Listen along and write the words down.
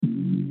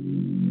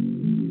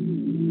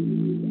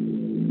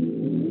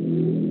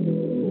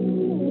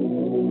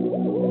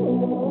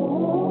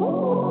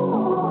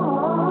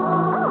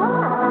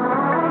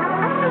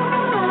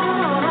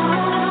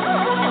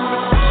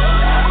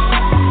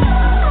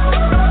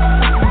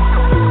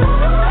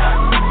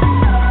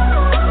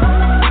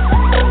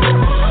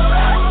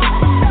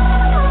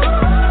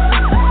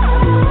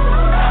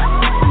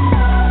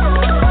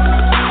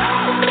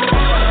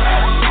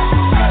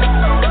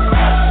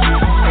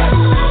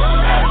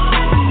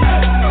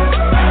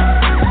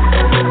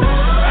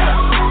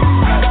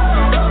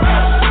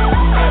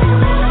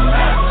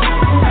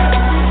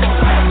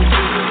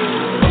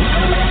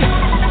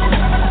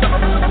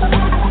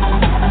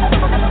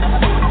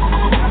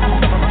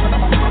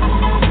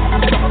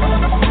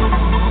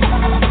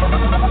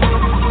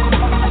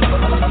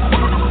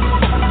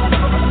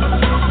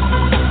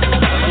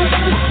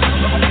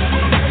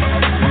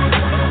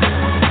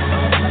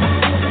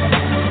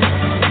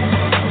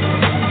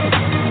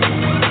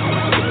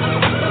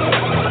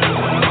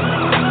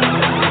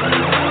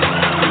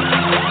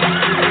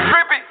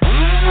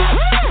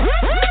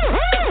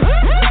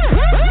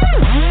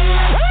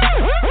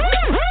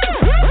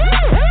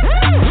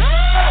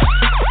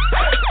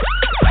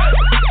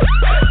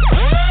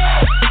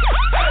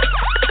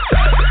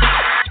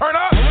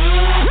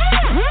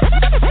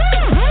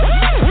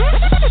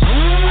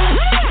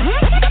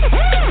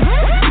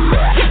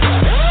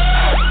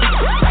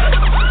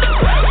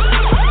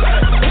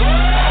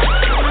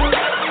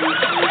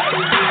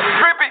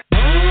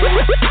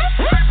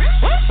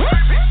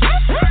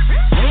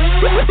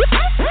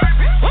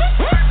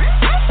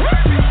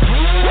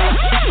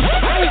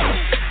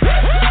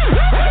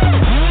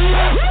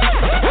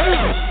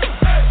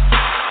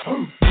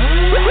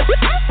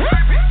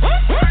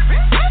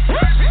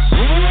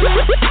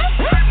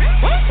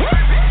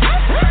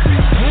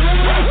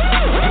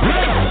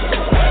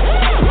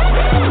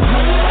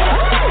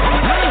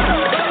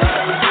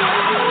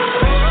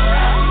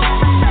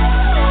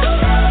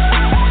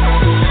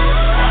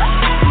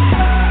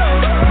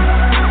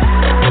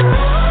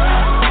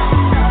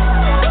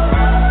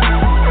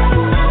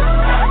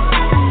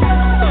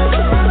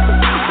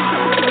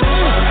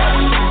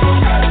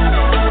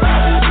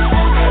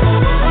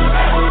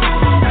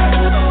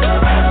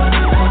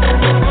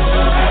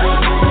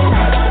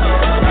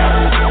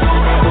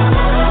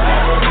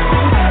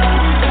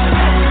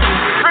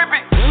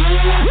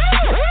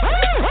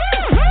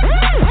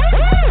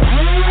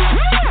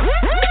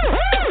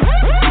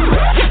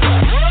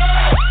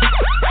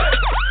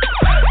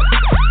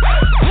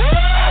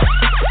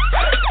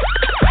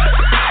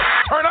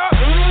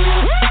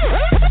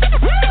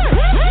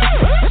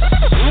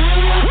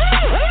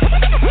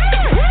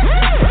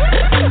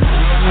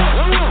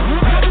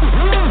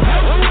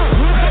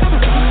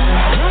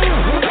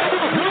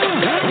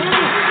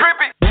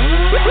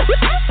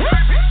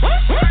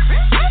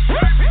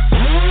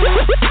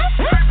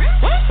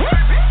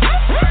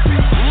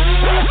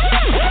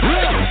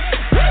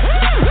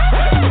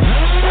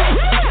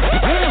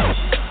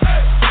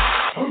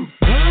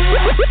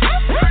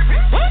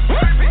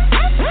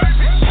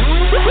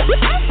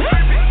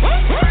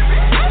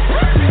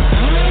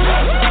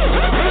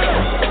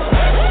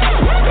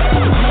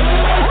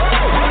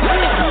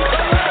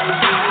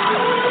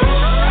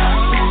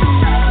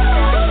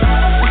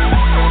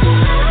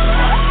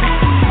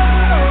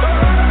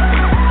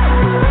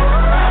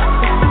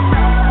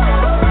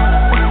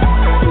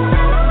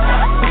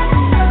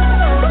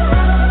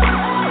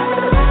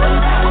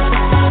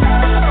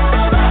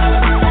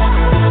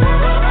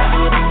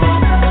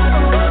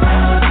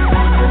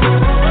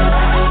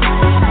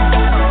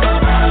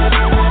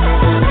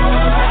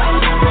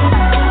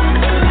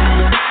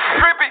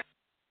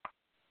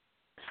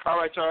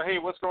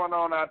going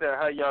on out there?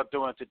 How y'all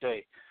doing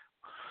today?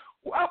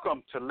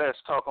 Welcome to Let's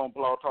Talk on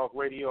Blog Talk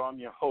Radio. I'm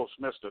your host,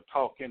 Mr.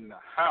 Talk in the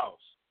House.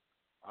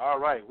 All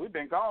right, we've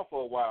been gone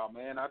for a while,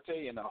 man. I tell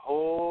you, and a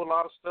whole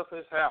lot of stuff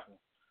has happened.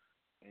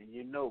 And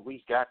you know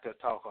we got to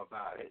talk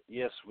about it.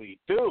 Yes, we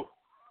do.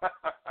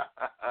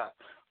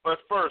 But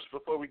first,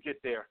 before we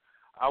get there,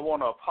 I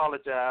want to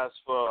apologize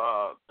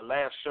for the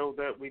last show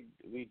that we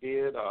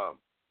did.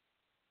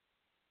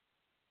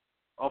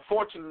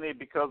 Unfortunately,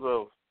 because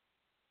of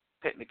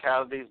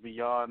technicalities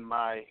beyond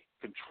my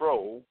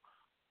control,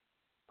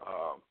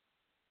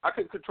 I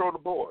couldn't control the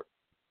board.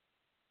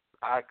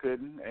 I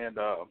couldn't, and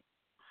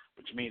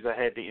which means I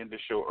had to end the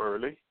show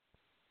early.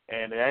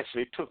 And it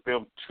actually took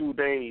them 2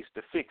 days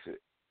to fix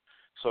it.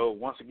 So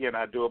once again,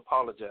 I do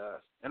apologize.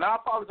 And I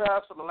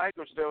apologize for the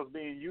language that was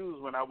being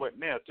used when I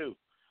wasn't there, too.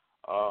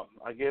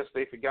 I guess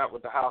they forgot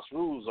what the house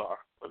rules are,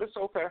 but it's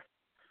okay.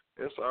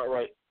 It's all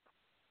right.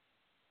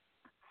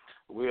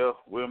 We'll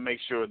make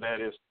sure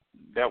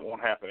that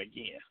won't happen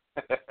again.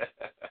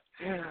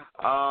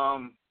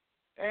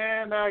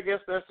 And I guess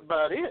that's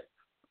about it.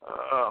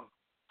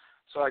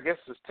 So I guess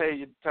it's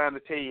time to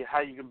tell you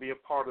how you can be a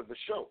part of the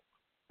show,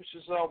 which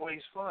is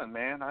always fun,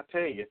 man. I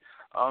tell you.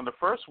 The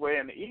first way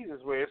and the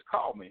easiest way is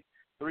call me,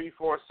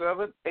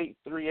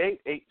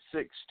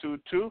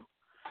 347-838-8622.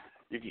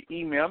 You can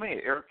email me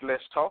at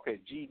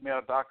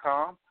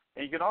ericletstalk@gmail.com.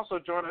 And you can also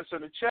join us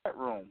in the chat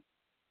room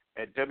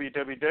at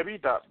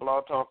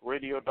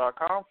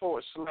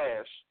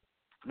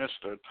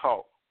www.blogtalkradio.com/Mr.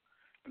 Talk.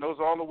 And those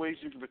are all the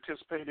ways you can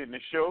participate in the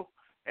show.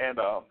 And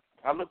I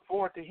look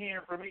forward to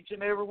hearing from each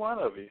and every one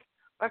of you,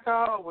 like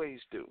I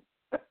always do.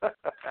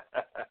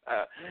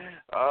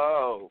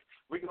 Oh,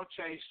 we're gonna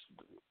change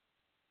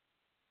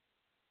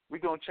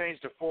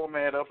the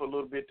format up a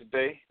little bit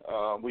today.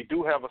 We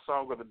do have a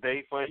song of the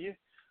day for you,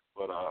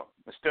 but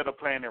instead of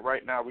playing it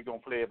right now, we're gonna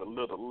play it a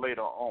little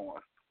later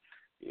on.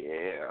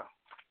 Yeah,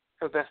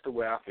 because that's the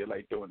way I feel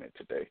like doing it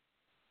today.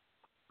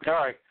 All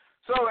right.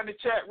 So in the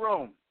chat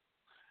room,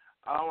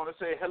 I want to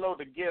say hello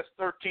to guest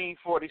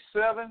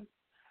 1347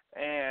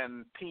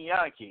 and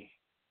Pianki.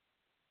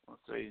 I want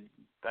to say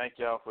thank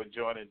y'all for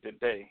joining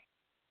today.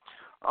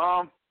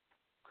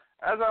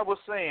 As I was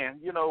saying,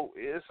 you know,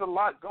 it's a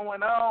lot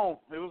going on.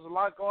 There was a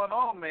lot going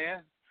on,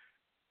 man.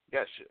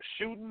 Got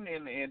shooting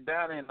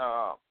down in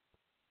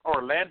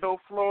Orlando,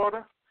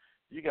 Florida.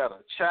 You got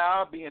a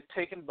child being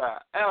taken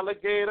by an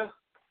alligator.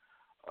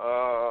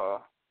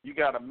 You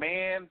got a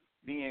man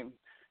being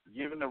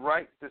given the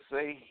right to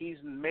say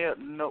he's male.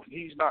 No,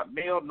 he's not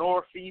male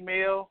nor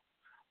female.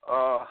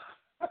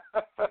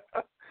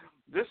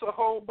 There's a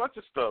whole bunch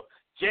of stuff.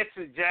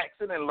 Jesse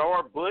Jackson and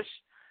Laura Bush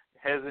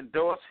has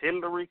endorsed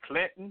Hillary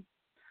Clinton.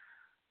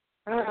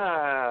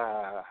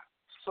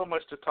 So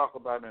much to talk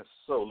about in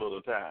so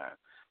little time.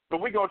 But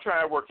we're going to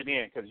try and work it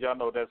in because y'all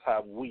know that's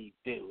how we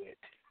do it.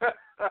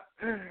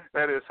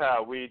 That is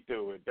how we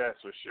do it,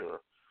 that's for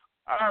sure.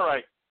 All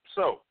right,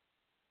 so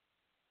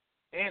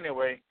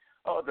anyway,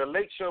 the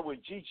Late Show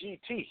with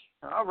GGT.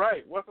 All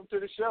right, welcome to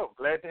the show.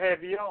 Glad to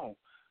have you on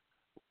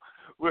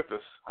with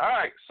us. All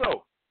right,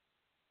 so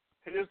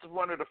here's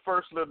one of the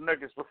first little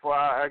nuggets before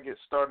I get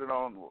started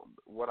on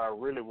what I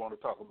really want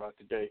to talk about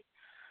today.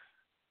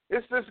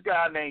 It's this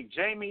guy named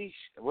Jamie.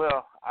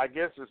 Well, I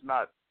guess it's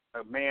not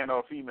a man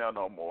or female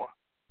no more.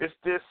 It's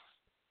this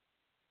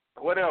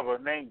whatever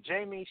named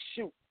Jamie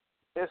Shupe,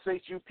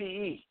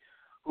 S-H-U-P-E,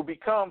 who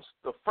becomes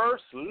the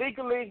first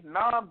legally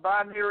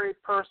non-binary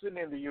person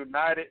in the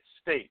United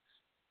States.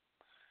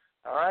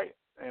 All right?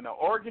 And an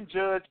Oregon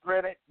judge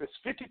granted this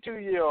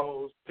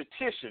 52-year-old's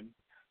petition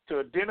to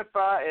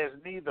identify as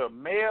neither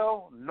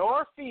male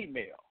nor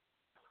female.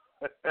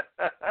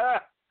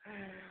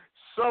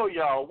 So,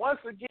 y'all,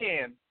 once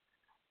again,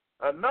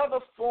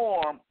 another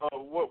form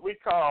of what we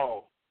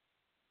call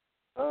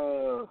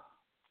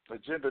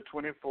Agenda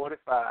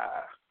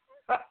 2045.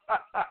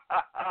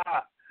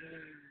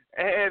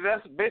 And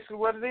that's basically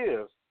what it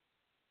is.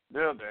 They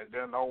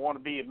don't want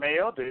to be a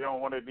male. They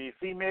don't want to be a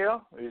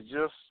female. It's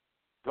just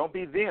going to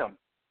be them.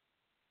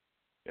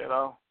 You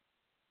know?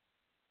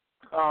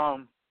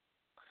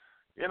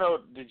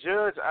 The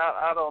judge,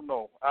 I don't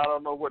know. I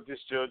don't know what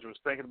this judge was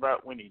thinking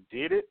about when he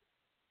did it.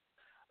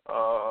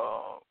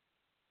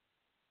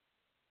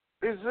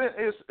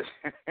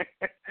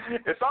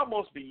 It's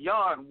almost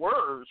beyond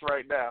words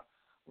right now,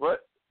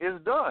 but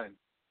it's done.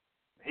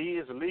 He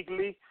is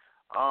legally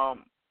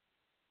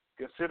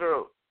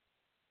considered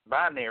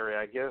binary,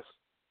 I guess.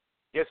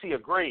 Yes, he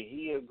agree.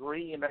 He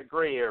agree in that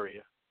gray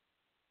area.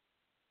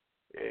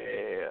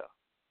 Yeah.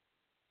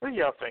 What do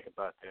y'all think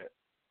about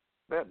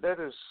that? That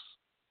is.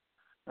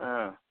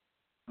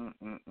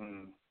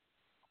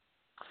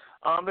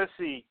 Let's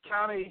see.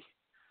 County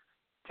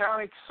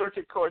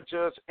Circuit Court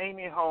Judge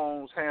Amy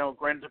Holmes Helm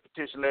granted a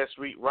petition last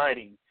week,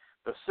 writing,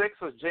 "The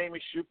sex of Jamie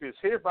Shupe is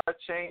hereby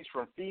changed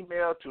from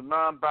female to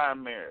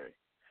non-binary.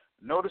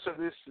 Notice of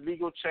this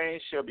legal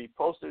change shall be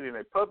posted in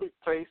a public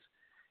place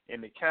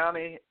in the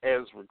county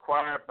as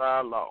required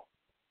by law."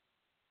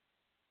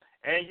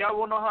 And y'all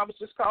want to know how much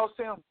this cost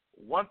him?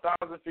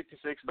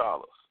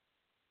 $1,056.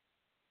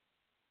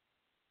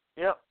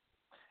 Yep.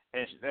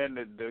 And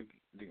the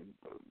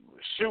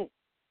shoot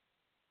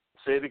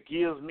said it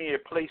gives me a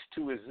place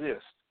to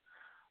exist.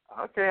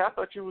 Okay, I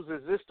thought you was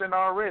existing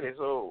already.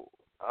 So,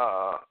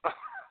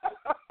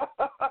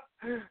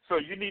 so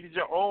you needed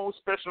your own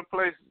special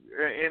place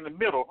in the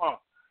middle, huh?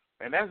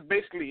 And that's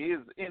basically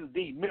is in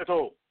the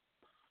middle.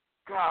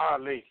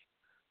 Golly.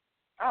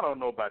 I don't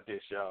know about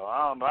this, y'all.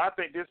 I don't know. I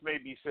think this may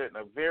be setting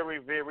a very,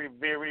 very,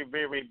 very,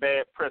 very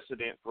bad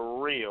precedent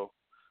for real.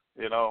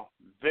 You know,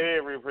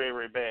 very,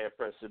 very bad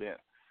precedent.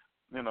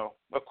 You know,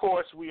 of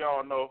course, we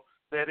all know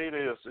that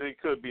it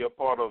could be a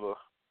part of a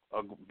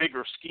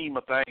bigger scheme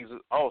of things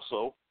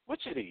also,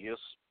 which it is.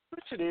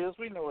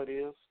 We know it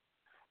is.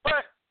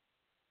 But,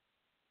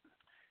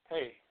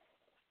 hey,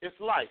 it's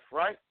life,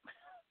 right?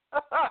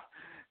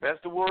 That's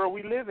the world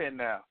we live in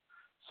now.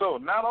 So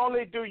not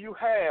only do you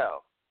have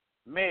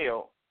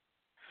male,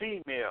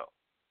 female,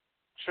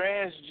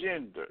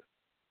 transgender,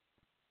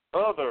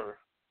 other,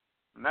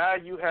 now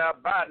you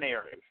have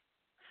binary,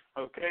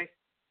 okay?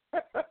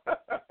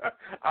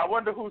 I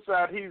wonder whose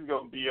side he's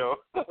going to be on.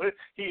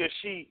 He or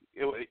she,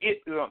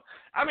 it.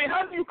 I mean,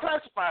 how do you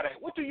classify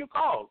that? What do you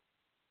call?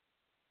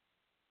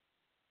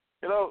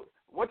 You know,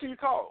 what do you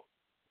call?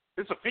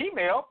 It's a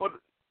female,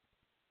 but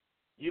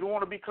you don't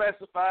want to be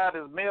classified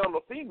as male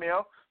or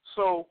female,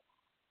 so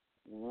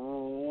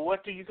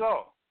what do you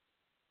call?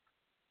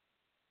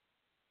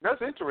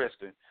 That's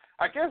interesting.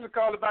 I guess I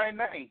call it by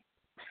name.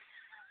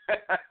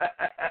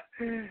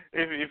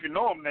 if you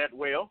know them that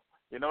well,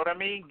 you know what I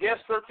mean?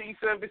 Guest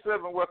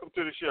 1377, welcome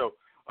to the show.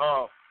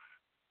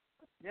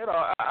 You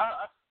know,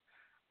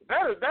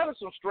 that is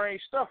some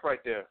strange stuff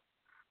right there.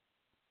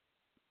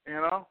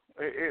 You know,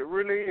 it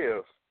really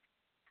is.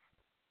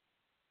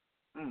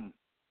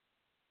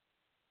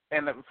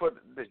 And for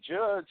the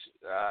judge,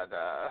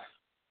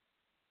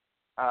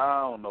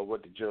 I don't know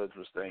what the judge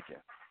was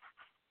thinking.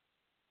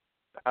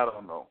 I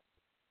don't know.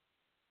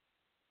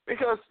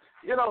 Because,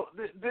 you know,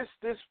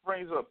 this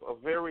brings up a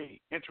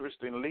very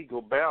interesting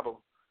legal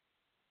battle,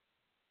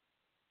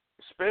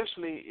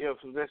 especially if,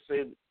 let's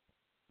say,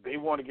 they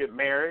want to get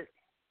married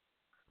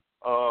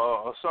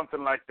or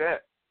something like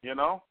that, you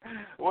know?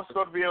 What's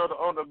going to be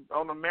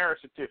on the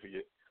marriage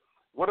certificate?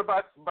 What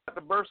about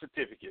the birth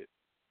certificate?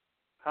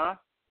 Huh?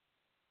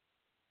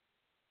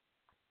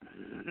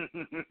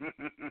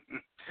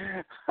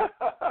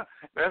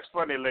 That's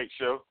funny, Lake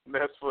Show.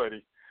 That's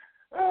funny.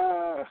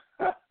 Oh,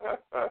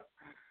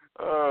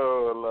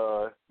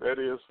 Lord. That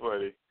is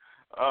funny.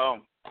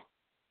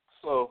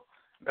 So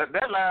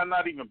that line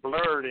not even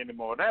blurred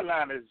anymore. That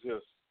line is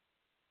just,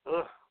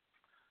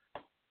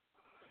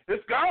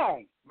 it's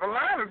gone. The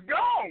line is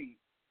gone.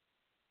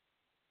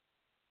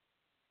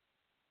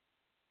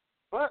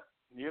 But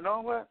you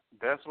know what?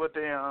 That's what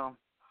they're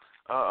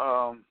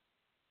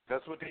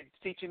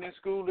teaching in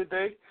school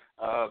today.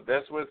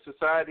 That's where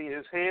society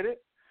is headed.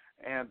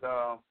 And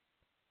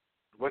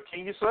what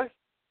can you say?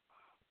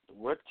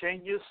 What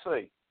can you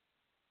say?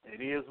 It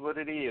is what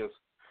it is.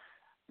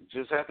 You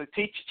just have to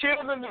teach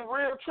children the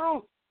real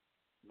truth.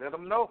 Let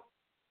them know.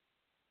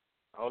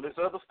 All this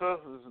other stuff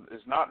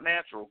is not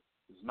natural.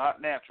 It's not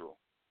natural.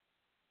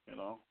 You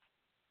know,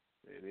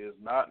 it is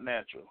not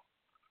natural.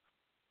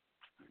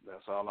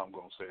 That's all I'm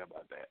going to say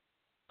about that.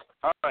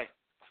 All right.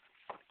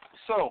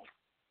 So,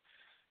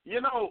 you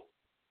know,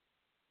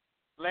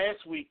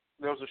 last week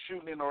there was a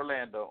shooting in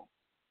Orlando,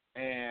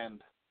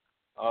 and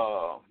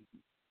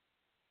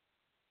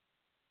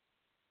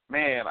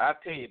man, I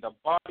tell you, the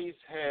bodies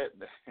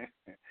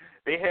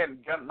they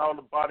hadn't gotten all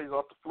the bodies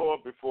off the floor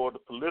before the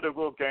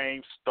political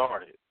game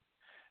started.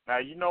 Now,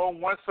 you know, on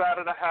one side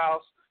of the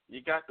house,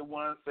 you got the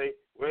one say,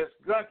 well, it's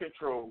gun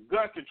control.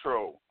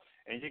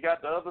 And you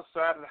got the other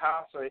side of the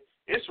house say,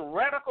 it's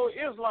radical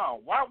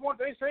Islam. Why won't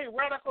they say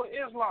radical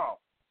Islam?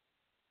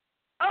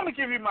 I'm going to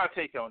give you my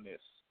take on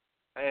this.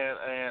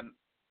 And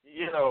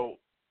you know,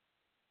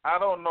 I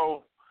don't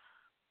know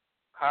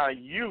how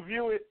you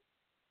view it,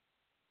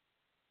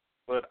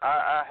 but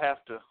I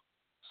have to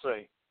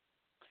say,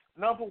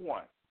 number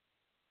one,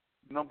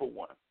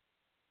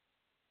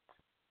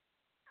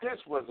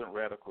 this wasn't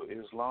radical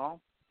Islam.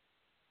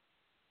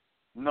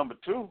 Number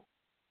two,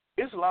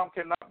 Islam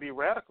cannot be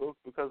radical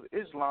because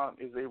Islam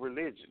is a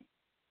religion,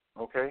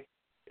 okay?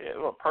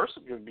 Yeah, a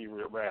person can be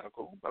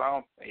radical, but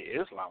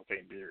Islam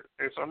can't be.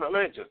 It's a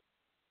religion.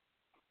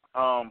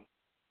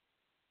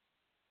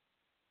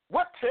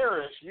 What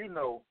terrorist you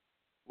know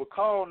would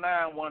call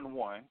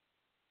 911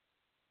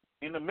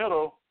 in the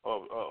middle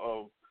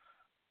of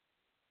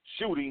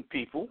shooting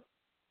people?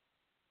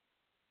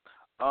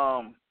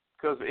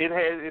 Because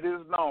it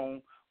is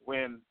known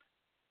when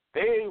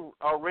they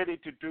are ready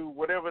to do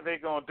whatever they're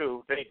going to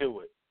do, they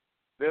do it.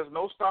 There's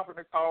no stopping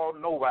to call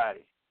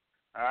nobody,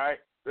 all right?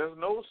 There's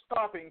no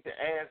stopping to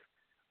ask,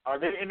 are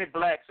there any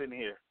blacks in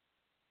here?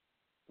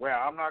 Well,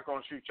 I'm not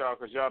going to shoot y'all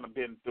because y'all have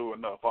been through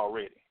enough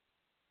already.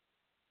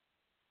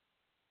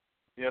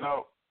 You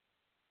know,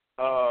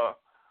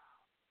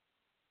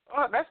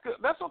 that's good.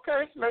 That's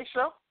okay, Lake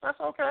Show. That's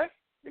okay.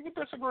 You can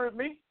disagree with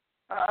me.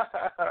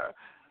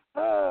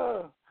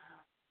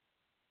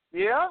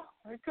 Yeah,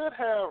 It could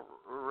have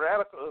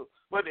radical,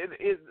 but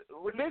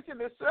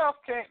religion itself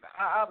can't.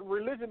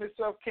 Religion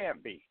itself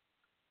can't be.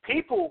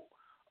 People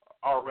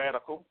are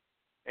radical,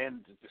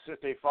 and since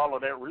they follow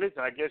that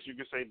religion, I guess you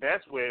could say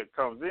that's where it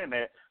comes in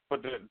at.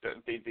 But the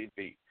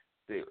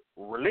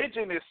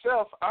religion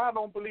itself, I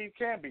don't believe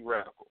can be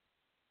radical.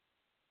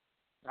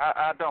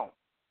 I don't.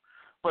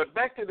 But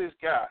back to this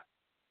guy.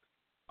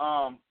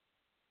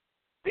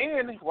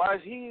 Then while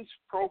he's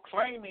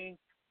proclaiming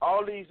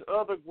all these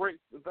other great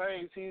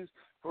things, he's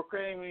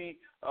proclaiming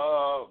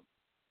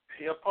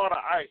he's a part of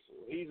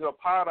ISIL, he's a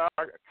part of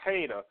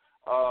Al-Qaeda,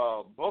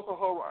 Boko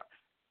Haram.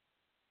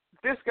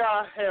 This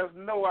guy has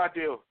no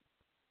idea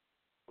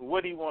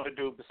what he want to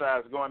do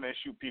besides going there and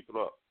shoot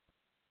people up.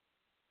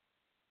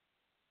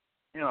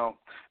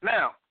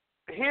 Now,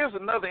 here's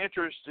another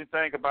interesting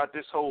thing about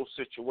this whole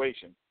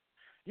situation.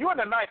 You're in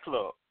a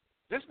nightclub.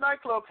 This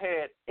nightclub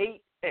had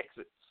 8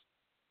 exits.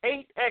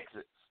 8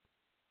 exits.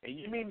 And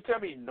you mean to tell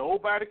me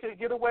nobody could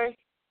get away?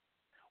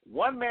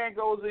 One man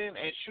goes in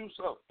and shoots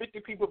up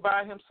 50 people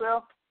by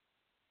himself?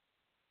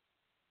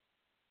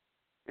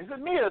 Is it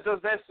me, or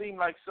does that seem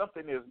like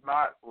something is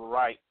not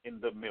right in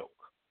the milk?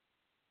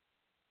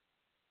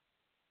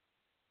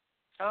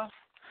 Huh?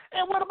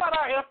 And what about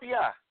our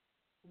FBI?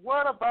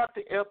 What about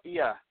the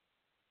FBI?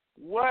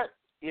 What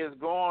is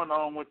going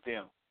on with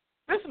them?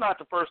 This is not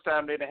the first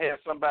time they had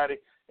somebody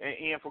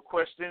in for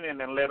questioning and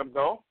then let them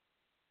go.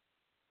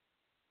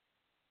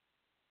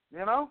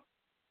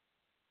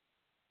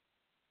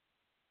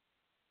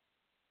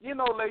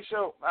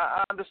 Laisha,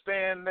 I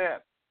understand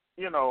that,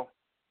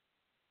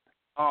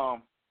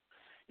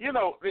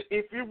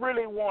 if you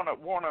really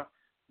wanna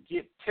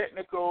get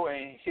technical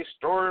and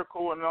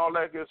historical and all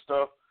that good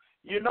stuff,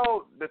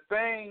 the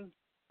thing,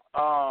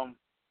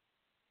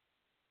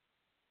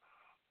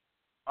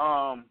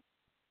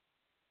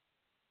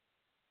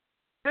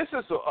 this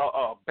is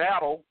a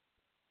battle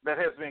that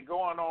has been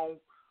going on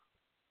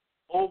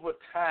over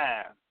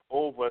time,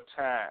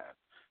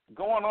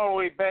 going all the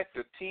way back to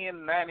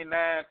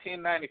 1099,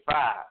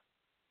 1095,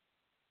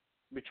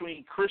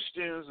 between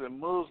Christians and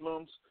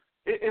Muslims.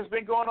 It's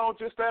been going on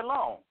just that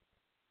long.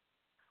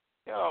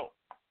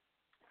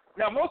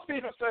 Now most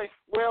people say,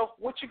 well,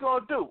 what you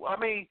going to do? I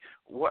mean,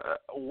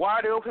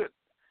 why do it?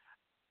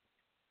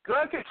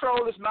 Gun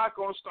control is not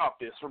going to stop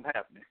this from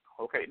happening.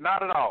 Okay,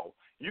 not at all.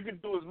 You can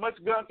do as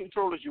much gun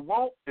control as you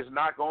want. It's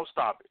not going to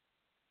stop it.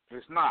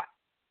 It's not.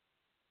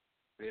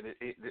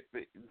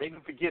 They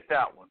can forget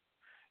that one.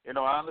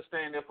 I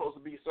understand there's supposed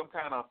to be some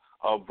kind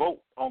of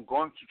vote on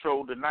gun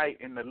control tonight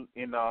in the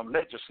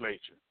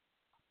legislature.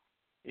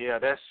 Yeah,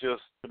 that's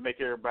just to make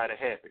everybody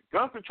happy.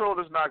 Gun control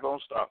is not going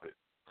to stop it.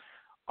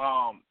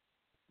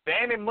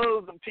 Banning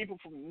people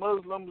from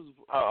Muslims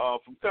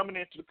from coming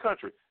into the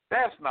country,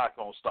 that's not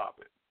going to stop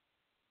it.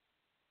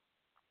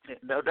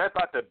 Now, that's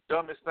not the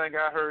dumbest thing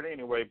I heard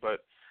anyway,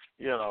 but,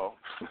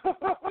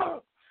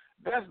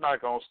 that's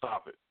not going to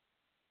stop it.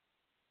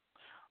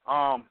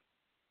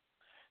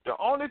 The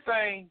only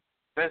thing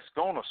that's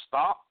going to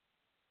stop,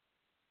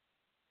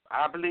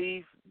 I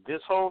believe,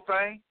 this whole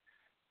thing,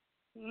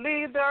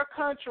 leave their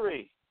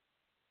country.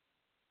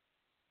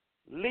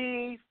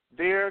 Leave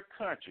their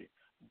country.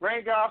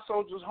 Bring our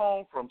soldiers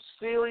home from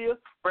Syria.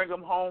 Bring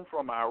them home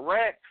from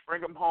Iraq.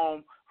 Bring them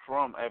home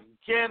from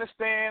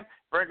Afghanistan.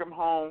 Bring them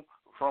home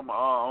from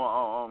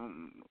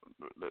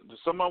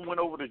someone went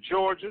over to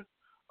Georgia.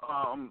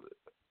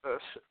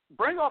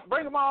 Bring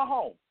them all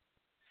home.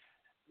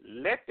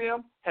 Let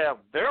them have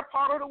their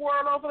part of the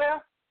world over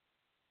there,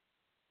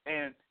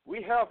 and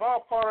we have our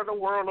part of the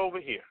world over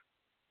here.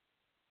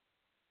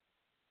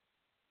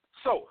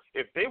 So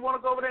if they want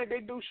to go over there and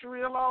they do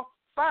Sharia law,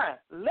 fine.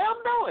 Let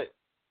them know it.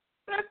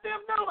 Let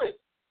them know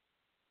it.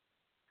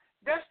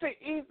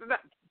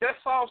 That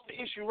solves the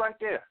issue right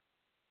there.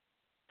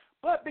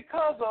 But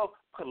because of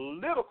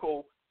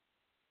political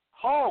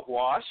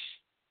hogwash,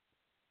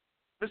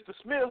 Mr.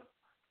 Smith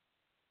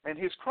and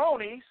his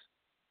cronies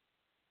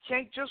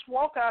can't just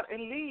walk out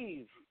and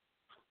leave.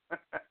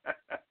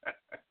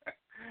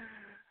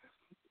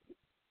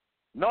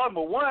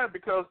 Number one,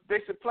 because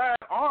they supplied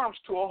arms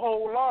to a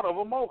whole lot of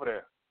them over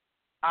there,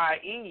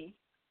 i.e.,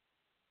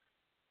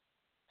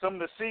 some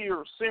of the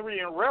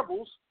Syrian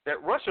rebels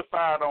that Russia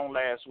fired on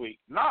last week.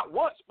 Not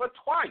once, but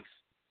twice.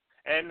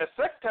 And the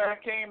second time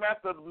came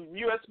after the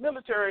U.S.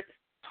 military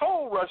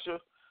told Russia,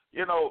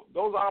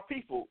 those are our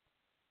people.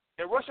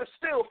 And Russia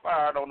still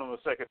fired on them a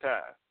second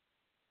time.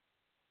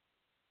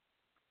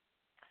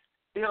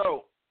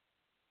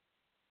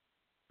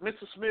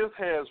 Mr. Smith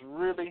has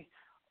really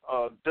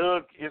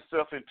dug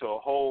himself into a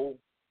hole,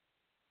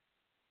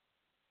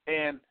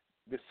 and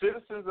the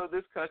citizens of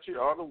this country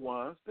are the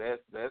ones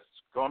that's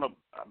going to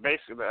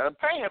basically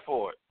paying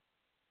for it.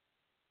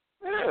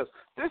 It is.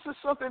 This is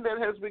something that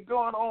has been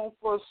going on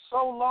for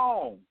so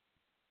long.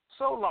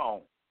 So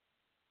long.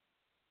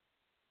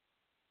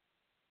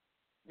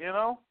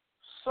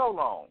 So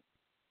long.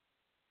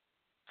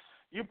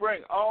 You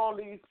bring all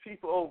these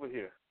people over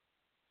here.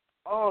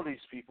 All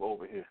these people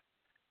over here.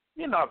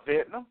 You're not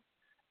vetting them.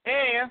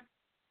 And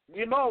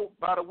you know,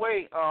 by the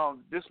way,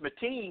 this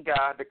Mateen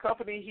guy, the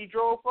company he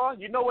drove for,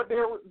 you know what they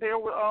were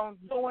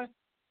doing?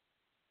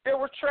 They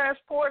were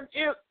transporting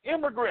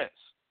immigrants.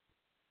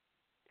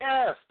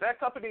 Yes, that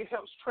company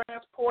helps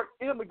transport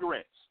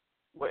immigrants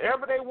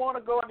wherever they want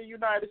to go in the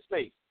United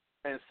States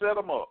and set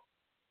them up.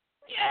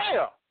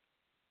 Yeah.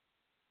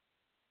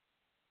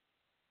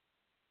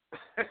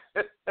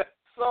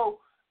 So,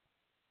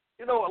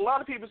 you know, a lot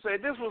of people say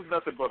this was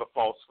nothing but a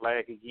false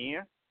flag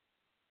again.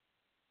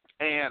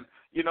 And,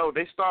 you know,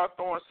 they start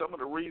throwing some of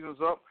the reasons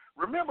up.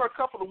 Remember a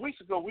couple of weeks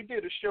ago we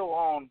did a show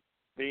on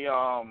the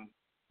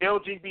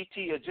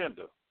LGBT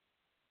agenda.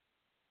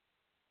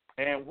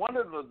 And one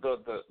of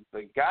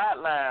the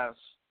guidelines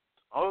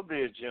of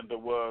the agenda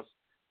was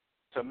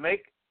to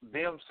make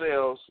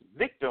themselves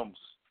victims,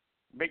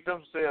 make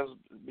themselves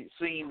be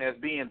seen as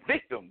being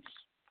victims.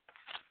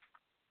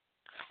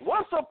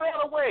 What's a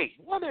better way?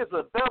 What is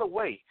a better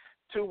way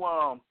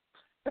to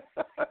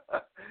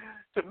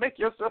to make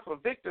yourself a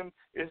victim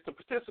is to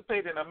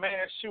participate in a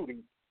mass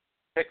shooting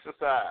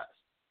exercise.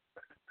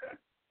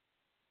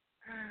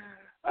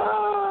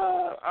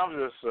 I'm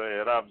just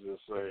saying.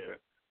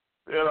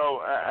 You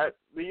know,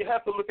 you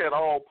have to look at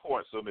all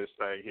points on this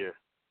thing here.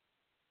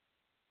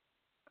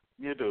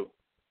 You do.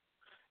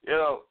 You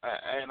know,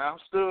 and I'm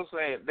still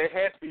saying there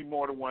had to be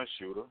more than one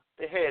shooter.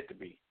 There had to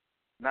be.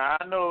 Now,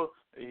 I know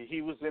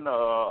he was in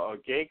a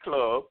gay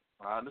club.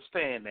 I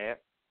understand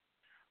that.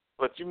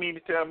 But you mean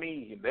to tell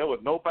me there was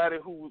nobody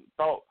who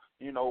thought,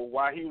 you know,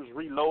 while he was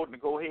reloading to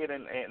go ahead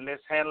and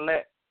let's handle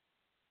that?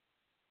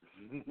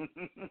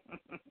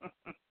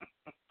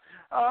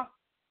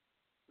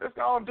 Let's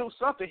go and do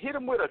something. Hit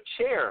him with a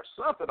chair,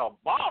 something, a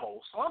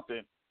bottle,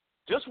 something.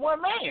 Just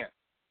one man.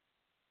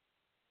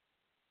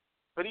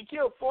 But he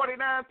killed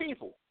 49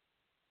 people.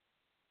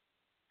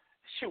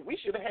 Shoot, we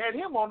should have had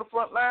him on the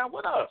front line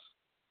with us.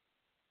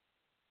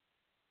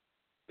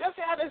 That's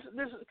how this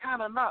is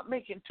kind of not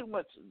making too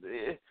much.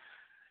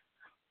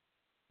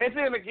 And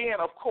then again,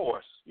 of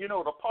course, you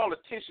know, the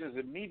politicians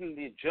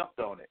immediately jumped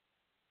on it.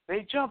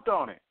 They jumped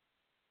on it.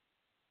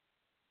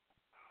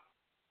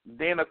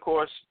 Then, of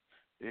course,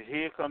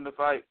 here come the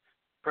fight.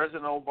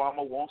 President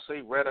Obama won't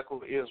say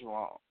radical is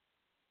wrong.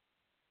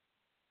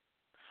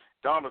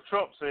 Donald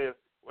Trump says,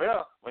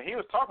 well, when he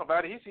was talking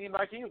about it, he seemed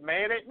like he was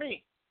mad at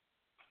me.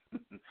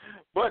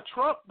 But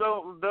Trump,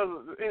 though,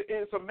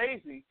 it's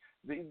amazing,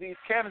 these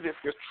candidates,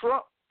 because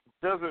Trump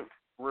doesn't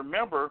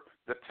remember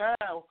the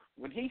time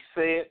when he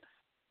said,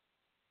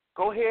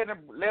 go ahead and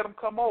let them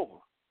come over.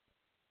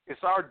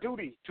 It's our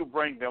duty to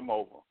bring them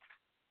over.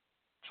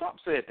 Trump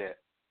said that.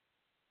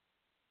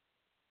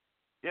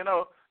 You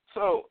know,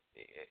 so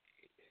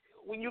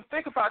when you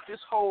think about this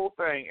whole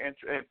thing and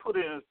put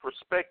it in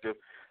perspective,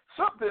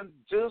 something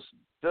just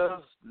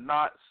does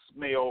not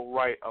smell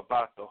right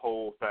about the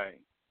whole thing.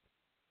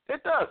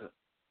 It doesn't.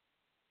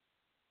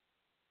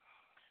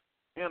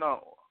 You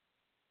know,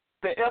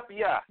 the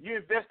FBI, you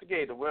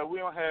investigated. Well, we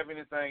don't have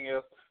anything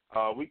else.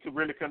 We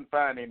couldn't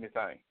find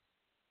anything.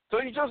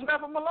 So you just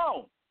left them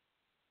alone.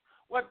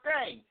 Well,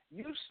 dang,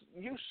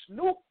 you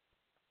snoop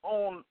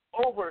on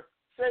over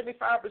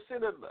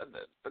 75% of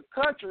the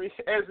country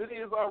as it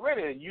is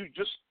already, and you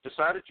just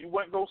decided you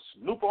weren't going to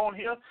snoop on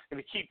him and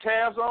to keep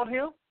tabs on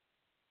him?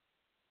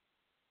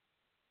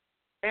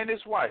 And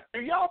his wife. Do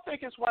y'all think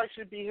his wife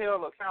should be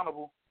held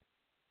accountable?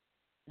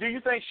 Do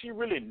you think she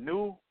really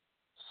knew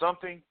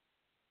something?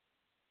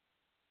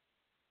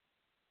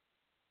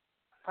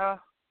 Huh?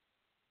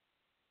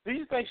 Do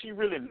you think she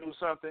really knew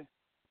something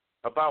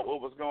about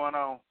what was going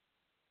on?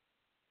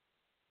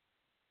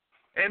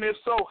 And if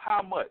so,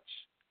 how much?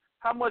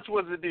 How much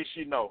was it did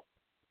she know?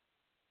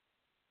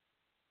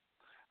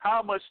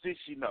 How much did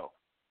she know?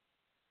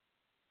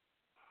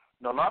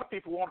 Now, a lot of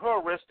people want her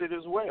arrested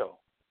as well.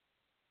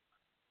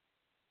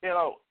 You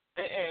know,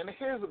 and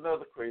here's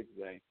another crazy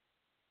thing.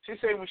 She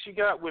said when she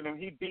got with him,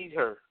 he beat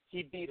her,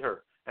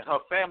 and her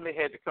family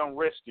had to come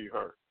rescue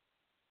her.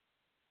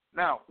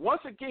 Now,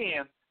 once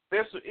again,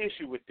 there's an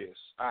issue with this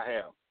I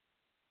have.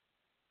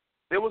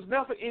 There was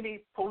never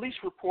any police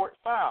report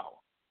filed.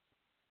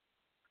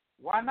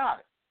 Why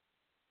not?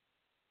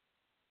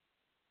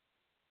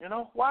 You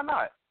know, why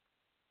not?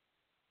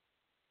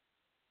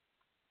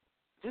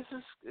 This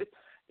is,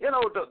 you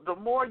know, the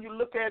more you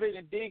look at it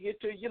and dig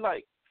into it, you're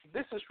like,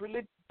 this is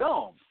really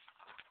dumb,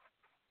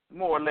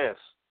 more or less.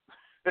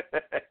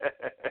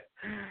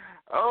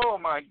 Oh,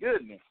 my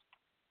goodness.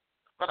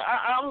 But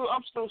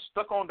I'm still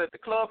stuck on that the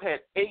club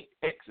had 8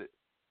 exits.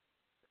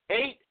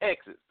 8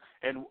 exits.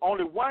 And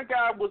only one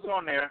guy was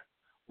on there.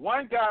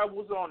 One guy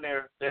was on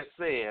there that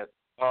said,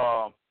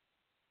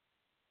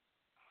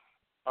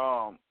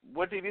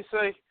 what did he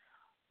say?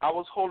 I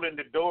was holding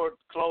the door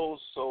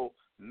closed so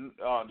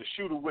the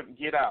shooter wouldn't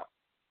get out.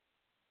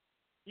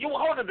 You were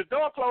holding the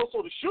door closed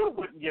so the shooter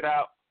wouldn't get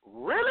out?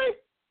 Really?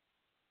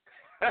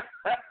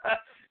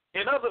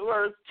 In other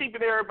words,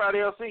 keeping everybody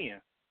else in.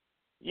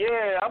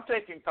 Yeah, I'm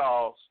taking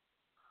calls.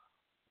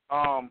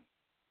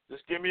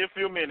 Just give me a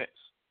few minutes.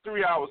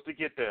 3 hours to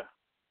get there.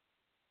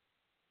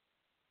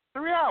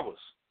 3 hours.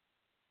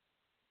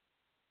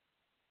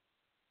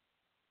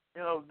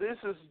 this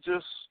is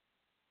just,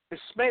 it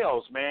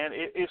smells, man.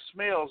 It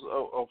smells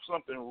of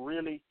something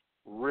really,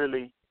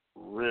 really,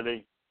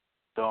 really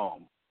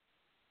dumb.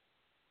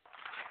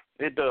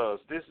 It does.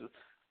 This is,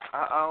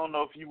 I don't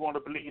know if you want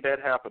to believe that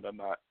happened or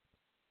not.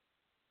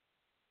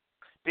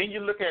 Then you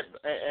look at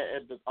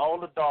all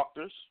the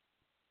doctors.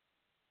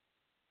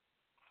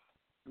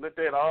 Looked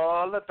at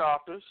all the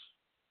doctors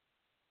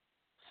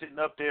sitting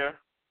up there.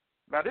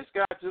 Now, this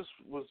guy just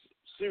was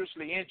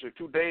seriously injured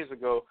 2 days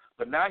ago,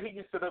 but now he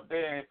can sit up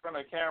there in front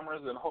of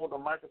cameras and hold a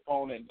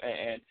microphone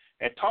and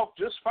talk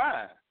just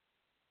fine.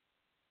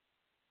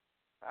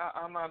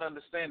 I'm not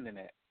understanding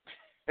that.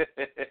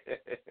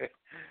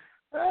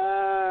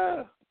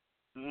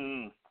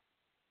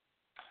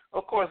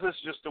 Of course,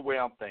 it's just the way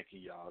I'm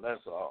thinking, y'all.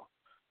 That's all.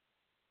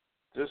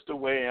 Just the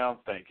way I'm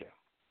thinking.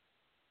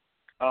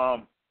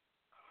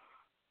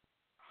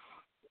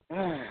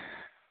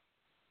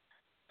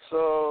 So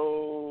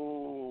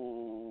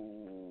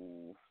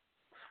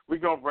we're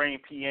gonna bring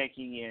P.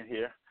 Yankee in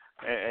here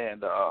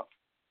and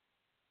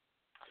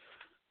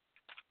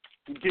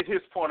get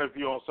his point of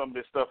view on some of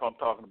this stuff I'm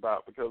talking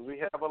about, because we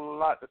have a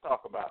lot to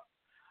talk about.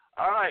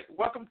 All right,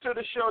 welcome to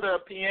the show there,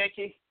 P.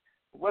 Yankee.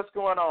 What's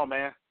going on,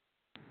 man?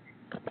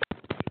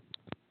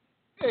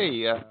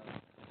 Hey,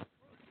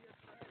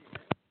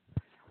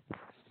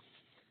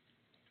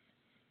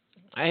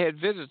 I had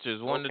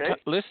visitors wanting to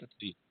listen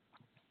to you.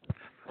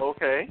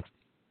 Okay.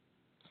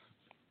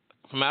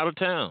 From out of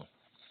town.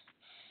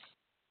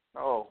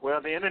 Oh,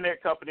 well, the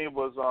internet company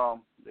was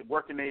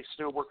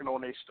still working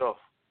on their stuff,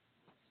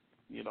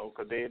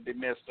 because they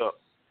messed up.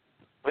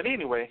 But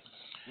anyway,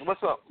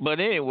 what's up? But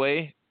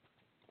anyway,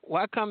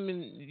 why come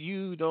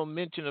you don't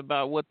mention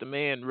about what the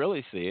man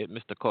really said,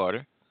 Mr.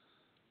 Carter,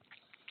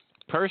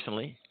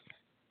 personally,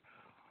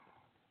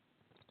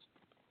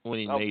 when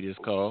he made his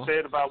call?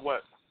 Said about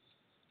what?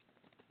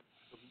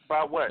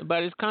 About what?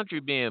 About his country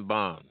being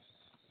bombed.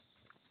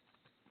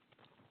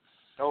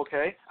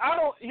 Okay. I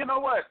don't, you know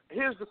what?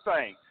 Here's the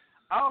thing.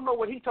 I don't know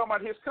what he's talking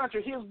about his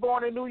country. He was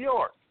born in New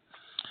York.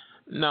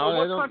 No, so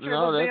what country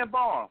was being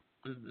bombed?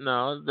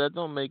 No, that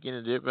don't make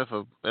any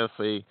difference. If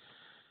a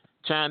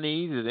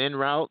Chinese is en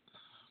route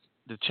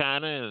to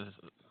China and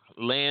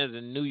lands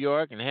in New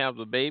York and have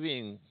the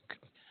baby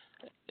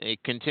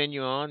and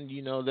continue on,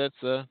 that's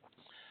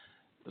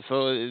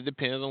so it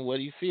depends on what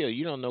you feel.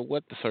 You don't know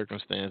what the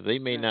circumstance. They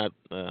may not.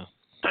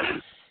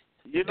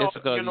 You know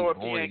what,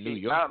 born in New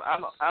York.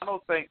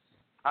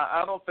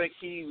 I don't think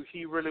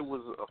he really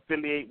was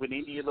affiliated with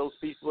any of those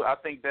people. I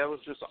think that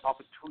was just an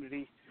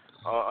opportunity,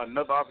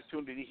 another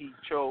opportunity he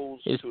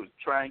chose to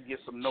try and get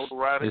some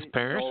notoriety. His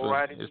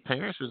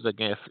parents was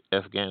against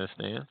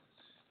Afghanistan.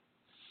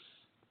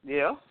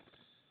 Yeah.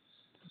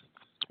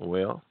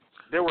 Well,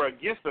 they were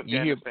against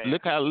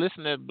Afghanistan.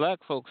 Listen at black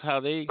folks how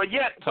they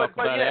talk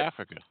about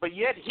Africa. But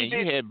yet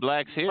you had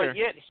blacks here. But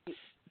yet,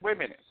 wait a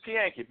minute,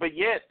 Pianki. But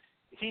yet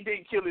he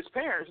didn't kill his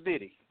parents,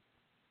 did he?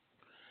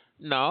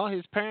 No,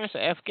 his parents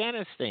are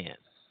Afghanistan.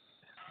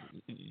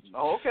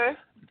 Oh, okay.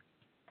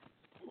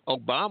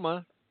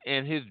 Obama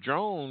and his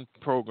drone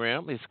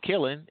program is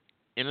killing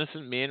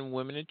innocent men and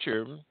women and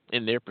children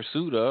in their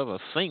pursuit of a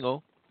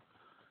single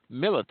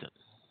militant,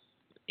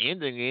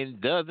 ending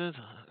in dozens,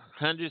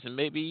 hundreds, and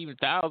maybe even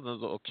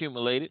thousands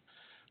accumulated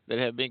that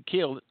have been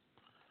killed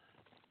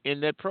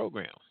in that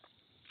program.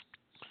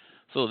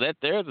 So that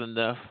there's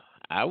enough,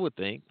 I would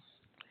think,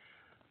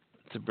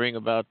 to bring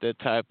about that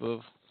type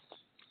of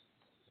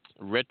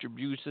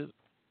retributive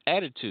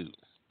attitude.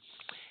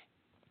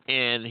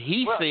 And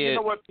he said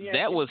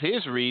that was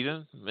his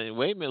reason. Wait a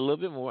minute, a little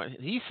bit more.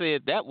 He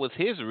said that was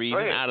his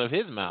reason out of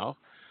his mouth,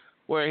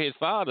 where his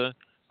father,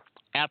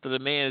 after the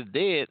man's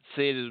dead,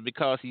 said it was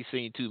because he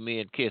seen two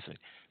men kissing.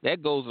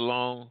 That goes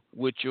along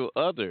with your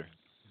other,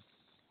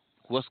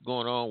 what's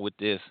going on with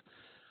this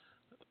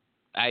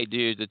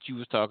idea that you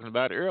was talking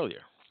about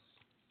earlier.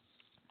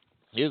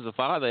 Here's the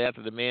father,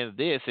 after the man's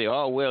dead, say,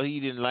 oh, well, he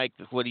didn't like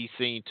what he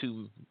seen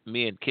two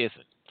men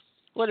kissing.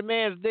 Well, the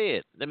man's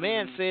dead. The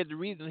man said the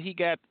reason he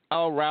got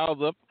all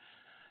riled up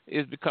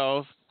is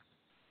because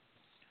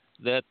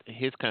that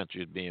his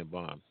country is being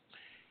bombed.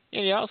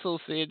 And he also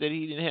said that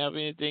he didn't have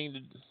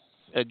anything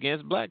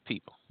against black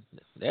people.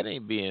 That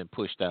ain't being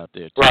pushed out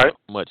there too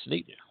much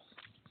neither.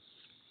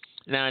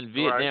 Now, in the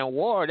Vietnam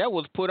War, that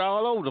was put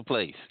all over the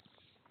place.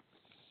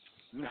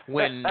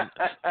 When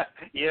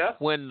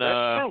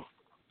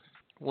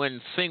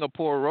when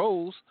Singapore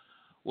Rose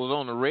was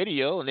on the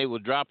radio and they were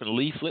dropping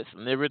leaflets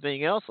and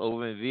everything else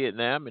over in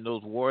Vietnam in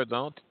those war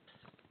zones,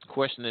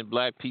 questioning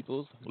black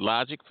people's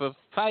logic for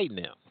fighting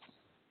them.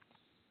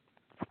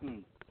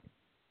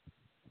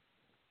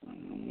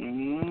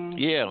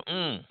 Yeah.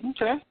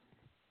 Okay.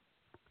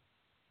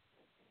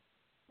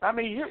 I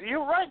mean,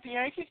 you're right,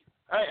 Yankee.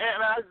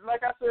 And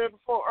like I said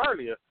before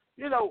earlier,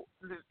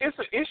 it's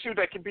an issue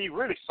that can be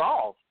really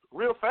solved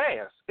real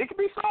fast. It can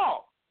be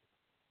solved.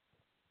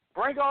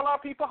 Bring all our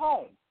people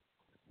home.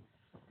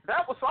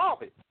 That will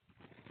solve it.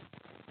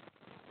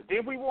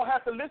 Then we won't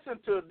have to listen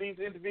to these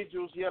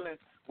individuals yelling,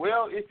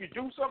 well, if you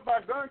do something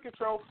about gun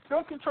control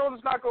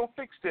is not going to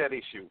fix that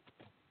issue.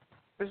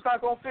 It's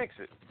not gonna fix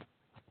it.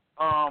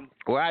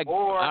 Well,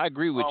 I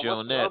agree with you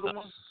on that.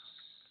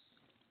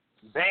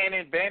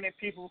 Banning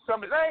people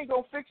from coming, that ain't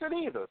gonna fix it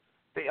either.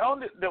 They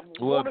only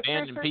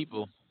banning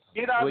people.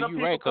 Get out well, of the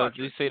you're right, because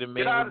country. They say the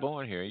man was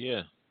born here.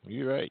 Yeah,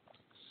 you're right.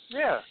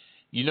 Yeah.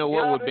 You know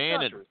what would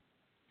ban it?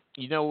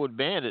 You know what would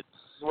ban it?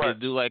 What? Is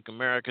do like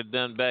America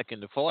done back in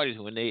the 40s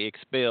when they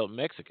expelled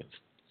Mexicans,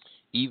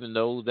 even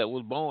those that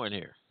was born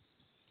here.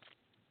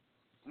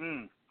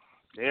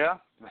 Yeah.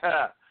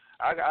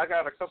 I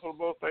got a couple of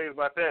more things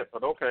about that,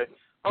 but okay.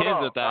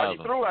 Tens of thousands.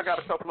 Are you through? I got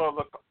a couple of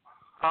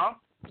Huh?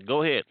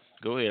 Go ahead.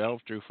 I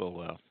was through for a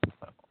while.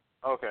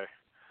 Okay.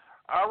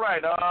 All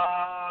right.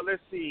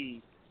 Let's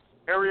see.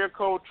 Area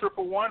code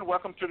 111.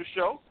 Welcome to the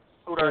show.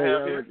 Who do I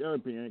have here?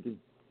 Eric Yankee.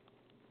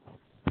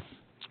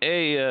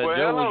 Hey,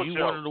 Joe, was you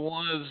Joe. one of the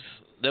ones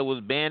that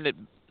was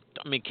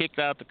kicked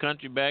out the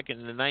country back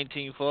in the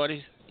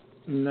 1940s?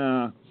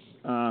 No.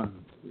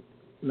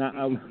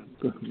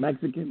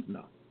 Mexican?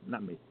 No,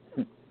 not me.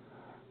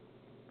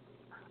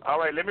 All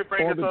right, let me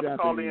bring this other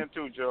call in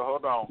too, Joe.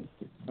 Hold on.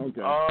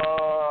 Okay.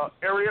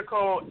 Area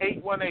code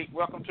 818.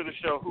 Welcome to the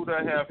show. Who do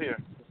I have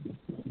here?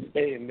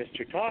 Hey,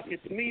 Mr. Talk.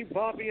 It's me,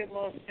 Bobby, in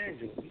Los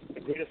Angeles,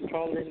 the greatest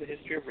caller in the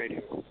history of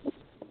radio.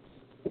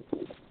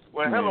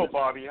 Well, hello,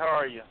 Bobby. How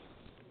are you?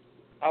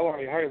 How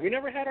are you? We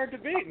never had our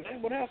debate,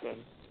 man. What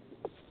happened?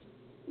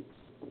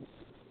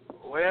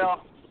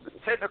 Well,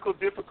 technical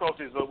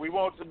difficulties, but we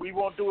won't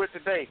do it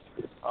today.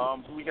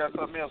 We got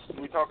something else.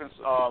 We're talking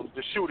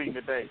the shooting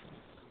today.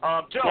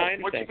 Joe,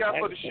 what you got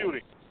for the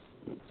shooting?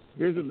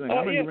 Here's the thing.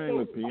 I'm agreeing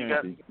with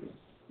Pianki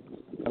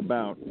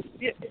about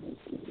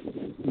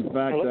the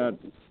fact that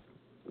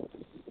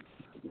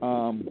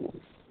I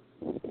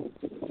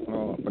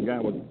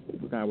forgot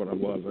what I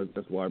was.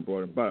 That's why I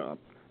brought it. But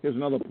here's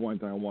another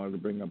point that I wanted to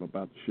bring up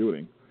about the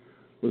shooting,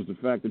 was the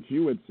fact that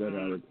you had said,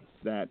 Eric,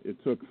 that it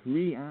took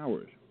 3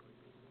 hours.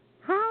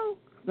 How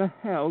the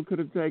hell could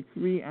it take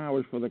 3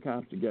 hours for the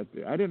cops to get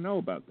there? I didn't know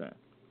about that.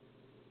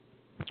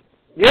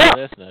 Yeah.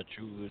 That's not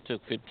true. It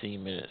took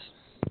 15 minutes.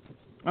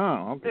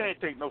 Oh, okay.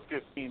 It didn't take no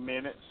 15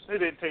 minutes. It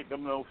didn't take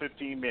them no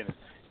 15 minutes.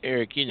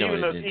 Eric, you know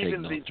it didn't take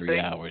no 3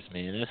 hours,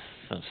 man. That's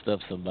some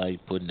stuff somebody's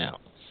putting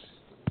out.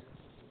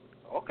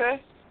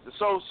 Okay.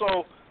 So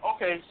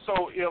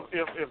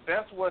if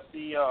that's what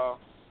the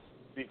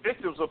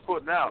victims are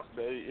putting out,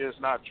 it's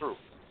not true.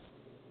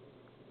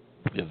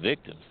 The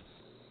victims,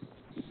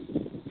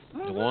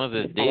 the ones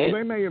that well, dead.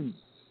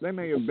 they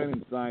may have been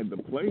inside the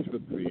place for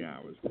 3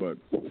 hours, but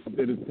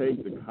did it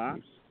take the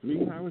cops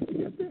 3 hours to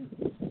get there?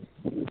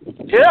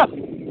 Yeah.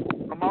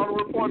 From all the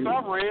reports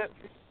I've read,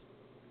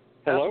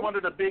 Hello? that's one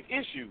of the big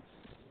issues.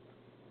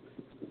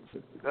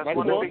 That's Hello?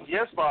 one of the big,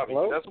 yes, Bobby.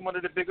 Hello? That's one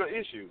of the bigger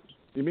issues.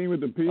 You mean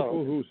with the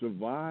people who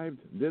survived?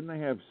 Didn't they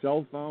have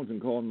cell phones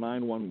and call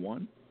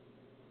 911?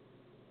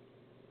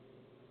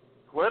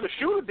 Well, the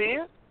shooter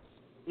did.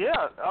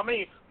 Yeah, I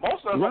mean,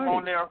 most of them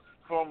on there,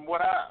 from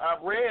what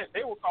I've read,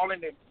 they were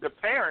calling the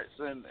parents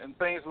and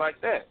things like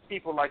that,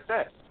 people like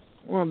that.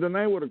 Well, then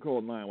they would have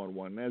called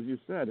 911. As you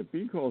said, if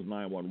he calls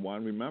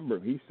 911, remember,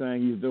 he's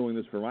saying he's doing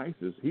this for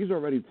ISIS. He's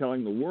already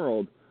telling the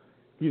world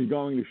he's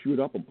going to shoot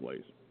up a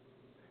place.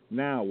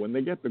 Now, when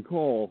they get the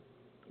call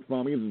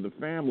from either the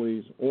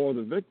families or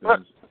the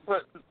victims...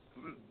 But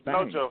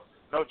no,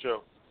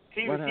 Joe.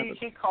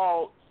 He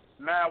called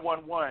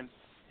 911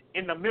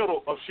 in the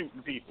middle of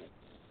shooting people.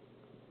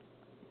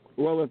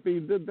 Well, if he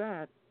did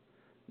that,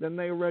 then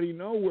they already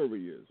know where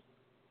he is.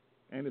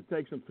 And it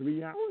takes him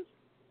 3 hours?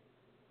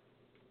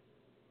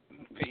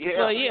 Yeah.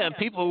 Well, yeah,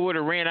 people would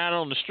have ran out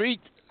on the street.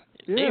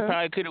 Yeah. They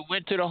probably could have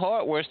went to the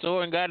hardware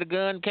store and got a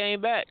gun and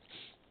came back.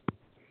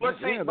 But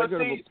see, that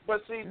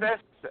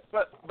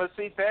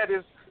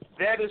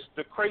is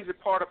the crazy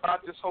part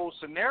about this whole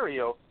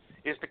scenario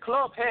is the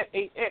club had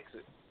 8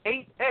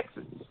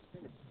 exits.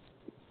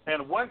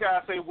 And one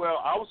guy said,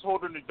 well, I was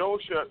holding the door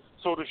shut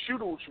so the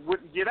shooters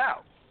wouldn't get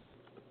out.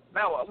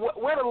 Now,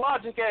 where the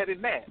logic at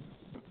in that?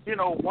 You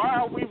know, why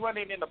are we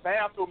running in the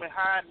bathroom and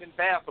hiding in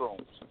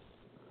bathrooms?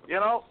 You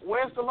know,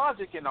 where's the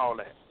logic in all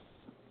that?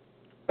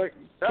 That's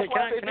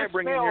why can I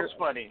bring in here?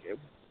 Funny.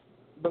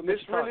 But this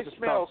really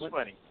smells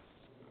funny.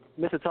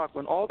 Mr. Talk,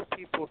 when all the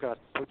people got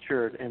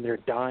butchered and they're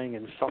dying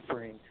and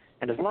suffering,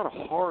 and there's a lot of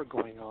horror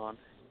going on,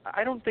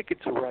 I don't think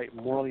it's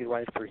morally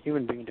right for a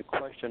human being to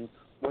question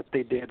what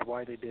they did,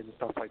 why they did, and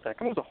stuff like that.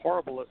 It was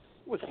horrible.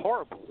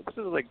 This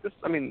is like this.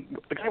 I mean,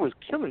 the guy was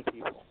killing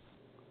people.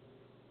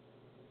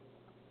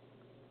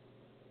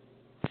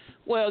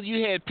 Well,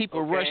 you had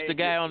people rush the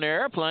guy on the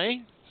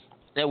airplane.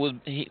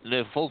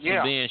 The folks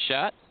were being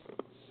shot.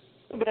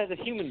 But as a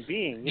human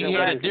being, you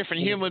had a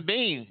different human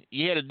being.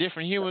 You had a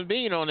different human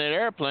being on that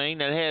airplane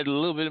that had a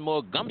little bit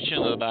more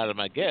gumption about him,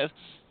 I guess.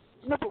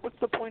 No, but what's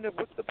the point of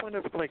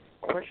like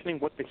questioning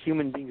what the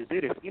human beings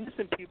did? If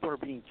innocent people are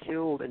being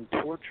killed and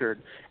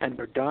tortured and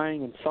they're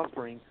dying and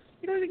suffering,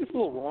 you know, I think it's a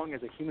little wrong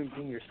as a human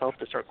being yourself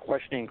to start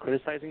questioning and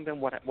criticizing them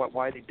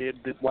why they did,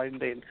 why didn't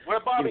they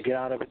Bobby, get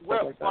out of it.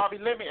 Well, like Bobby,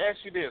 let me ask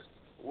you this.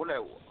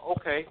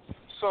 Okay,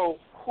 So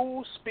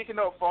who's speaking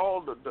up for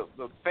all the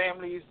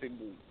families, the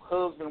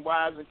husband,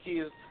 wives, and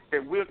kids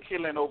that we're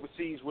killing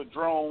overseas with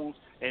drones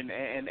and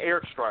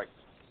airstrikes?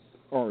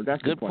 Oh,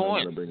 that's good the point I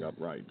want to bring up,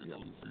 right? Yeah.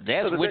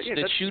 That's which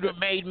the shooter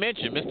made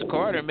mention. Mr.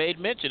 Carter made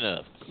mention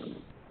of.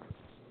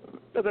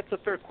 No, that's a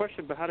fair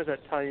question, but how does that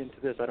tie into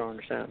this? I don't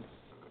understand.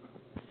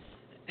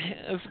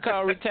 It's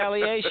called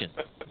retaliation.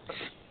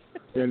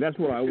 Yeah, that's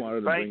what I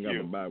wanted to bring you.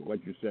 up about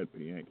what you said,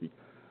 Pianki.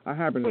 I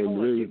happen to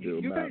agree with you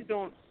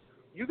about.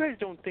 You guys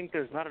don't think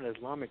there's not an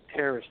Islamic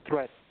terrorist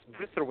threat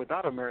with or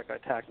without America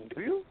attacking,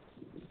 do you?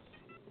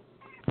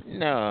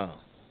 No.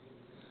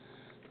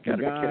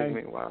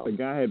 The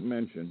guy had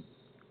mentioned,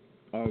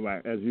 all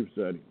right, as you've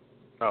said,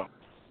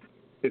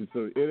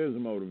 it is a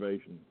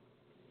motivation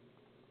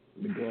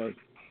because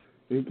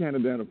he can't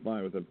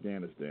identify with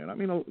Afghanistan. I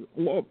mean,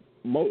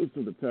 most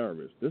of the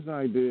terrorists, this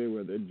idea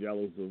where they're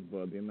jealous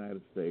of the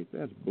United States,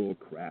 that's bull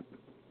crap.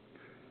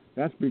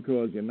 That's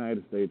because the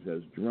United States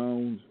has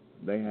drones.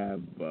 They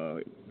have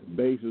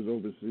bases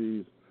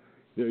overseas.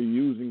 They're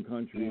using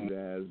countries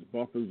as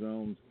buffer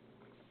zones.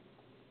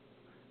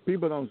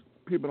 People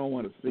don't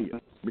want to see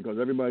it because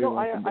everybody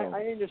wants to go.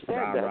 I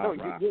understand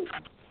that.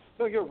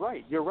 No, you're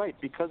right. You're right.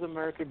 Because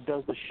America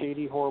does the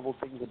shady, horrible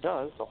things it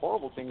does, the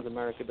horrible things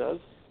America does,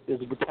 is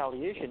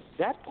retaliation.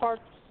 That part,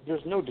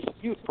 there's no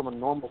dispute from a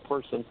normal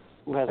person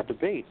who has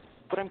debate.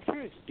 But I'm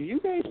curious, do you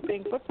guys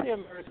think, let's say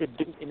America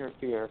didn't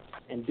interfere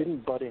and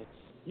didn't butt in,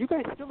 you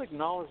guys still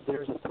acknowledge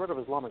there's a threat of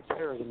Islamic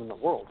terrorism in the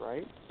world,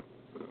 right?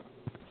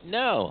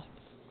 No.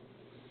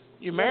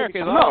 America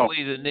has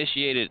always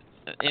initiated,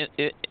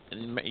 the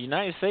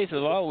United States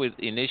has always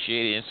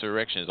initiated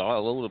insurrections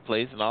all over the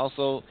place and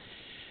also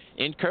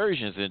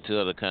incursions into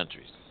other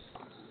countries.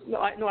 No,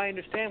 I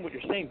understand what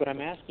you're saying, but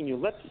I'm asking you,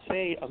 let's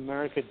say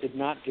America did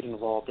not get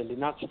involved and did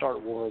not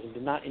start wars and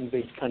did not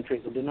invade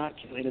countries and did not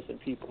kill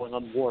innocent people in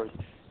other wars.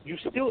 You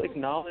still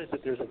acknowledge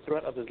that there's a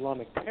threat of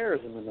Islamic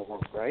terrorism in the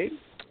world, right?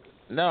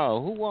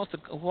 No, who wants to?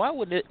 Why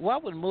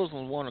would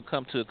Muslims want to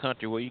come to a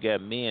country where you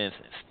got men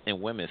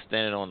and women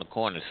standing on the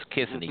corners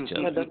kissing each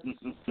other?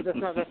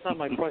 That's not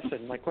my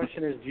question. My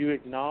question is, do you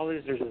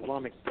acknowledge there's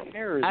Islamic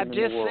terrorism I in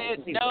just the world?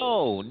 said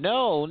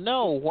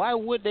no. Why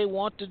would they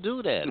want to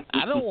do that?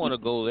 I don't want to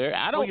go there.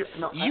 I don't.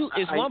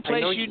 It's one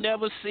place you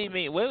never see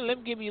me. Well, let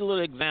me give you a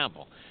little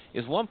example.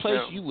 It's one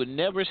place you would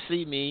never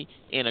see me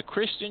in a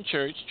Christian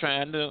church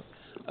trying to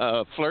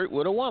flirt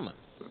with a woman.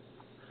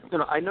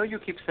 No, I know you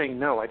keep saying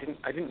no. I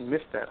didn't miss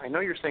that. I know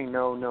you're saying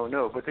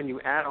no, but then you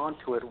add on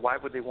to it, why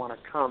would they want to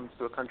come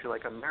to a country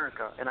like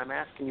America? And I'm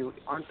asking you,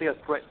 aren't they a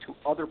threat to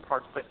other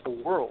parts of the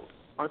world?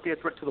 Aren't they a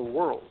threat to the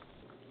world?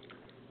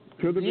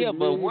 Yeah,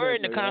 but where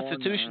in the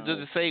Constitution does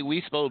it say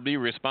we're supposed to be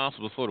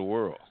responsible for the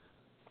world?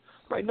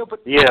 Right, no,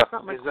 but that's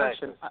not my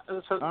question.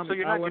 So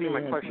you're not getting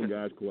my question.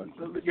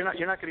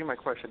 You're not getting my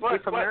question.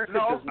 If America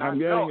does not... I'm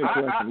getting a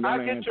question.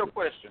 I get your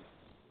question.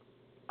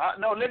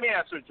 No, let me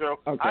answer it, Joe.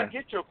 Okay. I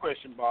get your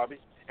question, Bobby,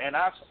 and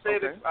I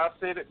said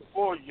it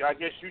before you. I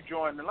guess you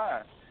joined the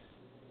line.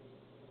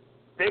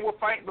 They were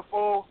fighting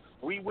before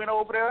we went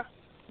over there.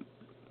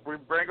 We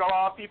bring all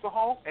our people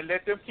home and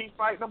let them keep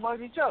fighting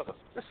among each other.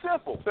 It's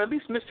simple. So at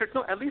least Mr.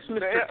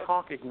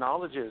 Talk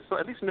acknowledges. So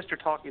at least Mr.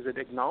 Talk is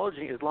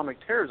acknowledging Islamic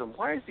terrorism.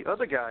 Why is the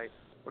other guy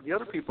or the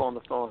other people on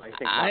the phone?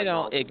 I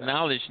don't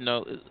acknowledge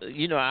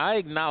I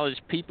acknowledge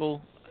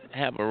people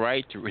have a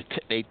right to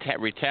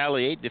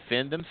retaliate,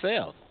 defend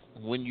themselves.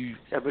 When you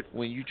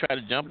try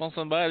to jump on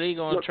somebody, they're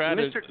going to try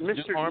to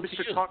harm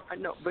you. Talk, I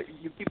know, but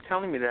you keep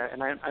telling me that,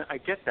 and I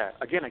get that.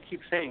 Again, I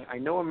keep saying I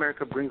know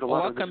America brings a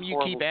lot of this horrible stuff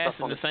on itself. Why come you keep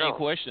asking the same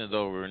questions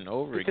over and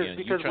over again?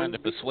 You trying to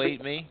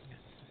persuade me?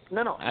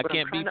 No. I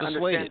can't be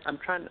persuaded.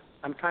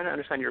 I'm trying to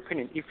understand your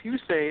opinion. If you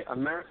say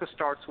America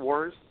starts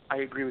wars, I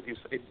agree with you.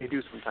 They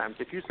do sometimes.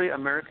 If you say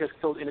America has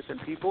killed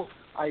innocent people,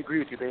 I agree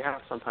with you. They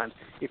have sometimes.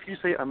 If you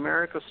say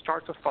America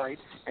starts a fight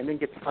and then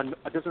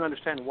doesn't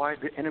understand why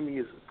the enemy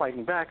is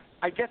fighting back,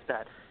 I get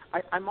that.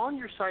 I'm on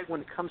your side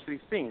when it comes to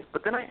these things.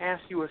 But then I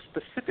ask you a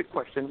specific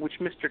question, which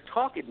Mr.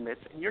 Talk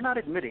admits, and you're not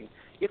admitting.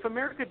 If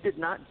America did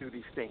not do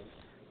these things,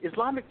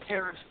 Islamic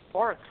terrorists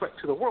are a threat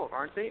to the world,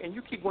 aren't they? And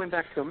you keep going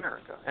back to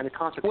America and the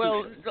Constitution.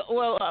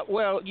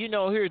 Well,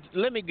 here.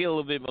 Let me get a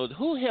little bit more.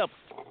 Who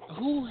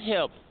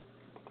helped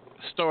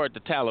start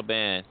the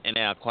Taliban and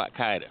Al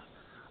Qaeda?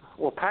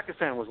 Well,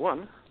 Pakistan was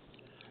one.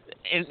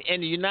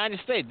 And the United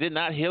States, did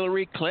not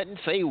Hillary Clinton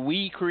say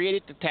we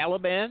created the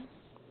Taliban?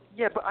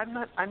 Yeah, but I'm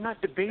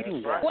not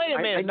debating that. Wait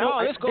a minute.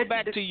 Let's go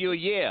back to your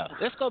yeah.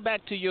 Let's go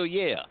back to your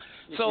yeah.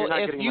 So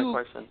I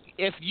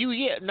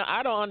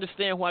don't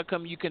understand why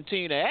come you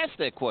continue to ask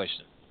that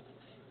question.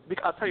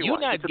 I'll tell you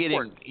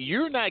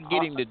You're not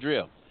getting the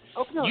drift.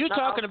 No, you're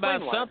talking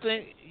about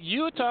something.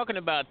 You're talking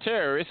about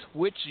terrorists,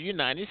 which the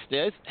United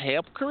States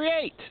helped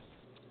create.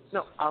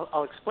 No,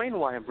 I'll explain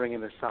why I'm bringing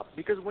this up.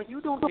 Because when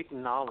you don't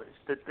acknowledge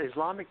that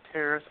Islamic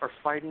terrorists are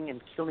fighting and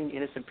killing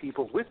innocent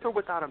people with or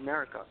without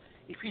America,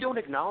 if you don't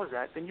acknowledge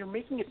that, then you're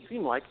making it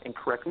seem like, and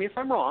correct me if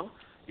I'm wrong,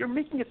 you're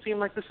making it seem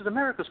like this is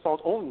America's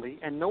fault only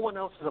and no one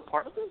else is a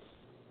part of this?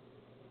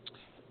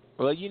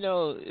 Well,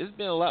 it's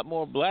been a lot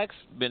more blacks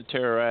been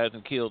terrorized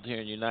and killed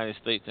here in the United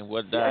States than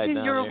what died down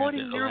there. You're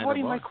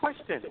avoiding my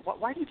question.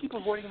 Why do you keep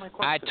avoiding my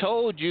question? I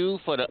told you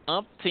for the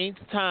umpteenth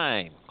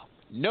time.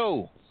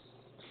 No.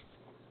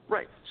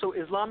 Right. So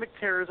Islamic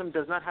terrorism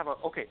does not have a...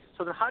 Okay,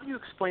 so then how do you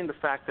explain the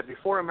fact that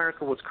before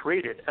America was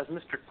created, as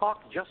Mr.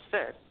 Talk just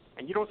said,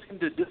 and you don't seem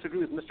to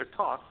disagree with Mr.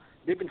 Talk,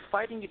 they've been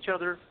fighting each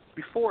other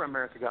before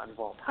America got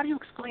involved. How do you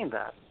explain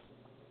that?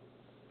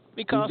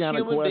 Because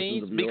human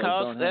beings,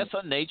 because that's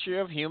the nature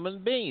of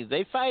human beings.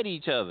 They fight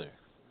each other.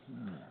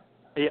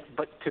 Yeah,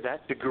 but to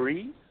that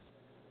degree?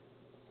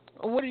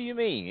 What do you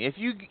mean? If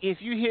you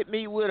hit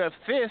me with a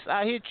fist,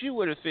 I hit you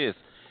with a fist.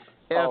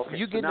 If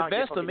you get the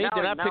best of me,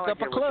 then I pick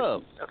up a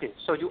club. Okay,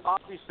 so you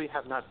obviously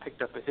have not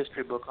picked up a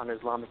history book on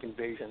Islamic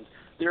invasions.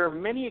 There are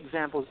many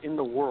examples in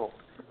the world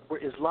where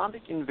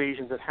Islamic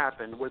invasions have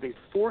happened, where they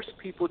force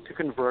people to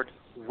convert,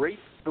 rape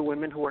the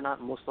women who are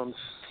not Muslims,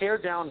 tear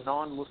down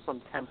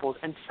non-Muslim temples,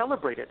 and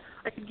celebrate it.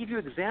 I could give you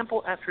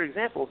example after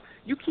example.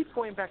 You keep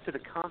going back to the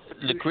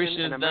Constitution the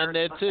Christians and America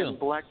done that too. And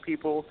black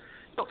people.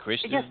 No,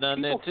 Christians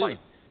done that too.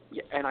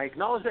 Yeah, and I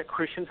acknowledge that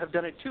Christians have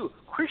done it too.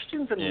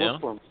 Christians and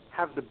Muslims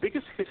have the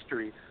biggest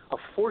history of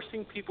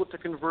forcing people to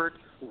convert,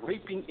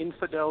 raping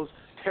infidels,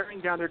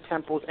 tearing down their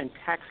temples, and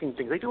taxing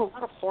things. They do a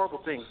lot of horrible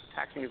things.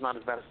 Taxing is not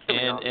as bad as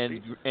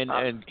killing.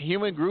 And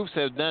human groups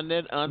have done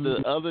that under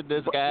other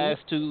disguise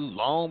too,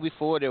 long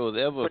before there was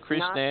ever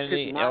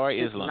Christianity or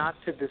Islam. Not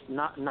to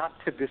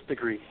this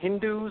degree.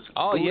 Hindus.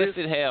 Oh, Buddhists,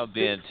 yes, it have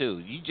been too.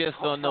 You just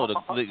don't know.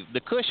 The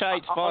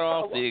Kushites fought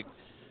off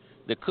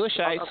the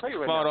Kushites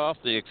fought off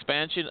the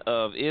expansion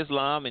of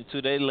Islam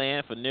into their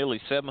land for nearly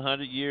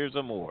 700 years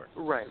or more.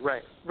 Right.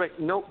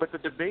 No, but the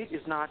debate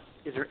is not,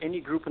 is there any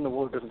group in the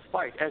world that doesn't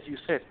fight? As you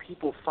said,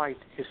 people fight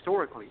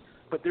historically.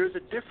 But there's a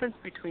difference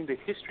between the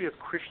history of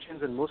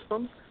Christians and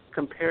Muslims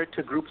compared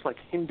to groups like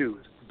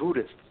Hindus,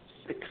 Buddhists,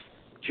 Sikhs,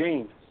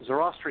 Jains,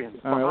 Zoroastrians,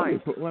 Baha'is.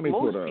 Let me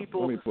put it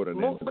in.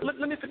 Let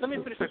me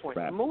finish my point.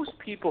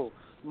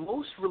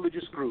 Most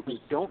religious groups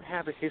don't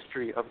have a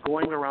history of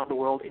going around the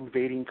world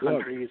invading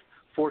countries,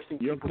 forcing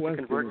people to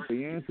convert.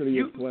 The answer to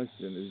your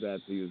question is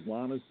that the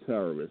Islamist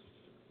terrorists,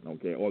 or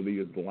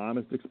the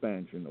Islamist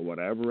expansion, or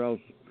whatever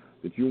else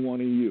that you want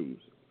to use,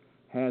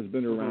 has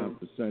been around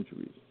for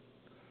centuries.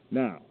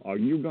 Now, are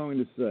you going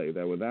to say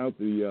that without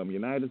the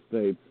United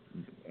States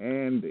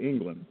and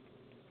England,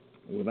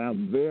 without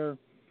their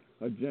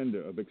agenda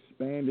of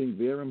expanding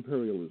their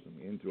imperialism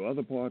into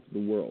other parts of the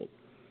world,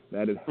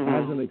 that it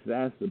hasn't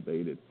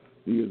exacerbated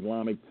the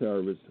Islamic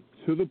terrorists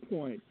to the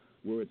point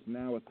where it's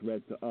now a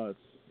threat to us,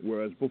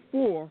 whereas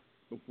before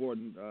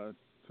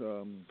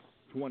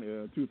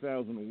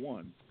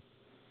 2001,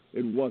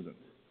 it wasn't.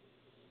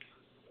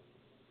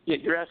 Yeah,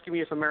 you're asking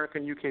me if America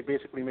and UK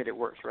basically made it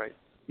worse, right?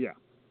 Yeah.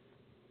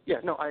 Yeah,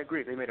 no, I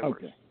agree. They made it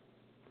worse.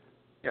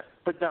 Yeah,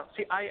 but now,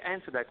 see, I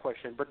answered that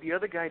question, but the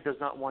other guy does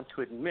not want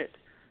to admit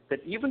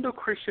that even though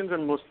Christians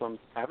and Muslims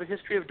have a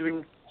history of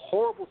doing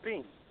horrible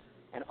things,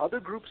 and other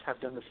groups have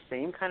done the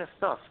same kind of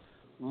stuff,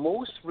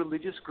 most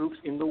religious groups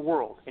in the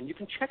world, and you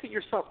can check it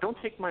yourself, don't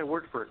take my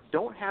word for it,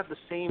 don't have the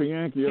same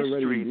history.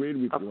 Already agreed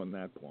with you on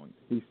that point.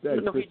 He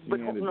said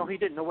Christianity. No, he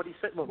didn't. No, what he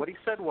said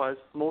was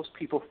most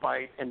people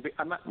fight, and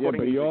I'm not quoting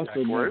but he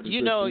also words.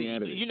 You know,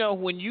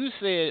 when you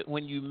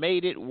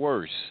made it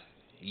worse,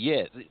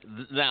 yes,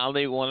 now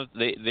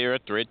they're a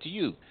threat to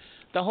you.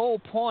 The whole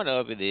point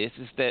of it is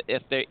that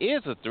if there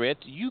is a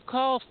threat, you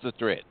cause the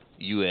threat,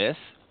 U.S.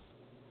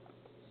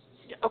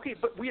 Okay,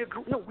 but we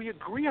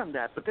agree on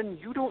that, but then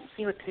you don't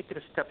seem to take it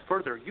a step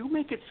further. You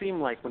make it seem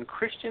like when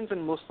Christians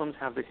and Muslims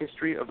have the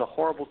history of the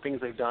horrible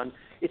things they've done,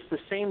 it's the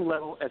same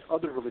level as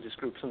other religious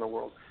groups in the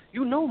world.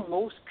 You know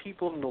most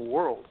people in the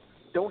world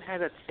don't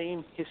have that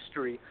same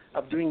history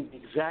of doing the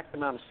exact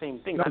amount of same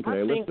things.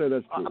 Okay, let's say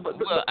that's true.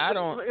 I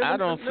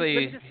don't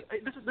say...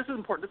 This is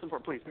important,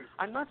 please.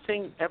 I'm not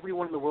saying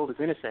everyone in the world is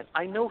innocent.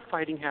 I know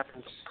fighting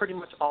happens pretty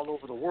much all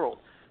over the world.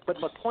 But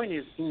my point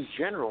is, in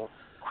general,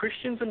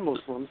 Christians and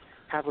Muslims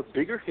have a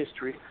bigger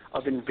history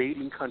of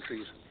invading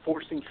countries,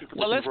 forcing people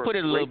to convert. Let's put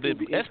it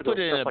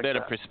in a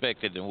better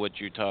perspective than what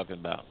you're talking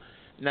about.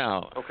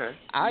 Now,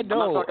 I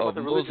know of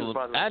Muslims.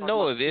 I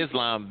know of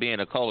Islam being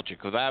a culture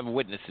because I've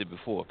witnessed it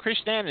before.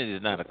 Christianity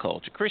is not a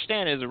culture.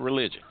 Christianity is a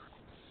religion.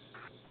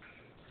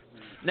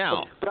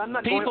 Now,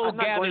 people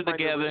gather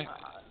together.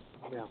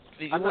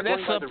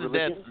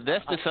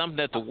 That's something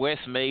that the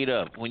West made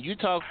up. When you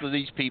talk to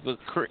these people,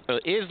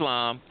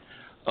 Islam,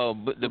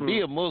 to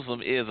be a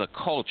Muslim is a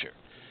culture.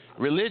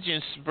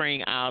 Religions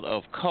spring out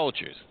of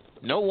cultures.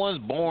 No one's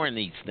born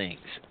these things.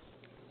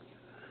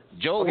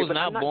 Joe was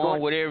not born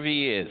whatever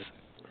he is.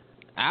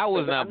 I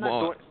was not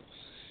born.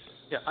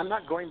 I'm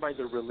not going by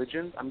the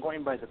religion. I'm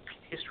going by the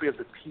history of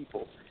the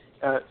people.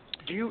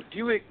 Do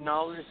you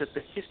acknowledge that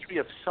the history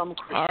of some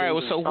Christians all right,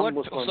 well,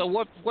 Muslims... So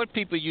what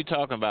people are you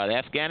talking about?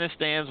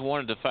 Afghanistan's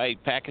wanted to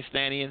fight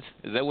Pakistanians?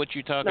 Is that what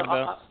you're talking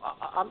about?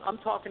 I'm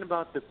talking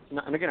about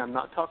and again, I'm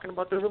not talking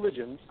about the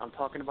religions. I'm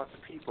talking about the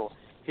people.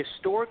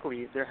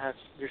 Historically, there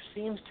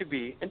seems to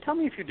be, and tell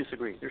me if you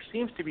disagree, there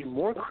seems to be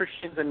more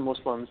Christians and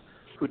Muslims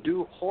who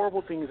do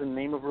horrible things in the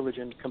name of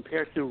religion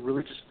compared to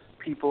religious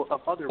people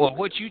of other religions. Well,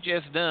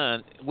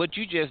 what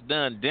you just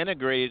done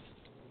denigrated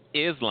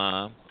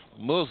Islam,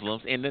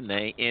 Muslims in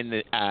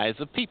the eyes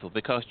of people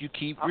because you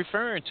keep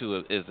referring to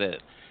it as that.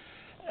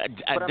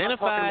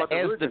 Identify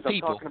as the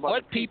people.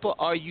 What people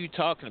are you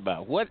talking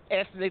about? What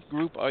ethnic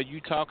group are you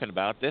talking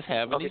about that's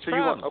having these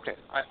problems?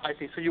 I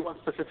see. So you want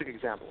specific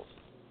examples?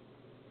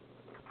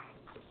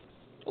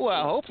 Well,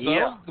 I hope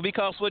so,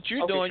 because what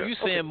you're doing, you're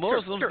saying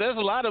Muslims. Sure. There's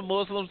a lot of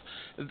Muslims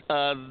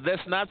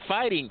that's not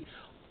fighting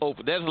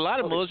over. There's a lot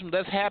of Muslims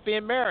that's happy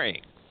and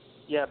marrying.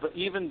 Yeah, but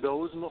even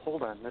those,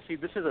 hold on. Now, see,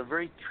 this is a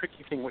very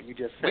tricky thing what you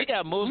just said. We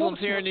got Muslims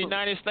here in the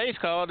United States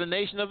called the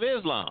Nation of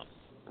Islam.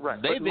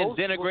 Right. They've been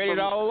denigrated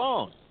all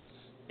along.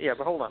 Yeah,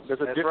 but hold on.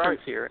 There's a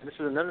difference here, and this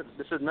is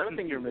another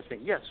thing you're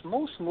missing. Yes,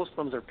 most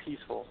Muslims are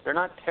peaceful. They're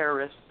not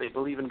terrorists. They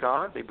believe in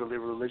God. They believe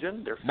in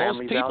religion. Their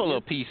family values. Most people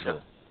are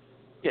peaceful.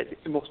 Yeah,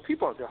 most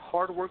people are. They're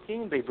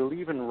hardworking. They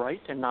believe in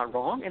right and not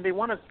wrong, and they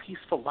want a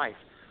peaceful life.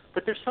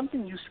 But there's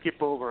something you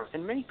skip over,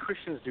 and many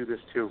Christians do this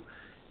too.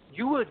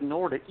 You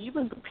ignore that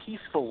even the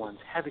peaceful ones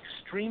have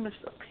extremist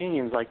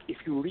opinions, like if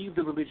you leave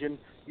the religion,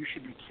 you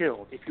should be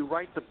killed. If you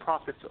write the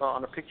prophets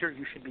on a picture,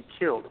 you should be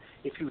killed.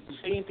 If you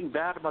say anything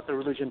bad about the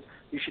religion,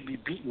 you should be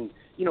beaten.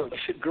 You know,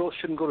 girls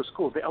shouldn't go to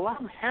school. A lot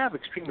of them have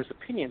extremist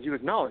opinions. You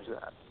acknowledge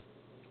that.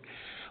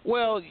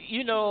 Well,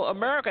 you know,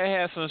 America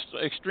has some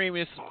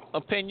extremist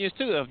opinions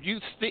too.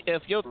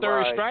 If your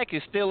third strike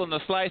is still in a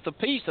slice of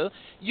pizza,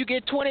 you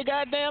get 20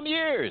 goddamn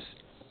years.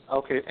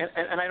 Okay,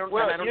 and I don't.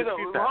 Well, and I don't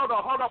dispute that. Hold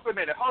on for a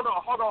minute. Hold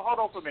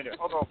on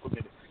for a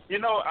minute. You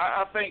know,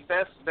 I think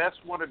that's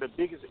one of the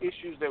biggest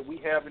issues that we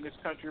have in this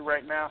country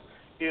right now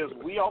is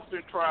we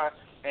often try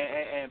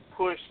and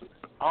push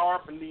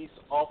our beliefs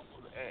off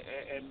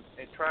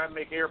and try and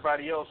make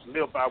everybody else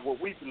live by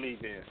what we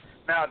believe in.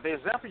 Now, the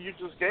example you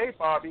just gave,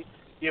 Bobby,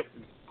 if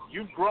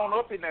you've grown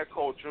up in that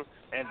culture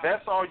and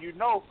that's all you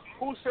know,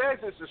 who says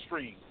it's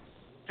extreme?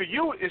 To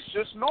you, it's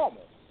just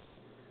normal.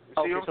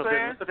 See what I'm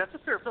saying? So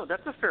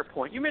that's a fair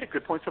point. You made a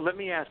good point. So let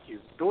me ask you: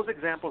 those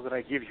examples that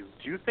I give you,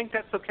 do you think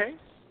that's okay?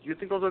 Do you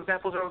think those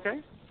examples are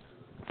okay?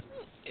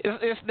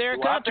 It's their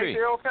country. I think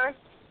they're okay.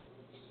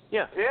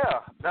 Yeah. Yeah.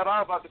 That's what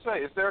I was about to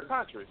say. It's their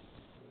country.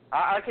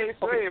 I can't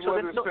say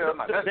whether it's fair or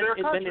not. That's their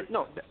country.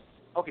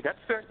 Okay, that's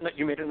fair. No,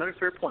 you made another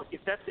fair point.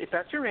 If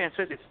that's your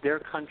answer, it's their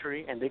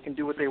country and they can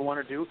do what they want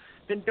to do,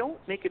 then don't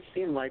make it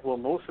seem like, well,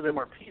 most of them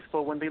are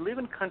peaceful when they live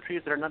in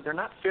countries that they're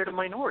not fair to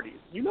minorities.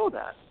 You know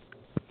that.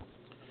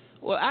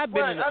 Well, I've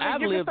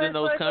lived in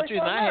those countries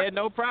and I had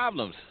no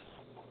problems.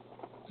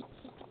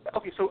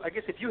 Okay, so I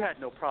guess if you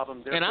had no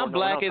problem, and I'm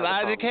black as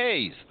Isaac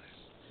Hayes.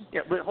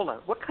 Yeah, but hold on.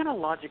 What kind of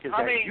logic is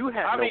that? You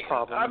had no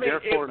problem,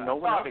 therefore no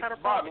one else had a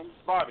problem.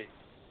 Bobby.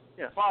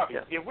 Yeah. Bobby,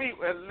 yeah. If we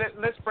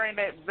let's bring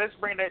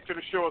that to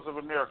the shores of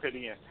America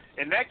then.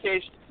 In that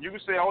case, you can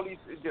say all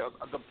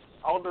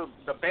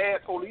the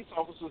bad police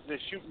officers that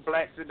shooting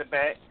blacks in the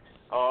back,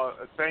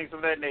 things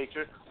of that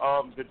nature.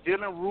 The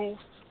Dylan Roof,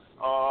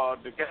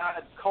 the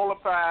guy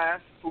Colophine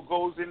who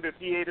goes into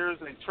theaters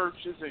and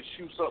churches and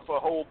shoots up a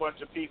whole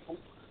bunch of people.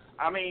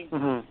 I mean,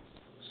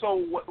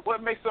 so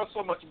what makes us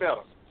so much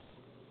better?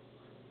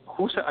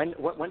 Who said?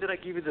 When did I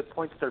give you the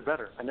point that they're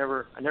better? I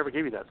never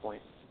gave you that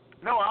point.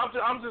 No,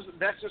 I'm just.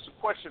 That's just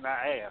a question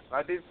I asked.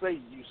 I didn't say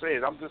you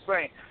said. I'm just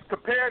saying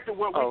compared to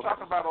what we're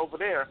talking about over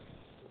there.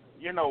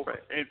 You know,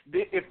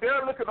 if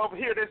they're looking over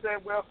here, they say,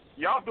 well,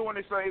 y'all doing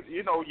this thing.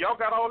 You know, y'all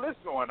got all this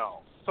going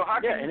on. So how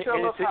can you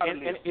tell us how to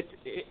live? And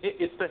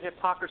it's the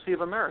hypocrisy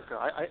of America.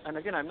 And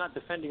again, I'm not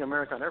defending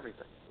America on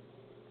everything.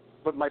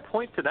 But my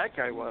point to that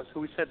guy was,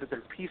 who said that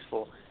they're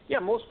peaceful. Yeah,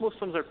 most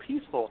Muslims are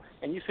peaceful.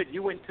 And you said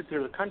you went to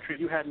the country,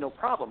 you had no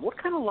problem. What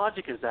kind of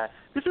logic is that?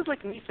 This is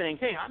like me saying,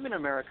 hey, I'm in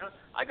America.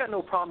 I got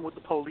no problem with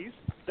the police.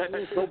 That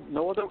means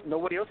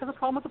nobody else has a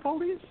problem with the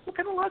police? What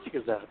kind of logic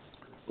is that?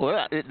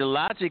 Well, the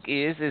logic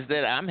is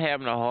that I'm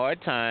having a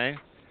hard time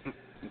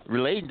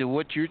relating to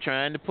what you're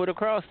trying to put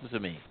across to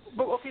me.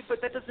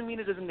 But that doesn't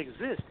mean it doesn't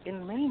exist.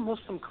 In many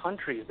Muslim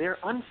countries,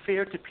 they're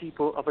unfair to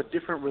people of a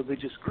different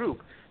religious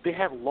group. They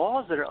have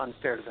laws that are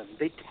unfair to them.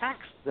 They tax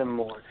them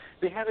more.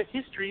 They have a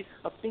history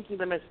of thinking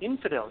them as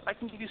infidels. I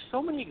can give you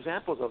so many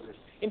examples of this.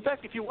 In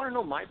fact, if you want to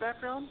know my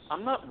background,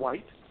 I'm not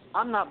white.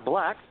 I'm not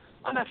black.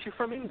 I'm actually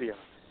from India.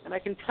 And I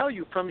can tell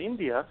you from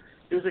India,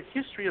 there's a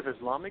history of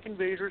Islamic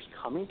invaders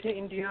coming to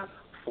India,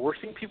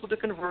 forcing people to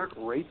convert,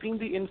 raping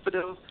the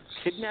infidels,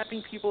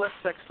 kidnapping people as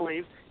sex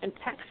slaves, and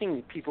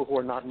taxing people who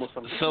are not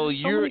Muslims. So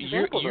you're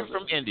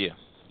from India.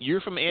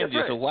 You're from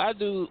India. Right. So why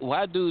do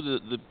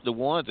the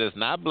ones that's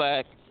not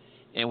black,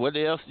 and what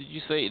else did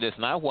you say that's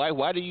not white?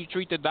 Why do you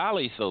treat the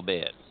Dalits so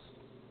bad?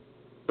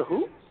 The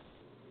who?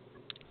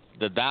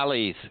 The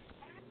Dalits.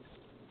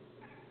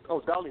 Oh,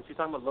 Dalits. You're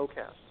talking about low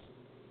caste.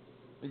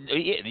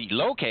 Yeah,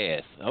 low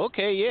caste.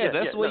 Okay,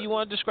 that's the way you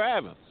want to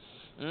describe them.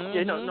 Mm-hmm.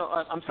 Yeah, no,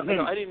 I'm sorry.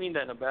 No, I didn't mean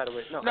that in a bad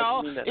way. I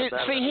didn't mean that in a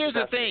bad way. See, here's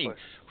the thing.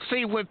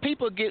 See, when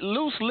people get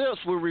loose lips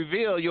will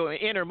reveal your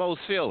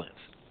innermost feelings.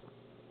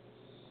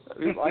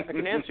 I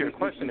can answer your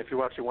question if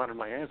you actually wanted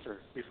my answer.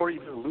 Before you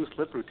do the loose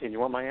lip routine, you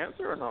want my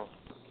answer or no?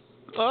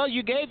 Well,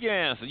 you gave your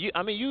answer. You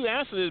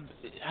answered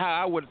it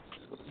how I would.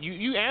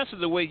 You answered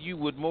the way you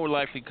would more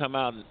likely come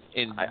out and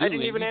do it. I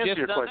didn't even answer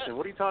your question. That.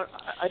 What are you talking?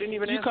 I didn't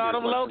even answer your question. You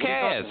called them low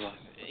caste.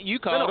 You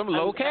called them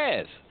low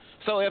caste.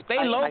 So if they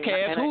low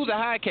caste, who's a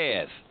high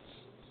caste?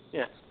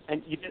 Yeah,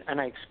 and you did,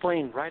 and I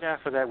explained right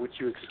after that, which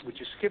you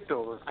skipped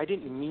over. I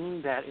didn't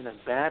mean that in a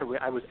bad way.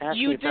 I was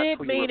asking if that's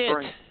who you were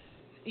referring to.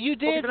 You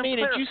did mean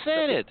it. You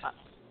said it.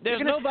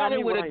 There's nobody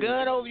with a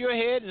gun over your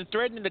head and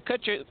threatening to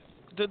cut you,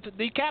 to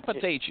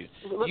decapitate you.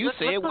 You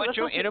said what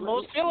your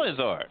innermost feelings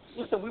are.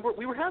 Listen,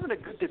 we were having a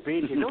good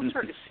debate here. Don't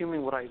start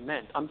assuming what I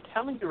meant. I'm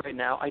telling you right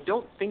now, I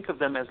don't think of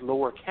them as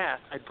lower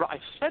caste. I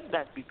said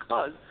that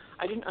because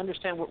I didn't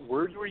understand what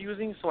word you were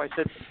using, so I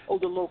said, "Oh,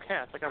 the low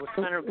caste." Like I was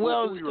trying to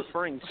know who you were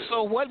referring to.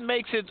 So what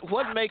makes it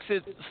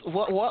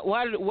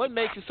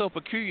so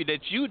peculiar that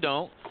you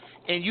don't?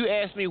 And you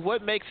asked me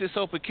what makes it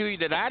so peculiar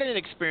that I didn't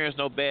experience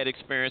no bad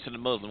experience in the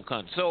Muslim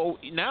country. So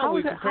now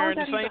we're comparing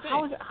the same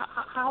thing.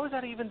 How is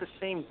that even the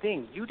same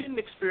thing? You didn't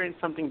experience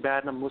something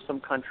bad in a Muslim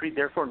country,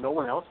 therefore no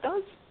one else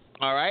does?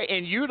 All right,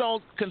 and you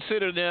don't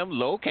consider them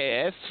low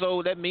caste,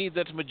 so that means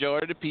that the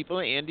majority of the people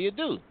in India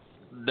do.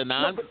 The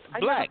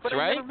non-blacks,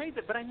 right?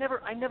 I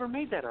never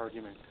made that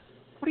argument.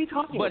 What are you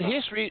talking about?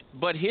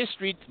 But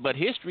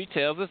history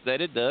tells us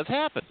that it does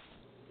happen.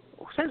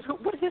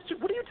 What history?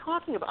 What are you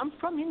talking about? I'm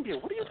from India.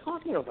 What are you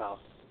talking about?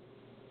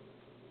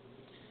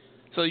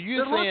 So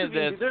you're saying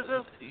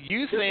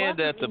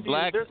that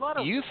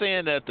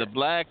the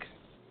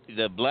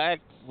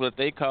black what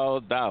they call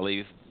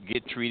dollies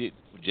get treated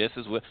just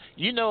as well.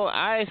 You know,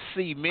 I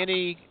see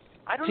many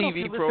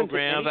TV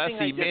programs. I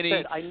see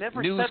many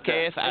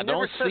newscasts. I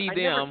don't see them.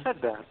 I never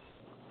said that.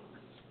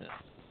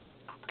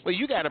 Well,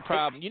 you got a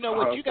problem. You know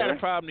what? You got a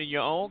problem in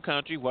your own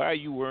country. Why are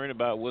you worrying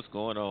about what's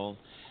going on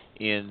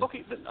in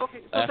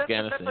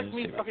Afghanistan?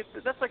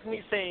 That's like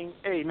me saying,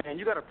 "Hey, man,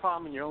 you got a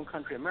problem in your own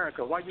country,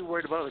 America. Why are you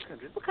worried about other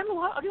countries?" What kind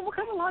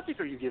of logic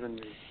are you giving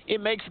me? It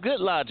makes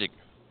good logic,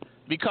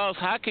 because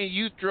how can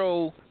you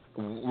throw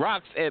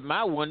rocks at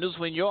my windows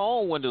when your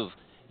own windows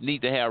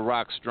need to have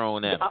rocks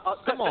thrown at them?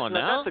 Come on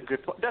now. That's a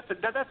good point.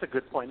 That's a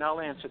good point. Now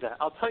I'll answer that.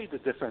 I'll tell you the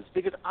difference,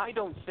 because I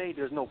don't say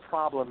there's no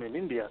problem in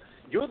India.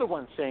 You're the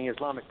one saying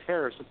Islamic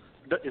terrorism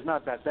is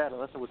not that bad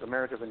unless it was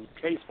America's and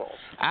UK's fault.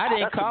 I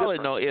didn't call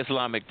it no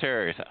Islamic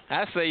terrorist.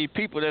 I say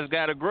people that's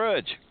got a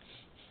grudge.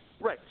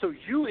 Right. So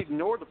you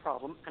ignore the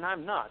problem, and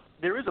I'm not.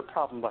 There is a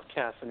problem about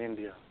caste in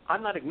India.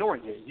 I'm not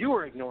ignoring it. You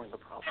are ignoring the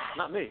problem,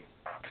 not me.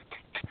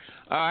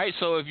 All right.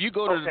 So if you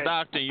go to the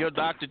doctor and your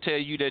doctor tell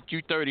you that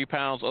you're 30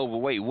 pounds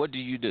overweight, what do?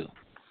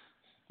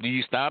 Do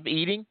you stop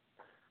eating?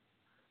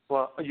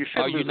 Well, you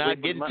should. Are you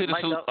not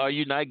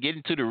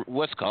getting to the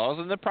what's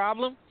causing the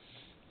problem?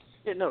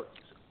 Yeah, no.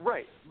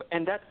 Right,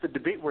 and that's the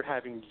debate we're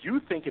having.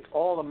 You think it's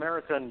all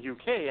America and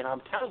UK, and I'm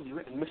telling you,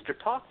 and Mr.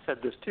 Talk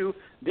said this too,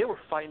 they were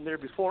fighting there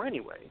before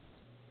anyway.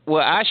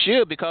 Well, I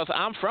should, because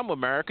I'm from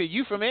America.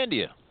 You from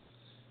India?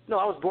 No,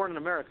 I was born in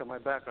America. My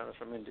background is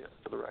from India,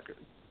 for the record.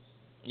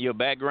 Your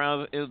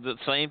background is the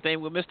same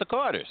thing with Mr.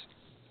 Carter's.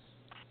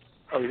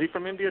 Oh, is he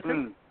from India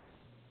too?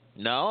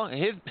 No,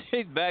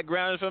 his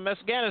background is from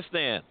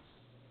Afghanistan.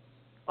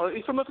 Oh,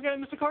 he's from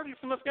Afghanistan, Mr. Carter? He's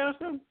from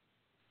Afghanistan?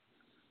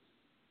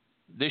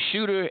 The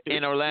shooter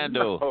in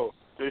Orlando. Oh,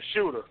 the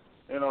shooter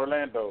in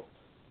Orlando.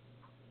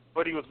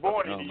 But he was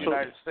born in the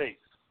United States.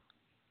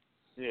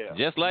 Yeah.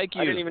 Just like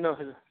you. I didn't even know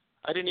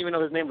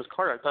his name was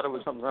Carter. I thought it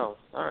was something else.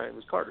 All right, it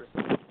was Carter.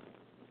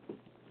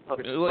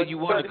 Okay. Well, you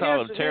want to call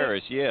him a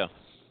terrorist, yeah.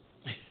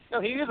 No,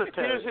 he is a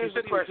terrorist. Here's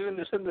the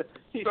question.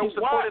 He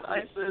supported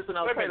ISIS and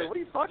Al-Qaeda. What are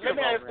you talking about? Let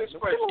me ask this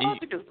question. What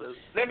logic is this?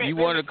 You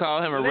want to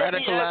call him a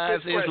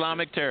radicalized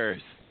Islamic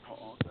terrorist?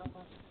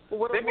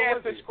 Let me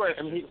ask this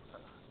question.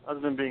 Other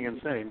than being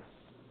insane.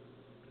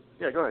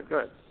 Yeah, go ahead.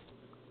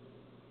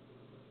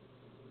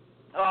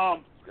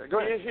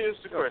 Here's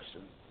the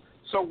question.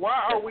 So why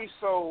are we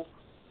so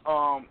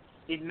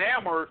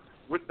enamored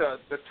with the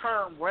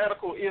term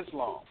radical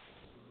Islam?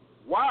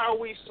 Why are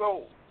we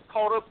so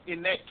caught up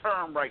in that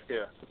term right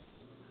there?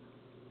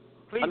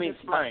 Please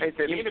explain.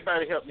 Can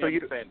anybody help me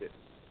understand it?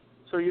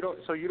 So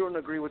you don't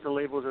agree with the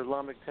labels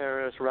Islamic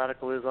terrorist,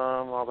 radical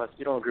Islam, all that?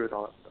 You don't agree with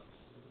all that stuff?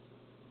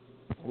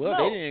 Well,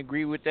 no. They didn't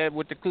agree with that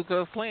with the Ku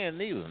Klux Klan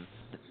neither.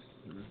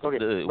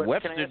 Okay,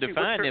 Webster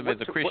defined them as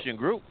a Christian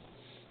group.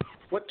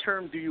 What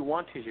term do you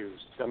want to use?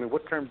 I mean,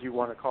 what term do you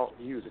want to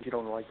use if you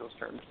don't like those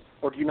terms?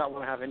 Or do you not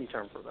want to have any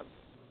term for them?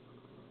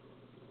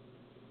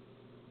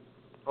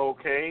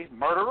 Okay,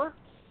 murderers?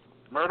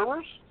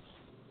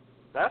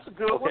 That's a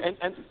good one. And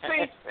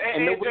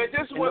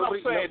this is what I'm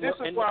saying. This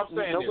is what I'm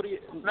saying.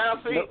 Now,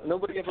 see,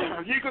 nobody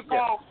ever. You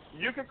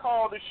can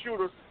call the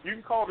shooter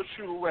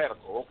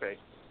radical. Okay,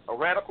 a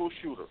radical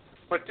shooter.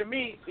 But to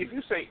me, if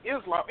you say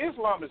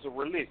Islam is a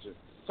religion.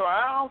 So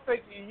I don't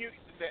think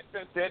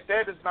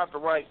that is not the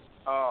right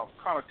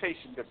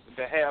connotation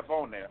to have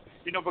on there.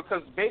 You know,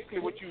 because basically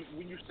when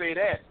you say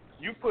that,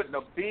 You putting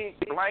a big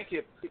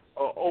blanket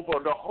over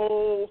the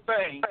whole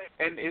thing,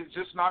 and it's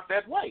just not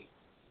that way.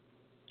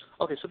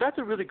 Okay, so that's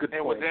a really good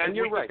point. And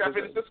you're right. Just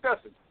finished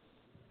discussing.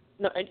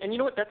 No, and you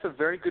know what? That's a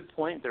very good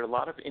point. There are a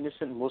lot of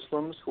innocent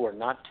Muslims who are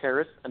not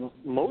terrorists, and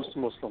most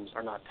Muslims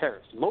are not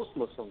terrorists. Most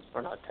Muslims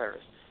are not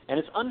terrorists. And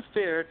it's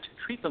unfair to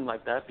treat them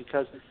like that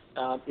because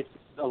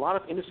a lot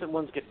of innocent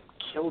ones get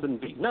killed and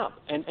beaten up.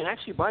 And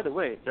actually, by the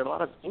way, there are a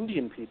lot of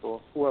Indian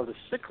people who are the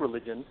Sikh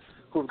religion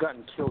who have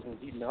gotten killed and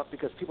beaten up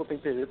because people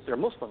think they're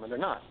Muslim and they're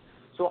not.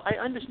 So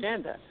I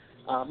understand that.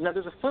 Now,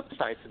 there's a flip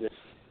side to this.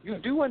 You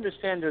do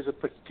understand there's a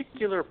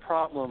particular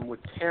problem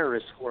with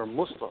terrorists who are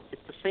Muslim.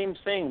 It's the same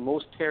saying,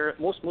 most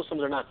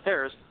Muslims are not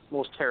terrorists,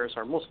 most terrorists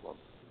are Muslim.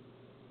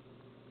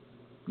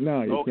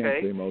 No, you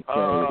can't say most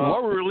terrorists.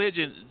 What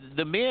religion,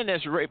 the men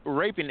that's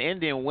raping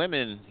Indian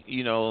women,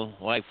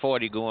 like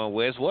 40 going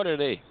west, what are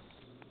they?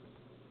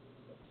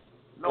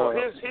 No,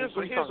 here's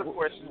a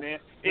question, man.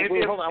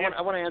 Hold on,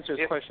 I want to answer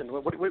this question.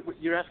 What,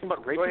 you're asking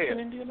about rapists in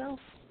India now?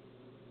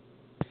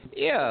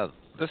 Yeah,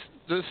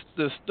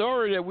 the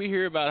story that we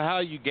hear about how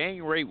you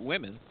gang rape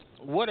women,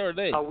 what are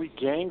they? How we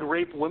gang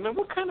rape women?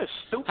 What kind of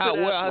stupid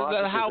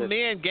how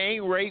men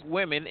gang rape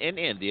women in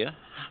India?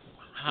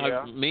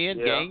 How men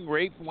gang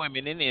rape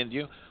women in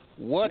India?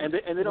 What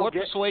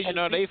persuasion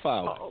are they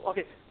following?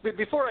 Okay,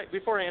 before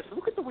I answer,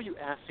 look at the way you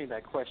asked me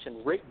that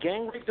question.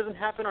 Gang rape doesn't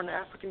happen on the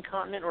African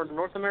continent or the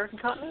North American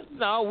continent?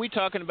 No, we're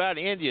talking about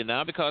India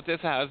now because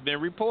that's how it's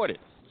been reported.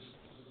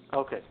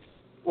 Okay.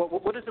 Well,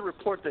 what is the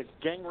report that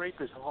gang rape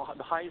is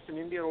the highest in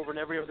India over in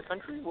every other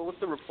country? Well,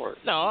 what's the report?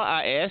 No,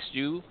 I asked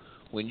you,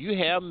 when you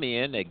have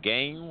men that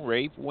gang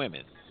rape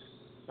women,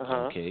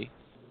 okay,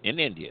 in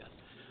India,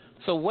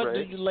 so what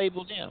do you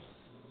label them?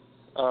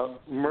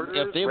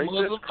 Murderers, if they're rapists,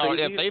 Muslim, crazies, or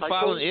if they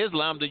follow psychos?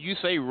 Islam, do you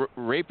say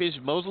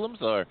rapist Muslims,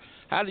 or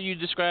how do you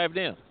describe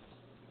them?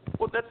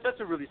 Well, that's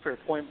a really fair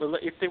point. But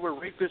if they were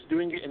rapists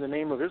doing it in the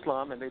name of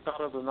Islam and they thought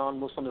of the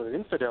non-Muslims as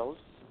infidels,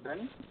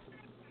 then...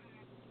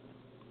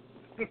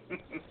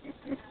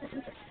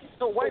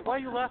 So why are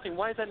you laughing?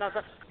 Why is that not?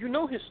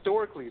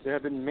 Historically there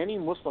have been many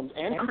Muslims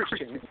and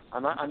Christians.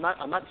 I'm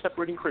not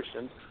separating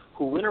Christians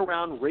who went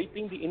around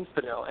raping the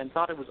infidel and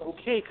thought it was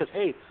okay because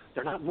hey,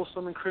 they're not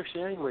Muslim and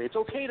Christian anyway. It's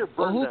okay to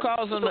burn them. Well, who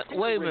calls them?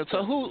 Wait a minute.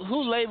 So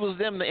who labels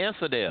them the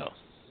infidel?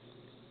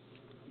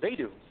 They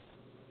do.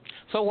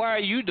 So why are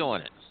you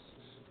doing it?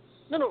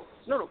 No.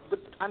 But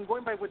I'm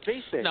going by what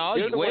they say. No,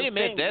 wait a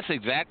minute. That's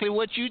exactly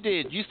what you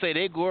did. You say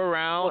they go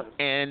around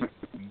and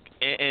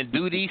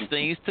do these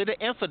things to the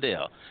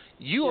infidel.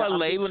 You are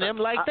labeling them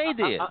like they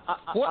did.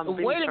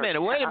 Wait a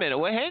minute.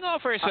 Well, hang on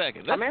for a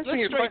second. Let's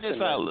straighten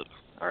this out a little.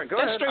 All right, go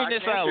Let's ahead. straighten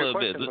this out a little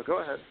bit. Go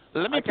ahead.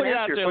 Let me put it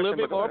out there a little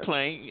bit more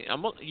plain.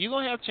 You're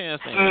going to have a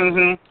chance to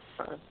answer.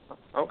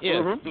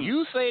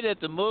 You say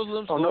that the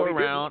Muslims go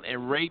around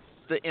and rape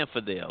the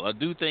infidel or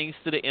do things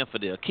to the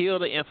infidel, kill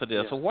the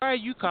infidel. So why are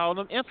you calling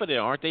them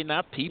infidel? Aren't they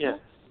not people?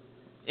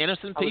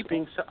 Innocent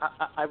people?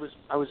 I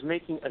was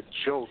making a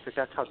joke that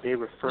that's how they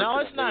refer to them. No,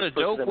 it's not a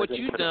joke. What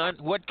you've done,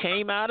 what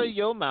came out of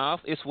your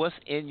mouth is what's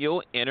in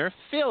your inner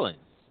feeling.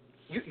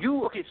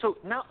 Okay, so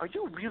now are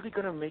you really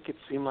going to make it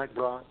seem like,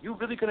 bro, you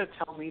really going to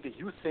tell me that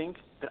you think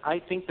that I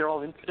think they're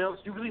all infidels?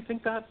 You really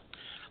think that?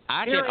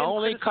 I can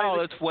only call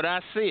it what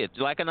I see it,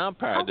 like an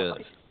umpire does.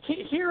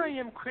 Here I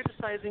am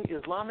criticizing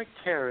Islamic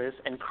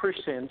terrorists and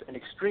Christians and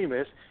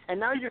extremists, and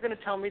now you're going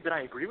to tell me that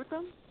I agree with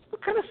them?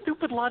 What kind of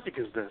stupid logic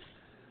is this?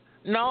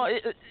 No,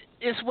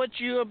 it's what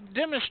you're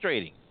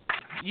demonstrating.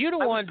 You're the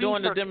one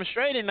doing the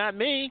demonstrating, not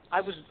me.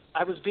 I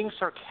was being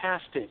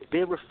sarcastic.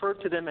 They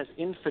referred to them as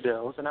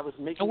infidels, and I was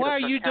making why are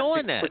you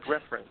doing that? Quick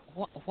reference.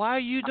 Why are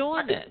you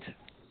doing that?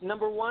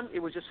 Number one, it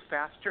was just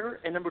faster,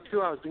 and number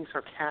two, I was being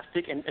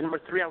sarcastic, and number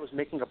three, I was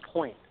making a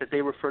point that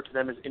they refer to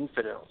them as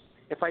infidels.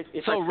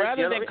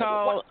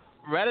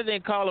 Rather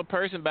than call a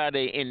person by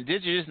their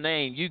indigenous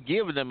name, you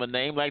give them a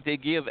name like they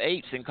give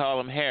apes and call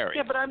them Harry.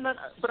 Yeah, but I'm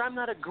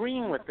not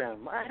agreeing with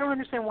them. I don't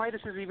understand why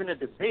this is even a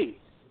debate.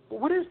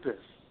 What is this?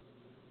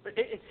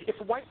 If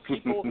white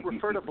people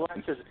refer to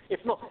blacks as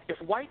if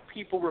white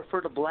people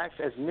refer to blacks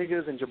as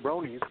niggas and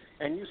jabronis,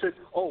 and you said,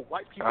 oh,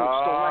 white people don't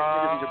like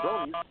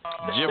niggas and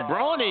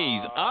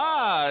jabronis.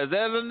 Jabronis.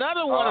 There's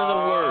another one of the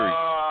words.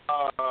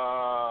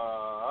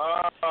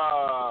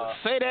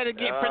 Say that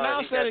again.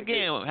 Pronounce that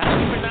again. How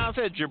do you pronounce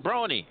that?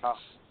 Jabroni.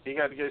 He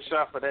got to get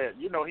shot for that.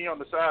 He on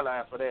the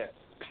sideline for that.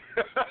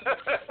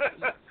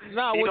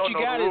 No, what you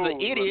got is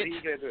an idiot.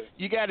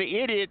 You got an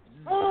idiot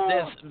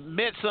that's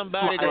met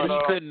somebody that he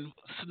couldn't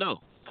know.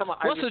 Come on,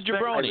 what's a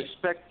jabroni?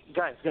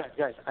 Guys,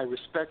 I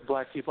respect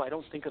black people. I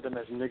don't think of them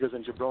as niggas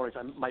and jabronis.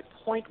 My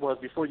point was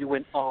before you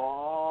went,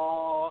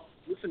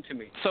 listen to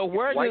me. So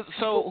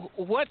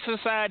what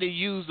society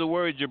used the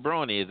word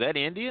jabroni? Is that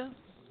India?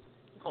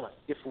 Hold on.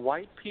 If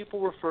white people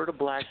refer to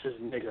blacks as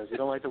niggas, you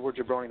don't like the word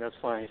jabroni, that's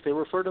fine. If they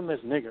refer to them as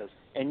niggas,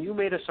 and you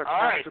made a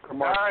sarcastic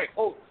remark,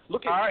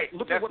 look at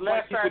what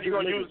last white time people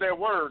you're going to use that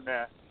word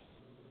now.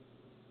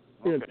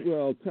 Okay.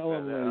 Well, tell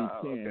him that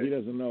he can. Okay. He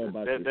doesn't know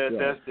about this.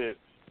 That's it.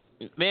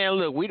 Man,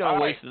 look, we don't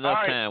waste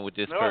enough time with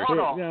this person. Hold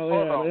on.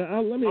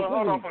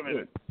 Hold on for a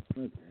minute.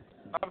 Okay.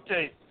 I'm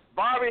telling you,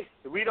 Bobby,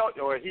 we don't.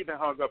 Or he done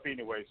hung up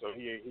anyway, so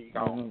he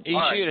gone. He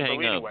should hang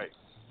up. Anyway.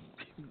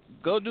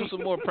 Go do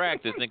some more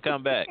practice and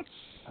come back.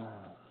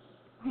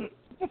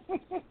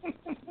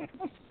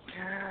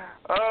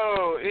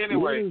 Oh,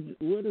 anyway.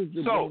 Where does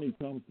jabroni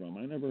come from?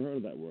 I never heard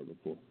of that word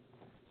before.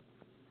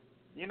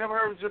 You never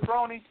heard of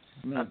jabroni?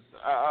 No.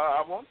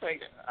 I won't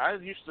think. I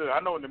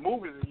know in the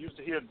movies I used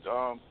to hear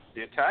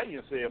the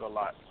Italians say it a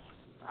lot.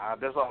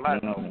 That's all I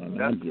know.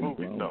 That's the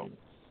movie, though.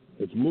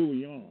 It's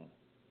mouillon.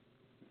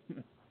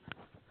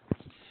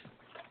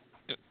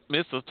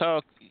 Mr.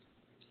 Talk,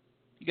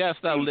 you gotta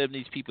stop letting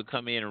these people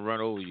come in and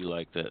run over you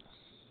like that.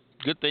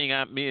 Good thing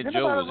me and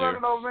Joe was there.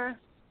 Running over, man.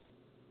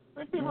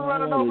 People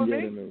running over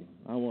me.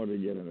 I wanted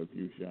to get in a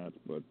few shots,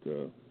 but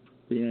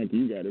Bianchi,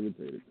 you got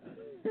irritated.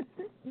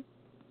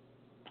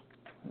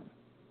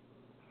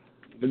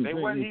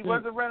 He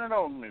wasn't running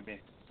over me, man.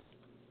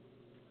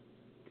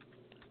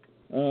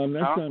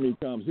 Next time he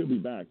comes, he'll be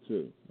back,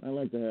 too. I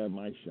like to have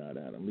my shot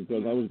at him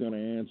because I was going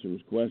to answer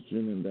his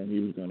question and then he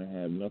was going to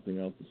have nothing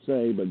else to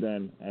say. But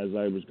then, as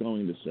I was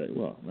going to say,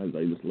 as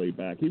I just laid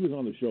back, he was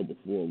on the show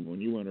before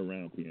when you went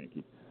around,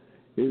 Bianchi.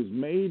 His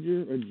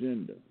major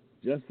agenda,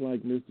 just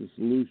like Mr.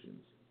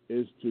 Solutions,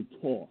 is to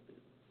talk.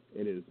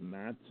 It is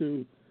not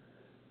to,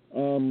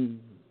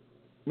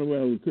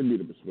 it could be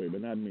to persuade,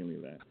 but not merely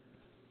that.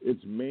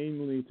 It's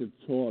mainly to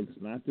talk.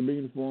 It's not to be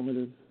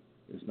informative.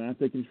 It's not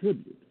to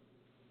contribute.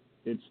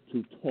 It's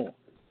to talk.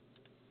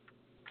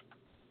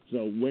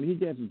 So when he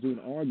gets into an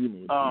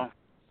argument with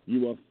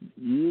you are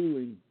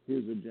fueling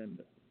his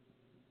agenda.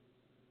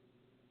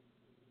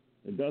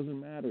 It doesn't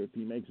matter if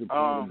he makes a point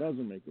or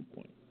doesn't make a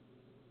point.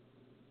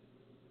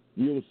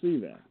 You'll see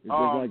that. It's just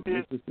like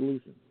Mr.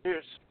 Solution.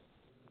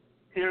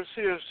 Here's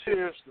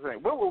the thing.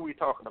 What were we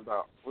talking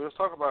about?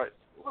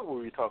 What were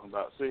we talking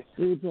about? See,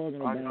 we were talking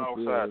about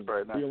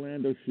the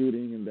Orlando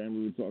shooting, and then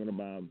we were talking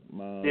about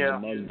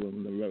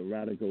Muslim, the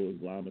radical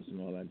Islamists, and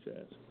all that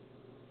jazz.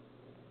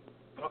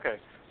 Okay,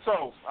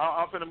 so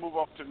I'm going to move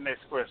on to the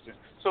next question.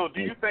 So,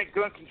 do you think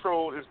gun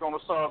control is going to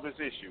solve this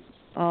issue?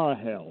 Oh,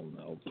 hell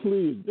no!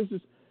 Please,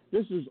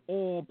 this is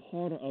all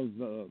part of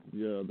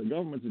the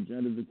government's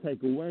agenda to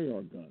take away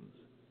our guns.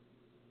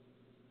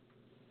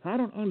 I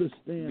don't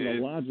understand the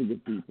logic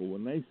of people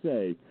when they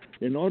say,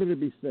 in order to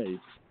be safe,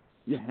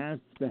 you have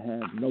to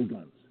have no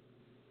guns.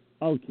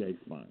 Okay,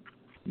 fine.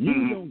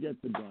 You don't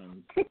get the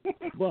guns,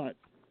 but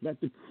let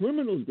the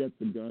criminals get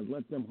the guns,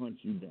 let them hunt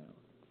you down.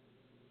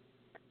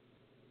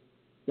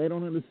 They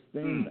don't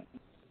understand that.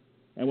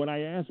 And when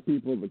I ask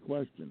people the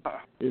question,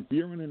 if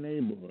you're in a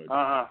neighborhood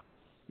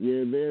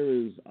where there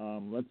is,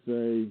 let's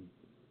say,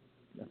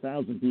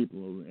 1,000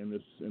 people in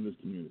this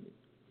community,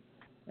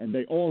 and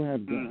they all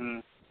have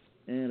guns,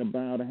 and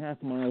about a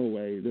half mile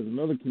away, there's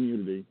another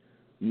community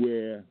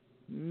where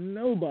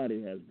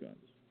nobody has guns.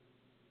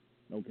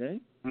 Okay?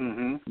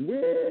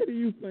 Where do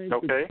you think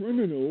the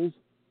criminals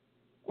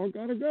are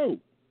going to go?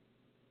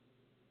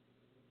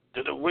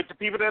 With the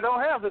people that don't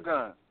have the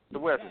guns, the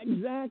weapons.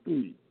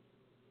 Exactly.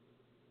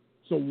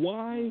 So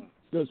why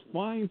does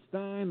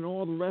Feinstein and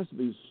all the rest of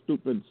these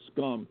stupid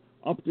scum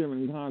up there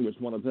in Congress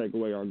want to take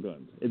away our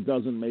guns? It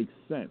doesn't make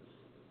sense.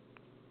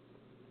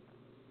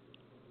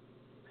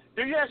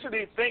 Do you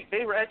actually think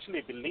they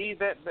actually believe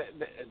that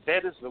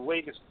is the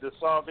way to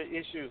solve the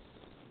issue?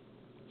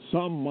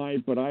 Some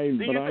might, but I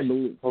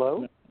believe.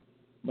 Hello?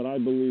 But I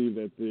believe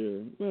that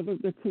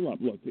they're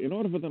corrupt. Look, in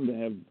order for them to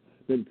have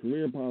been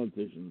career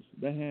politicians,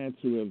 they had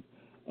to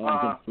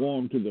have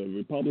conformed to the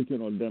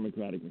Republican or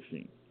Democratic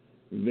machine.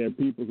 They're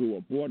people who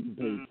are bought and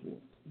paid for.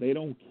 They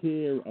don't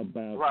care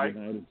about the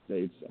United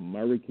States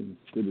American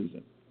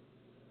citizen.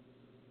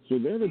 So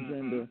their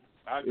agenda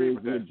is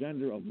the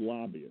agenda of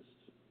lobbyists.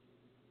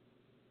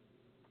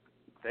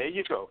 There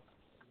you go.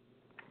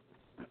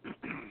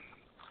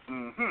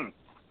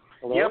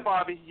 Hello? Yeah,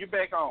 Bobby, you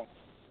back on.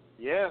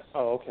 Yes.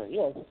 Oh, okay.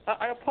 Yeah.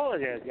 I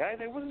apologize, guys.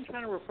 I wasn't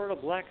trying to refer to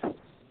blacks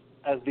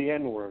as the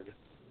N-word.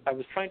 I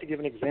was trying to give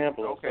an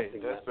example of something. Okay,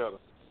 that's better.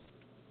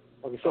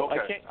 Okay, so I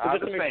can't. So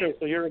just to make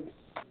sure,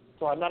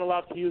 so I'm not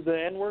allowed to use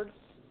the N-word?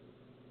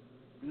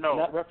 No. In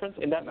that reference?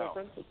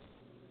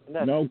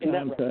 No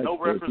context. No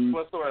reference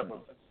whatsoever.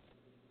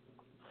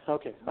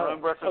 Okay. No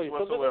reference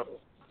whatsoever.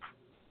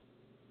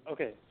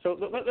 Okay, so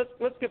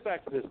let's get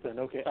back to this then.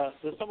 Okay,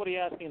 there's somebody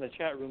asking in the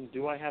chat room,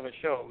 do I have a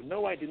show?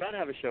 No, I do not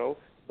have a show,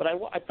 but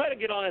I tried to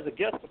get on as a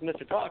guest with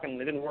Mr. Talk, and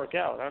it didn't work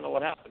out. I don't know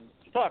what happened.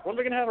 Mr. Talk, when are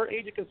we going to have our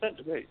age of consent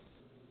debate?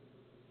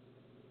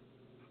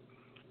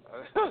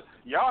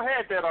 Y'all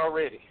had that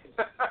already.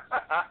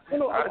 I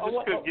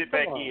just couldn't get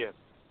back in.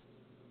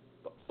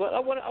 But I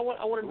want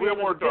to be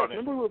we'll work on it.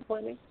 Remember we were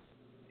planning?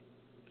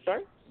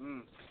 Sorry?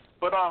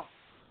 But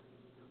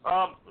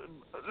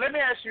let me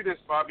ask you this,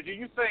 Bobby. Do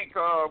you think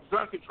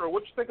gun control?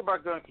 What do you think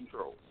about gun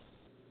control?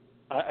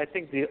 I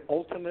think the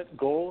ultimate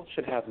goal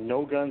should have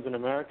no guns in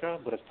America,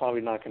 but it's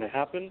probably not going to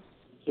happen.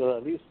 So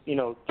at least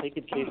take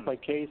it case by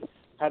case.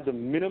 Have the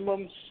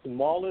minimum,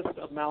 smallest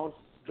amount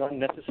gun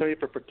necessary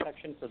for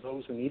protection for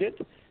those who need it,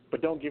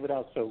 but don't give it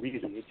out so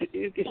easy.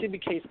 It should be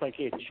case by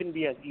case. It shouldn't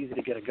be as easy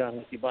to get a gun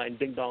as you buy in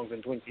Ding Dongs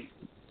and Twinkies.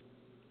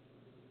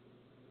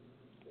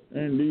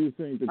 And do you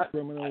think the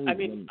criminals? I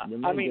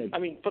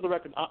mean, for the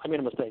record, I made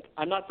a mistake.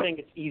 I'm not saying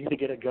it's easy to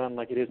get a gun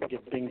like it is to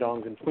get Ding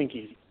Dongs and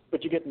Twinkies,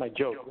 but you get my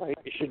joke, right?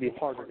 It should be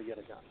harder to get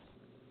a gun.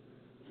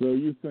 So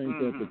you think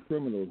that the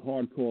criminals,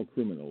 hardcore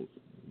criminals,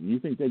 you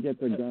think they get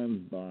their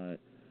guns by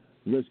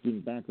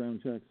risking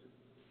background checks?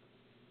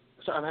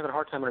 So I'm having a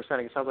hard time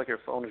understanding. It sounds like your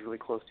phone is really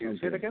close to you. Okay.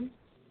 Say it again.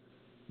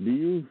 Do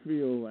you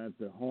feel that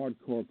the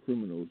hardcore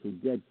criminals who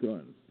get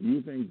guns, do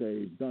you think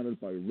they've done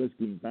it by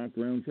risking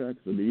background checks,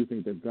 or do you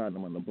think they've gotten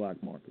them on the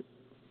black market?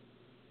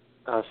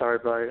 Sorry,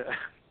 Brian. It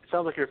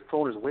sounds like your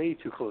phone is way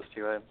too close to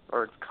you,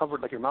 or it's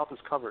covered, like your mouth is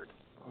covered.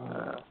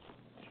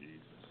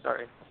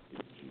 Sorry.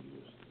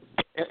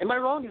 Jesus. Am I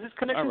wrong? Is this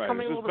connection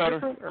coming a little bit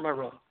different, or am I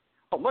wrong?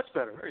 Oh, much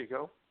better. There you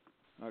go.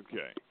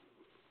 Okay.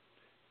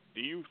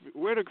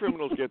 Where do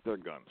criminals get their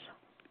guns?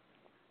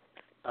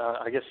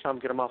 I guess some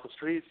get them off the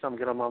street, some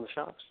get them on the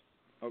shops.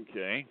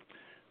 Okay.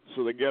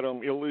 So they get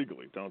them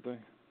illegally, don't they?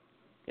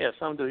 Yeah,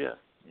 some do, yeah.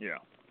 Yeah.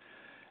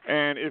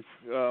 And if,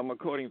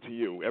 according to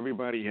you,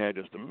 everybody had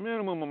just a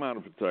minimum amount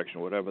of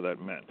protection, whatever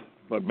that meant,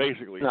 but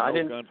basically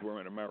no guns were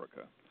in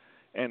America,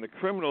 and the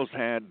criminals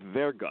had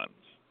their guns,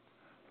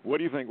 what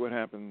do you think would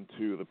happen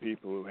to the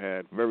people who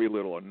had very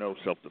little or no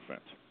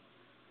self-defense?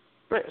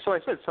 Right. So I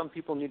said some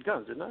people need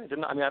guns, didn't I?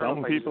 I mean, I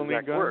don't know if I used the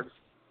exact words.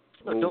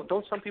 No,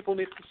 don't some people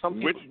need some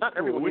people? Not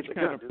everyone needs a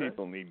gun. Which kind of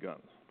people need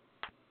guns?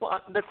 Well,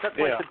 that's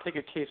why I said take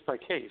it case by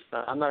case.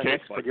 I'm not an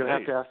expert. You'll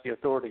have to ask the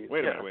authorities.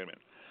 Wait a minute.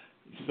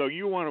 So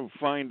you want to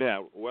find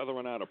out whether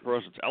or not a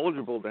person's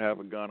eligible to have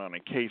a gun on a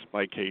case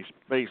by case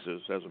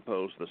basis, as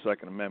opposed to the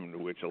Second Amendment,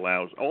 which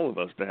allows all of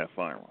us to have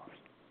firearms.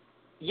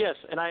 Yes,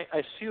 and I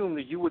assume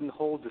that you wouldn't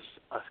hold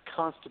a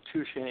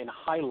Constitution in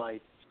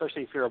highlight,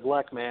 especially if you're a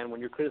black man, when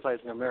you're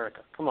criticizing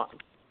America. Come on.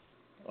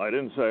 I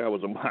didn't say I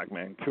was a black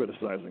man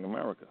criticizing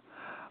America.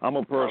 I'm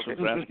a person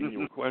who's asking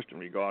you a question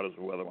regardless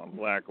of whether I'm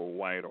black or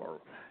white or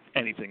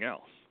anything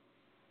else.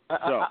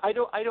 I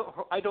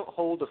don't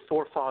hold the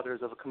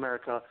forefathers of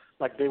America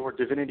like they were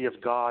divinity of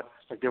God,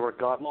 like they were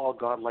all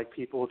godlike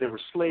people. They were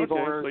slave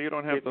owners. So you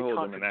don't have to hold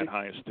them in that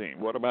high esteem.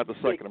 What about the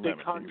Second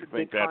Amendment? Do you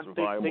think that's a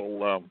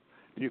viable?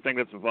 Do you think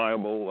that's a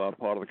viable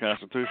part of the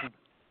Constitution?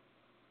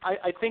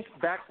 I think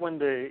back when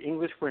the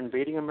English were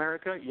invading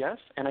America, yes,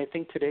 and I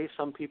think today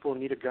some people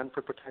need a gun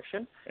for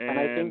protection. And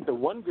I think the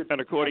one good.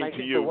 And according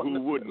to you, who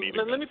would need a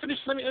gun? Let me finish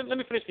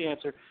the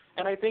answer.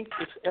 And I think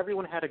if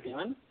everyone had a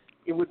gun,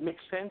 it would make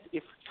sense.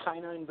 If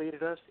China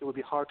invaded us, it would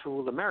be hard to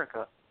rule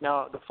America.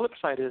 Now, the flip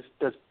side is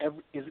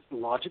it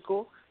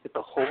logical that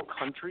the whole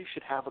country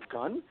should have a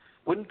gun?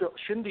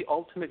 Shouldn't the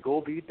ultimate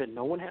goal be that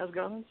no one has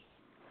guns?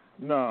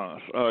 No.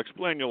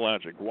 Explain your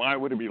logic. Why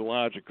would it be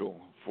logical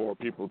for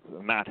people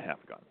to not have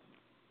guns?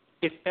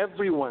 If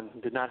everyone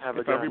did not have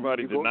a gun. If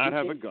everybody did not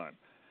have a gun.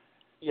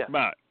 Yeah.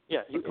 But,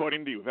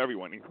 according to you, if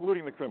everyone,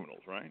 including the criminals,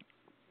 right?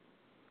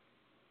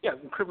 Yeah,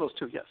 criminals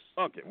too, yes.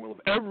 Okay, well, if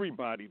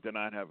everybody did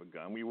not have a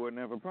gun, we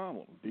wouldn't have a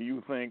problem. Do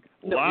you think,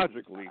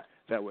 logically,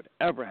 that would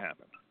ever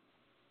happen?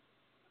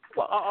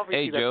 Well,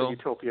 obviously that's Joe. a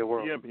utopia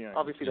world. Yeah.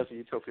 Obviously that's a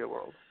utopia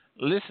world.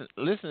 Listen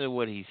to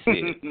what he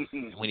said.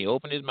 When he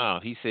opened his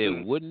mouth, he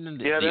said, wouldn't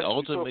the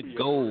ultimate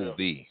goal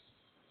be?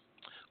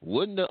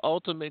 Wouldn't the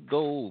ultimate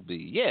goal be?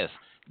 Yes,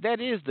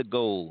 that is the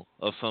goal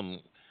of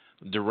some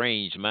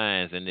deranged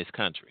minds in this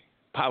country.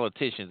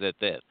 Politicians at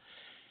that.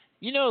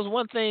 You know, there's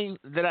one thing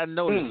that I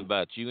noticed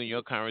about you in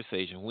your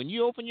conversation. When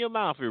you open your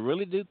mouth, it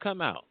really did come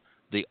out.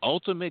 The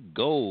ultimate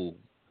goal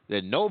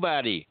that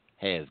nobody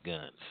has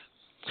guns.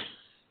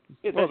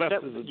 Yeah,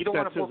 you don't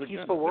want a more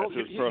peaceful world?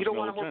 You don't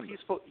want a more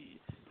peaceful...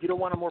 You don't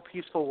want a more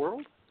peaceful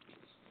world?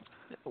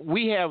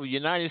 We have a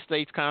United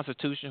States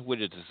Constitution,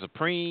 which is the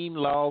supreme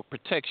law of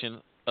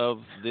protection of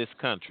this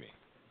country.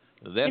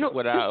 That's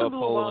what I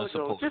uphold and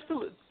support.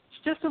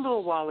 Just a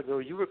little while ago,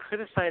 you were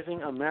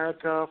criticizing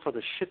America for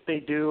the shit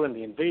they do and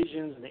the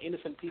invasions and the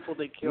innocent people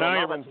they kill. Now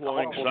you're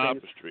employing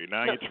sophistry.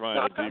 Now you're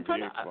trying to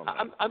deviate from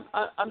that.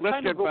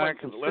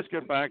 Let's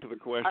get back to the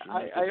question.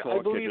 I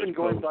believe in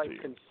going by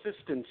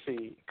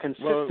consistency.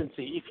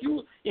 If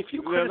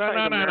you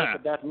criticize America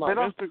that much,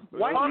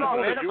 why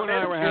you and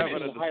I were having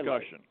a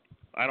discussion.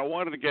 I don't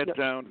want to get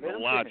down to the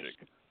logic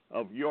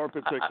of your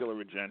particular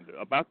agenda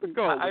about the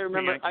goal. I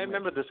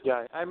remember this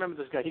guy.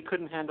 He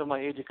couldn't handle my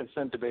age of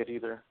consent debate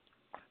either.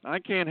 I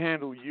can't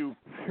handle you,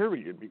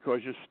 period,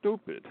 because you're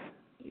stupid.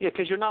 Yeah,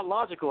 because you're not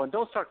logical, and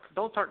don't start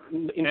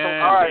insulting.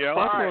 All right.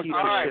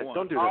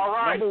 Don't do that. All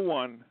right. Number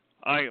one,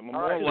 I am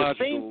more logical. The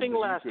same thing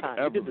last time.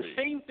 You did the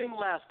same thing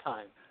last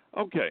time.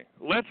 Okay,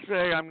 let's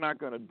say I'm not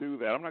going to do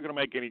that. I'm not going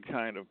to make any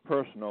kind of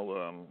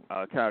personal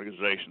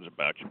characterizations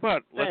about you,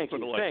 but let's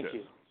put it like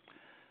this.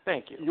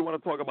 Thank you. You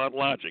want to talk about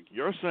logic.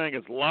 You're saying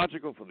it's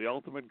logical for the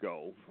ultimate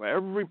goal for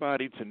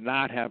everybody to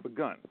not have a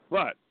gun.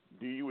 But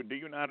do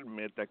you not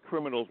admit that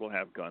criminals will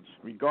have guns,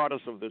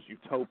 regardless of this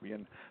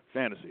utopian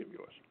fantasy of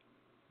yours?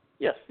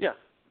 Yes, yeah.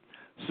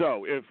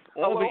 So if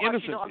all the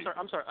innocent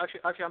I'm sorry.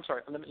 Actually, I'm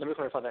sorry. Let me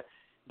clarify that.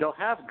 They'll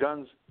have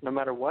guns no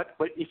matter what,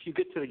 but if you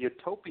get to the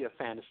utopia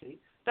fantasy,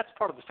 that's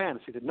part of the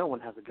fantasy that no one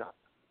has a gun.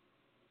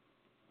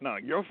 No,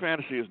 your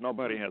fantasy is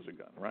nobody has a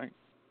gun, right?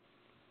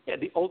 Yeah,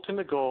 the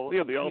ultimate goal.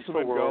 Yeah, the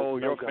ultimate goal.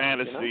 Your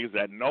fantasy is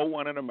that no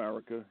one in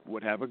America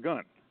would have a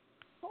gun.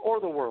 Or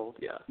the world,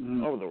 yeah.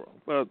 Or the world.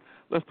 But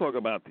let's talk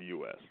about the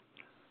U.S.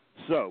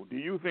 So, do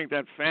you think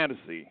that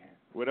fantasy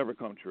would ever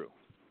come true?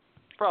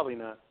 Probably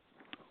not.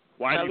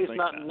 Why do you think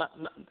that?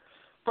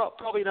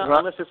 Probably not,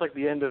 unless it's like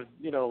the end of,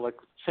 like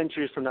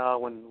centuries from now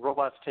when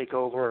robots take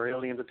over or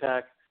aliens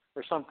attack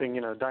or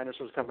something,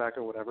 dinosaurs come back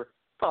or whatever.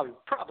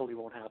 Probably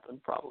won't happen,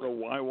 probably. So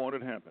why won't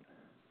it happen?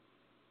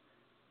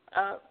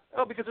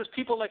 Because there's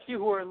people like you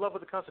who are in love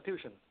with the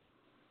Constitution.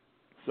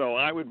 So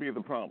I would be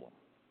the problem.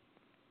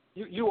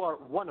 You are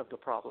one of the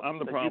problems. I'm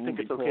the problem you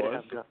think because, it's okay to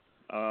have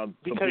guns.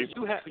 Because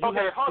you have.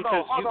 Okay, hold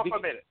on for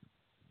a minute.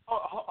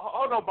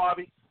 Hold on,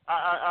 Bobby.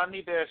 I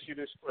need to ask you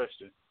this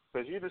question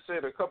because you just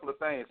said a couple of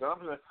things.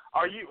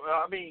 Are you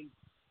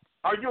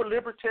a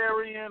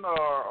libertarian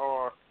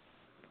or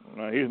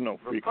no, he's no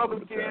freaking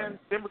Republican,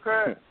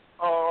 Democrat,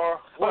 or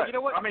what? Well, you know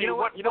what? I mean,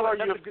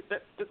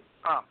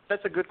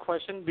 that's a good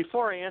question.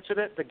 Before I answer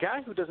that, the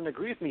guy who doesn't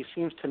agree with me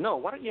seems to know.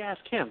 Why don't you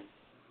ask him?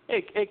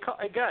 Hey,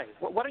 guy,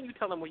 why don't you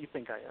tell him what you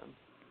think I am?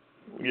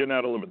 You're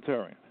not a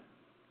libertarian.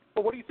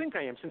 Well, what do you think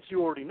I am, since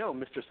you already know,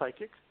 Mr.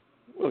 Psychic?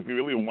 Well, if you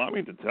really want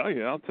me to tell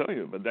you, I'll tell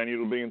you, but then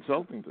it'll be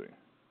insulting to you.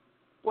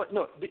 What?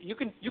 No, you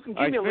can give me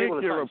a label.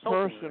 I think you're a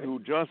person right? who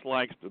just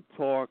likes to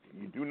talk.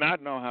 You do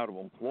not know how to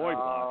employ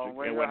logic,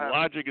 and when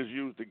logic is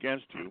used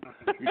against you,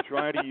 you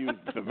try to use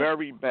the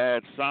very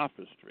bad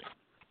sophistry.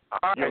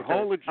 Your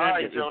whole agenda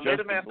is just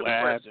to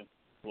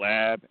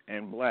blab,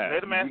 and blab.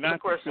 Let him answer the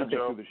question,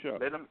 Joe. The show.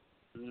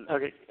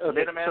 Okay.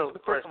 Let him answer the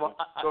question. Of all,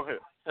 go ahead.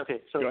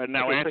 Okay. So go ahead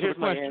now. Answer the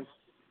question.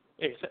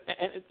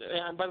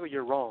 And by the way,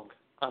 you're wrong.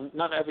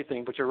 Not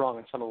everything, but you're wrong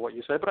in some of what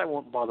you said. But I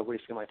won't bother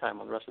wasting my time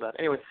on the rest of that.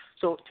 Anyway,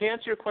 so to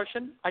answer your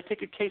question, I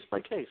take it case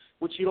by case,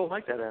 which you don't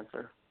like that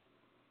answer.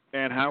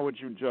 And how would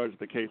you judge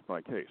the case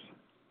by case?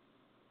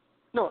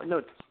 No.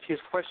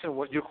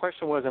 Your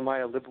question was, am I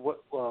a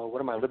what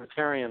am I,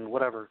 libertarian,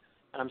 whatever?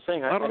 And I'm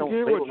saying I don't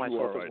label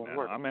myself as one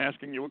word. I'm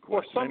asking you a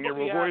question, and you're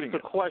avoiding it. Somebody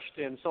asked the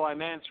question, so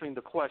I'm answering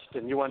the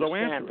question. You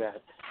understand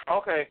that?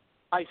 Okay.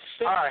 I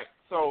said. All right.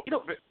 So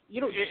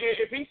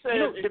if he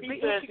says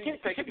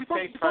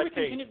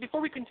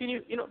before we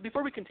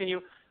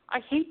continue, I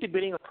hate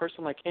debating a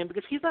person like him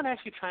because he's not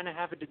actually trying to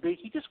have a debate.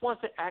 He just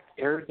wants to act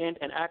arrogant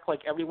and act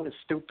like everyone is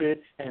stupid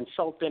and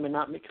insult them and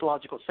not make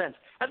logical sense.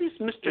 At least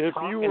Mr. If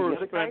you were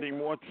spending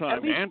more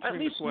time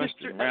answering the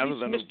question rather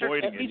than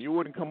avoiding it, you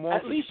wouldn't come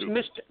off as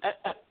stupid.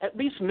 At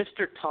least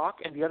Mr. Talk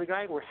and the other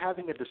guy were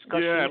having a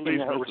discussion. Yeah, at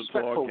least in a Mr.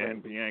 respectful Talk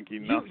and Bianchi,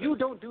 nothing. You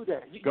don't do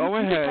that. Go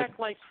ahead.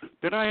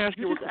 Did I ask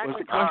you was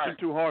the question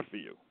too hard for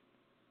you?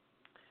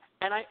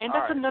 And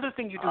that's another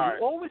thing you do.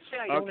 You always say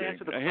I don't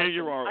answer the question. Here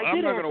you are.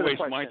 I'm not going to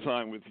waste my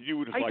time with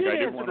you just like I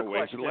didn't want to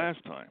waste it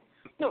last time.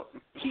 No,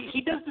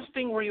 he does this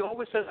thing where he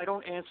always says I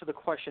don't answer the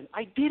question.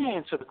 I did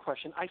answer the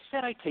question. I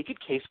said I take it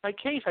case by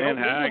case. I don't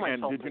label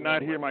myself. And did you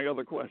not hear my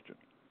other question?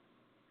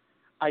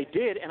 I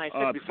did, and I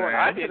said before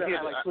I answered it,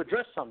 I'd like to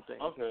address something.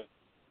 Okay.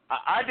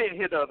 I didn't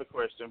hear the other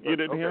question. But, you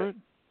didn't hear it?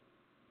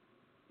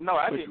 No,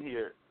 I didn't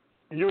hear it.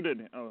 You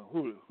didn't.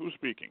 Who's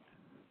speaking?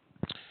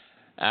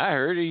 I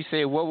heard he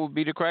say what would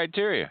be the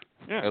criteria.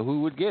 Yeah.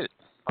 Who would get it?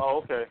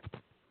 Oh, okay.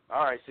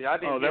 All right. See, I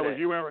didn't. Oh, that was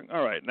you, Aaron.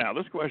 All right. Now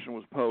this question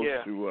was posed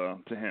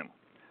to him.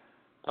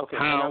 Okay.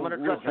 I'm going to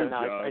address it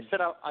now. I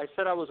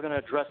said I was going to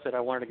address it. I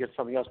wanted to get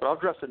something else, but I'll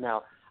address it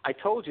now. I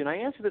told you, and I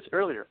answered this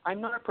earlier. I'm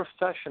not a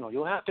professional.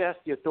 You'll have to ask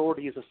the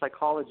authorities, the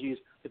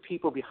psychologists, the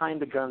people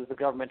behind the guns, the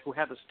government, who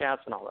have the stats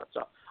and all that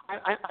stuff.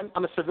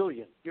 I'm a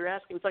civilian.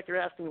 It's like you're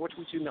asking me what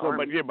would you in the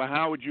army. But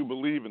how would you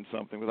believe in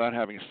something without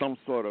having some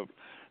sort of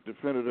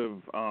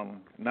definitive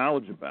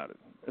knowledge about it?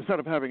 Instead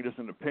of having just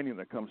an opinion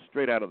that comes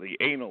straight out of the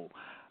anal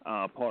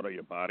part of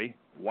your body,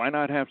 why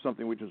not have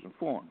something which is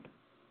informed?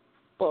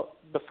 Well,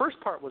 the first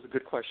part was a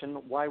good question.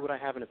 Why would I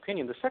have an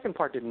opinion? The second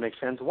part didn't make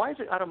sense. Why is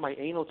it out of my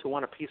anal to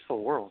want a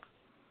peaceful world?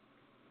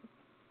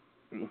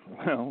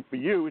 Well, for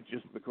you, it's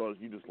just because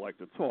you just like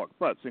to talk.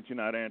 But since you're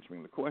not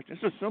answering the question,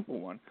 it's a simple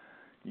one.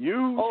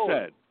 You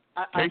said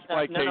case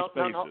by case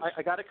basis. No,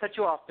 I got to cut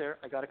you off there.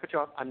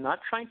 I'm not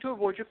trying to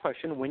avoid your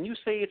question. When you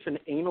say it's an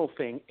anal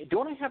thing,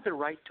 don't I have the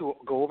right to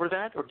go over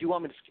that, or do you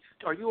want me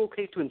to? Are you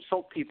okay to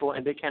insult people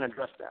and they can't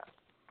address that?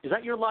 Is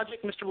that your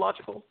logic, Mr.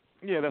 Logical?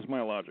 Yeah, that's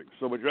my logic.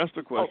 So address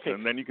the question,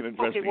 and then you can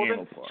address the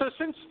anal part. So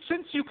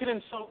since you can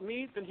insult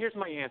me, then here's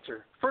my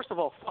answer. First of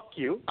all, fuck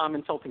you. I'm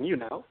insulting you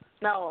now.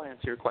 Now I'll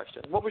answer your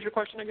question. What was your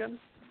question again?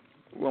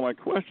 Well, my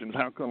question is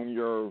how come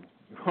you're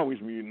always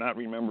not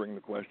remembering the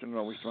question and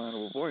always trying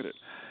to avoid it?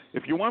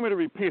 If you want me to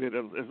repeat it,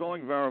 it's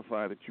only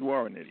verify that you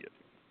are an idiot.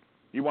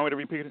 You want me to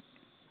repeat it?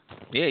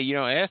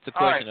 Yeah, ask the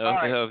question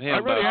of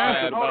him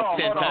about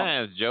 10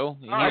 times, Joe.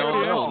 Hold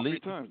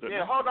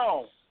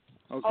on.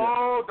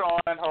 Hold on.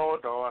 Okay.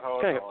 Hold on.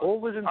 Okay,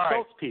 always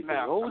insults people.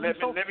 Now,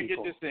 let me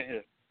get this in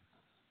here.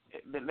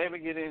 let me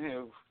get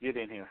in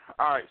here.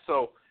 All right,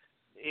 so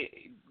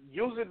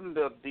using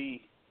the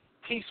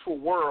peaceful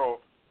world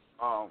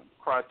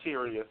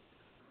criteria,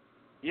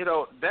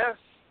 that's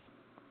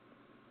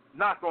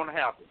not going to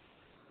happen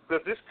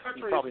because this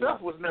country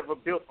itself was never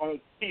built on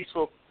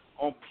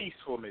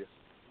peacefulness.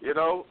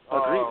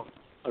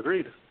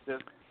 Agreed.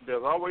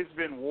 There's always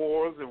been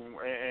wars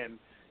and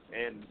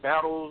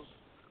battles.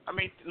 I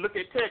mean, look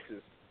at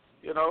Texas.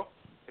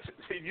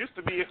 It used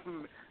to be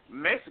in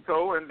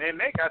Mexico, and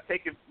they got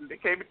taken. They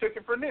came and took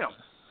it from them.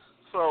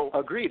 So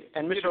agreed.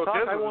 And Mr.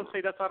 Talk, I won't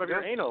say that's out of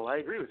your anal. I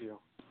agree with you.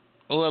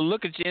 Well,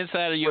 look at the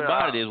inside of your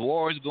body. There's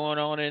wars going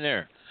on in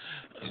there.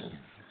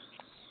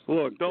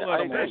 Look, don't let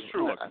them off.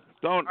 Look,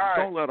 don't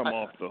let them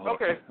off the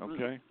hook.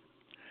 Okay.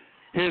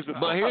 Here's the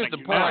point. Let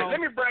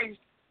me bring.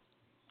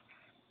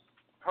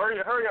 Hurry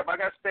up! I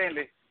got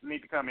Stanley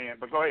need to come in,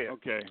 but go ahead.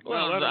 Okay.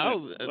 Well, let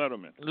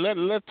them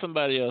in. Let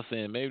somebody else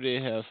in. Maybe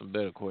they have some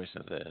better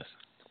questions to ask.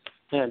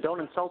 Yeah,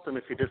 don't insult them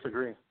if you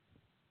disagree.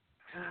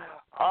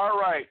 All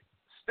right,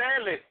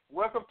 Stanley,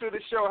 welcome to the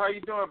show. How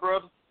you doing,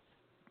 brother?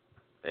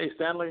 Hey,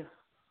 Stanley.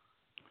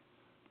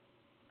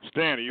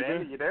 Stan, are you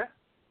there? You there?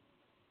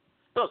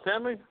 Hello,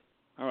 Stanley.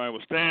 All right,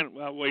 well, Stan,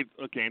 wait,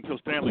 okay, until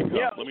Stanley comes.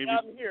 Yeah, I'm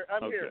here.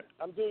 I'm here.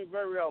 I'm doing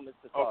very well,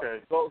 Mr. Talk. Okay.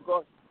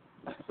 Go.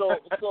 So,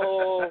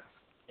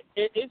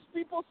 is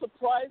people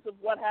surprised of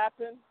what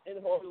happened in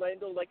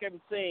Orlando? Like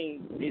I'm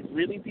saying, is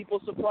really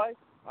people surprised?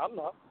 I'm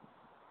not.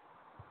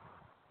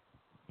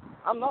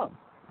 Huh?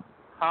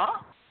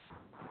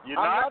 I'm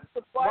not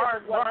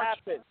surprised of what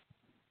happened.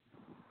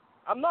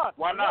 I'm not.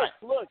 Why not?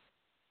 Look.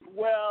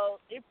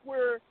 Well, if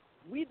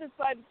we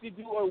decided to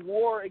do a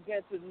war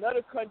against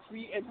another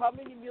country, and how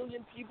many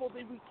million people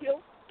did we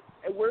kill?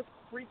 And we're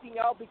freaking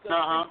out because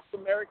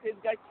 50 Americans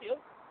got killed.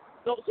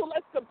 So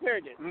let's compare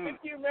this.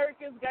 50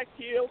 Americans got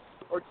killed,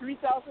 or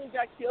 3,000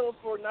 got killed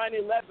for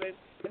 9/11,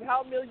 and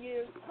how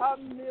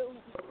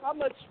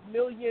much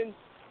million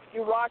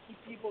Iraqi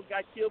people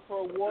got killed for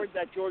a war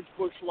that George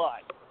Bush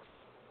lied?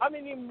 How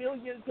many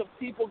millions of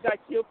people got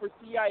killed for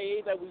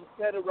CIA that we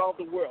sent around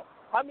the world?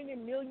 How many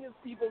millions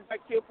of people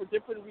got killed for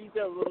different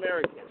reasons of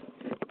Americans?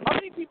 How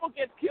many people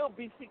get killed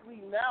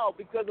basically now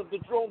because of the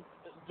drone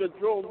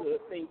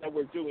thing that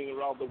we're doing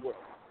around the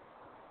world?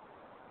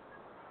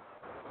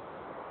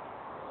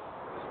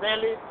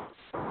 Stanley,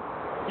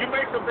 you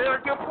make some very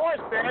good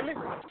points, Stanley.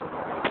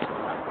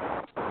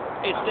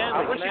 Hey, Stanley,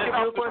 I wish you get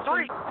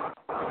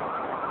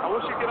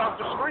off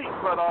the street.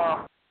 But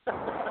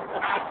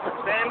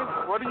Stanley,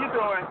 what are you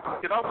doing?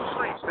 Get off the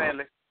street,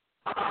 Stanley.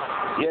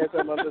 Yes,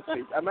 I'm on the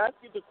street. I'm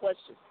asking the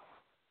question.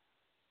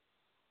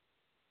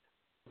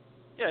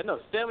 Yeah, no,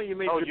 Stanley, you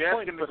made good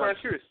points, but I'm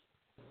curious.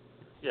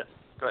 Yes,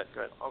 go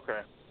ahead.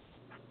 Okay.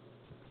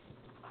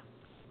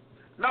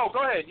 No,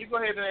 go ahead. You go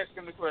ahead and ask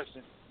him the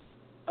question.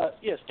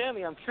 Yeah,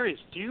 Stanley, I'm curious.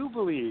 Do you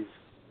believe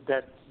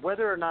that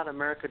whether or not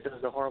America does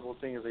the horrible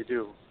things they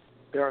do,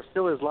 there are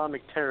still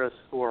Islamic terrorists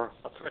who are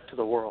a threat to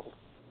the world?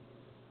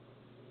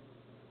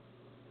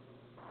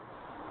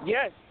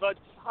 Yes, but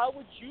how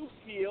would you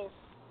feel,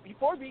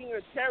 before being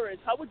a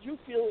terrorist, how would you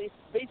feel if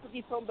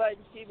basically somebody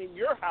came in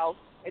your house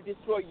and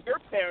destroyed your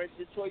parents,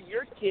 destroyed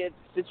your kids,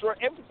 destroyed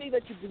everything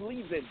that you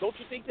believe in? Don't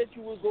you think that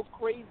you would go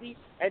crazy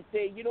and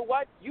say, you know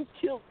what, you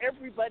killed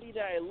everybody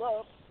that I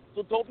love,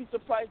 so don't be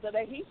surprised that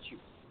I hate you?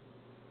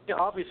 Yeah,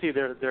 obviously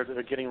they're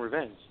getting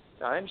revenge.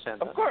 I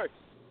understand that. Of course.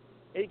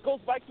 It goes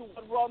back to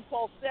what Ron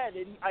Paul said,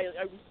 and I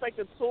respect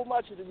him so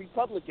much as a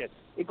Republican.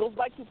 It goes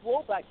back to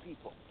blowback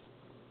people.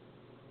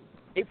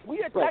 If we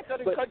attack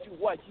other countries,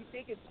 what, you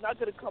think it's not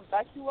going to come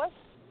back to us?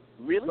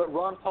 Really? But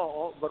Ron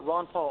Paul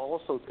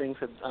also thinks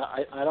that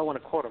I don't want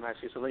to quote him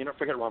actually, so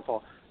forget Ron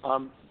Paul.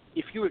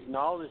 If you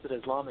acknowledge that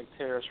Islamic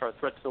terrorists are a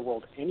threat to the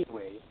world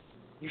anyway,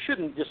 you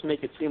shouldn't just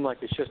make it seem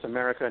like it's just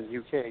America and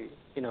UK,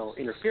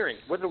 interfering.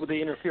 Whether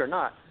they interfere or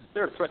not,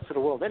 they're a threat to the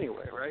world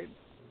anyway, right?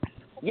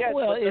 Yes.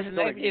 Well, isn't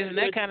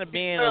that kind of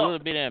being a little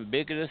bit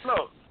ambiguous?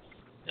 Look.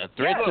 A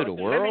threat to the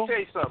world? Let me tell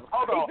you something.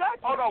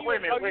 Hold on. Wait a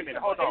minute.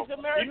 Hold on.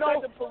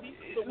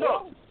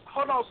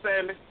 Hold on,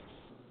 Stanley.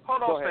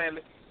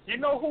 Stanley. You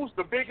know who's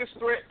the biggest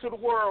threat to the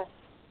world,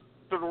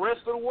 to the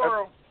rest of the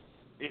world?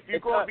 If you're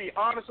going to be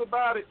honest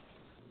about it,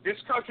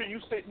 this country you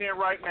sitting in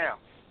right now.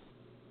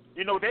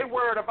 They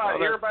worried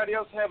about everybody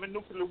else having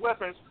nuclear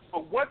weapons,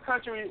 but who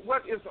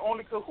is the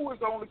only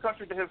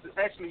country that has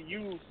actually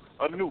used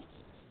a nuke?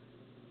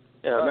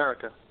 Yeah,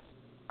 America.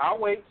 I'll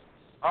wait.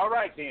 All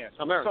right then.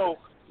 America. So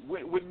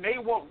when they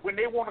want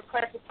to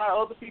classify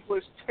other people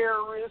as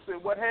terrorists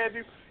and what have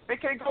you, they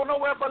can't go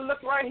nowhere but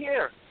look right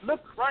here.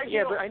 Look right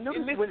here. Yeah, but I know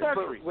in this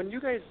country. When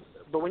you guys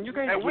and we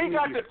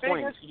got the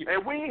biggest,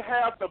 and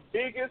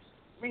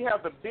we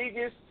have the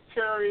biggest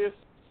terrorist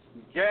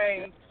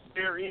gang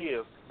there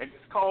is, and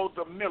it's called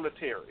the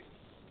military.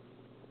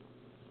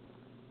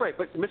 Right,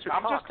 but Mr.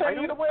 I'm Talk, just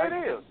telling you the way it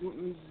is.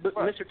 But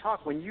Mr.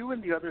 Talk, when you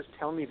and the others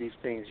tell me these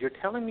things, you're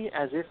telling me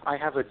as if I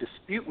have a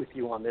dispute with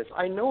you on this.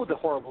 I know the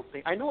horrible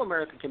thing. I know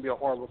America can be a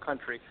horrible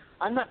country.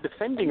 I'm not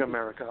defending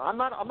America. I'm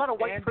not a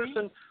white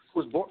person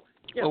who's born.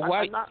 Yeah, well,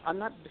 I'm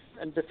not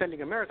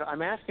defending America.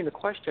 I'm asking the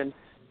question.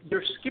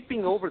 You're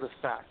skipping over the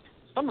fact.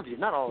 Some of you,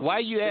 not all of you. Why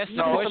you ask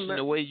the question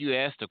the way you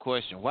asked the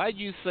question? Why do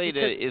you say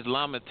that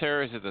Islamic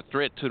terrorism is a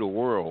threat to the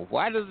world?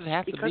 Why does it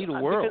have to be the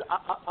world?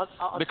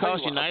 Because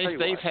the United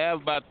States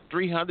have about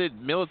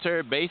 300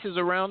 military bases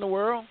around the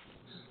world?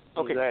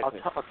 Okay,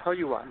 exactly. I'll tell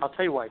you why. I'll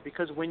tell you why.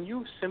 Because when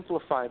you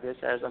simplify this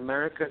as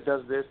America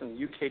does this and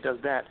the UK does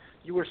that,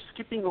 you are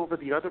skipping over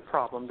the other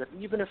problem that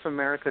even if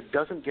America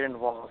doesn't get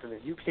involved and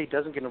the UK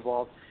doesn't get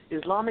involved,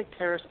 Islamic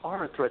terrorists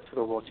are a threat to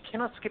the world. You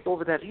cannot skip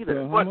over that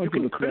either. Well, you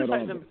can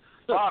criticize them.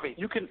 Bobby,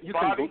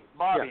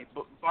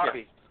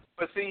 Bobby.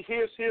 But see,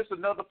 here's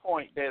another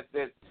point that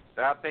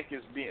I think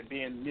is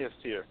being missed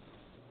here.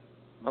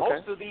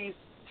 Most of these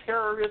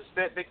terrorists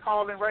that they're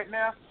calling right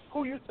now,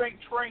 who you think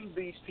trained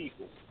these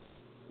people?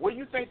 Where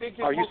you think they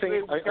get? Are you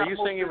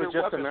saying it was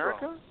just America?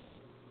 From?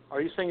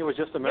 Are you saying it was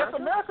just America?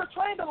 Yes, America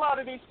trained a lot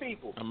of these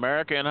people.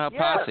 America and her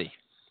posse.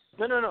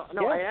 No.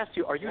 Yes. I asked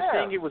you. Are you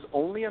saying it was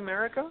only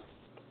America?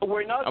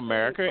 We're not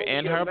America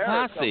and her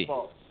posse.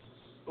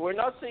 We're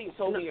not saying it's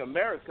only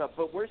America,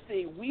 but we're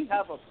saying we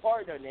have a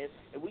part in it,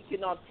 and we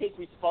cannot take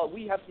we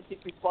have to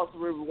take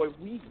responsibility for what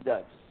we've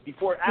done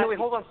before. No, wait,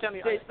 hold on,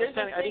 Stanley. I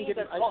didn't get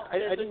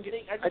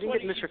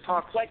Mr.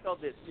 Talk. On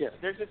this. Yeah.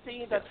 There's a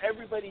thing that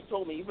everybody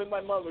told me, even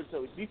my mother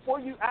told me. Before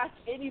you ask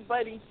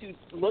anybody to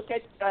look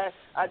at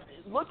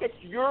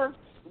your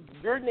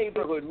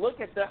neighborhood, look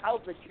at the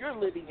house that you're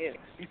living in,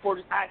 before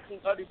asking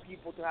other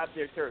people to have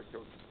their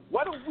territory.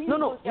 Why don't we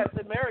look as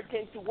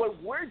Americans to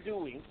what we're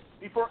doing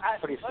before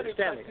asking other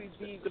countries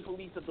to be the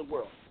police of the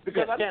world?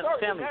 Because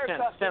America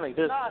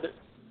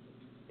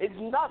is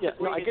not the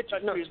greatest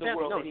country in the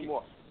world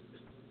anymore.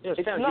 Yes,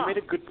 Stanley, you made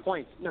a good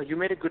point. No, you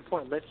made a good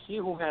point. Let he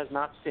who has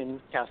not sinned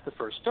cast the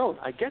first stone.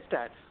 I get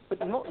that.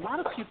 But a lot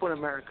of people in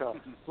America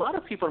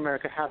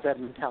have that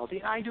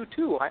mentality. I do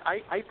too.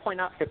 I point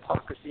out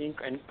hypocrisy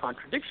and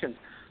contradictions.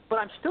 But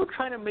I'm still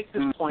trying to make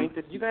this point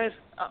that you guys,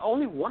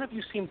 only one of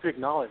you seem to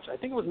acknowledge. I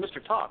think it was Mr.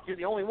 Talk. You're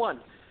the only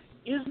one.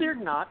 Is there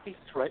not a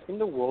threat in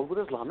the world with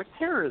Islamic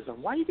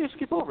terrorism? Why do you guys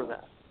skip over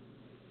that?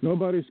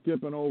 Nobody's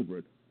skipping over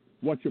it.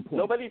 What's your point?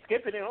 Nobody's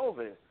skipping it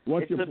over.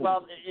 What's your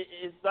point?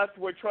 It's that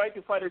we're trying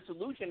to find a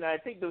solution, and I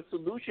think the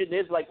solution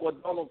is like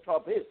what Donald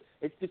Trump is.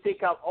 It's to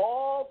take out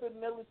all the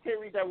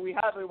military that we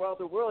have around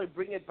the world and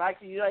bring it back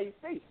to the United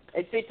States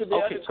and say to the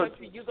other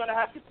country, you're going to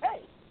have to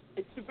pay.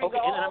 It's to bring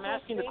all and I'm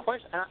asking the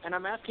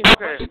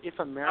question. If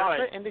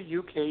America and the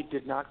UK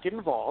did not get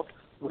involved,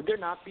 would there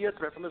not be a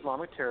threat from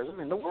Islamic terrorism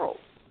in the world?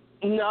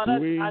 Not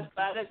as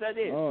bad as that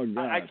is. Oh,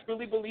 God. I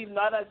truly believe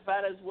not as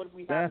bad as what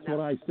we have now. That's what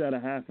I said a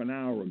half an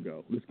hour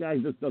ago. This guy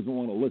just doesn't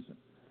want to listen.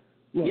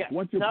 Look,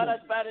 what's your not point?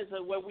 as bad as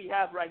what we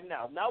have right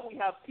now. Now we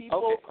have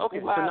people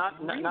who have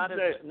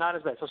not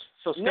as bad.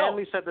 So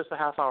Stanley said this a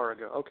half hour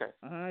ago. Okay.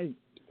 I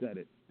said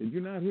it. Did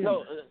you not hear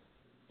me?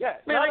 Yeah.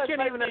 Man, I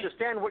can't even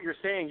understand what you're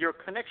saying. Your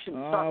connection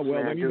sucks, well,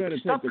 man. Then you better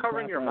Stop take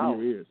covering the your crap out mouth.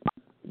 of your ears.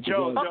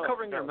 Joe, stop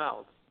covering your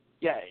mouth.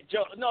 Yeah,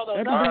 Joe. No.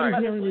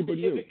 Everybody's hearing me but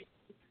you.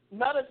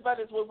 Not as bad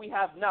as what we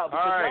have now,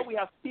 because now we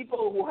have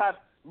people who have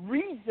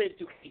reason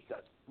to hate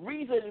us.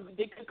 Reason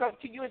they could come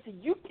to you and say,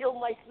 "You killed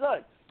my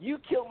son. You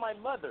killed my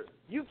mother.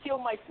 You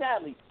killed my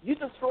family. You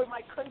destroyed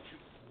my country."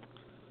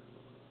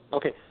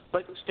 Okay,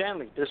 but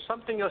Stanley, there's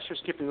something else you're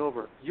skipping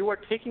over. You are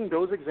taking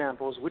those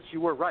examples, which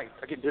you were right.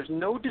 Again, there's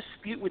no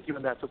dispute with you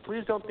on that, so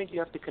please don't think you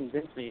have to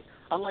convince me.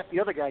 Unlike the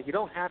other guy, you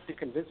don't have to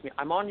convince me.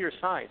 I'm on your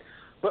side.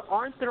 But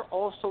aren't there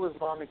also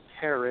Islamic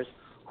terrorists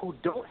who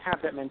don't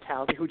have that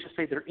mentality, who just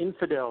say they're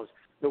infidels?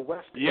 The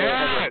West.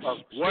 Yes.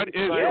 What is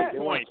your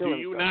point? Do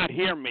you not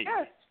hear me?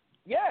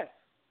 Yes.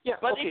 Yeah.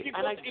 But okay. if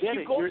And I get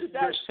it.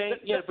 You're saying,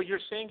 but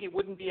you're saying it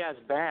wouldn't be as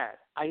bad.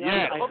 I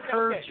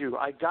heard you.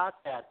 I got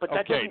that. But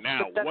that doesn't.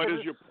 Now, what is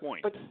your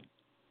point?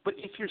 But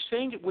if you're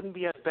saying it wouldn't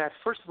be as bad,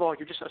 first of all,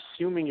 you're just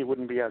assuming it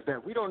wouldn't be as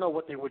bad. We don't know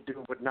what they would do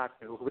and would not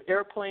do. With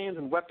airplanes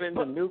and weapons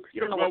and nukes,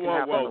 you don't know what can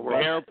happen in the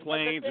world.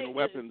 Airplanes and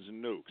weapons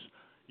and nukes.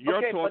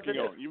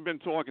 You've been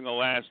talking the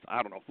last,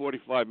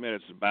 45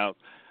 minutes about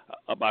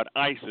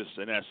ISIS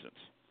in essence.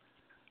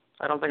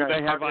 I don't think do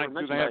mentioned they have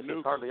ISIS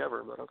nukes? Hardly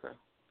ever, but okay.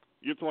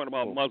 You're talking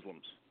about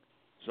Muslims.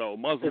 So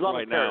Muslims Islamic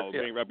right now are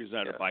being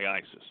represented by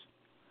ISIS.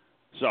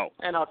 So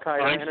and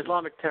Al-Qaeda and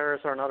Islamic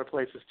terrorists are in other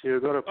places too.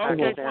 Go to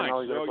Pakistan and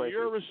all these other places. So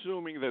you're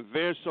assuming that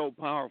they're so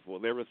powerful,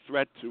 they're a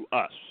threat to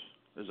us.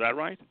 Is that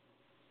right?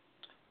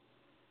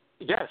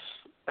 Yes.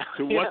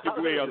 To what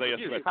degree are they a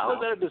threat? How is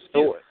that a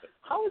dispute?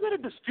 How is that a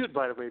dispute,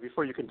 by the way,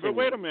 before you continue? But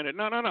wait a minute.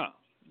 No.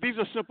 These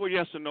are simple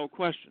yes and no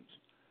questions.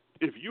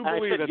 If you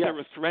believe that they're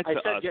a threat to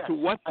us, to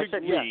what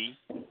degree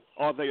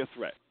are they a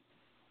threat?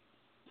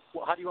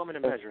 Well, how do you want me to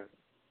measure it?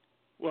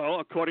 Well,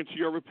 according to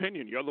your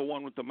opinion, you're the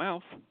one with the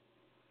mouth.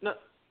 No.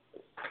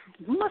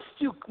 Must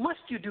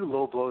you do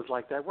low blows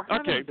like that? We're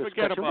having a discussion.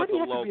 Forget about the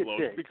low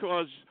blows,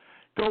 because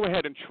go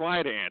ahead and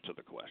try to answer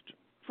the question.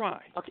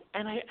 Try. Okay,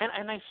 and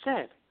I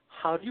said,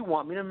 how do you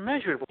want me to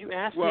measure it? You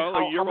asked me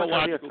you're how a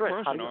logical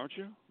person, aren't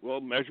you?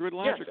 Well, measure it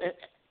logically.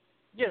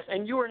 Yes,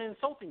 and you're an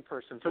insulting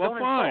person, so don't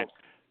insult.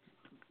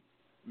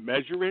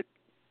 Measure it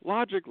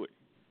logically.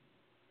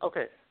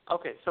 Okay.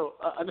 So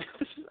this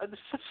is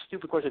such a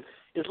stupid question.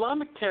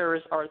 Islamic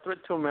terrorists are a threat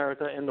to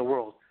America and the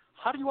world.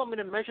 How do you want me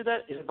to measure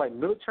that? Is it by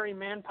military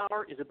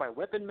manpower? Is it by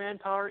weapon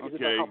manpower? Is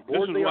it by how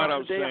bored they are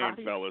this is what I'm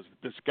saying, fellas.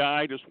 This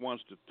guy just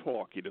wants to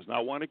talk. He does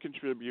not want to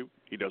contribute.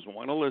 He doesn't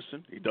want to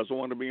listen. He doesn't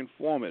want to be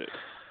informative.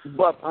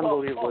 But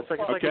unbelievable. It's like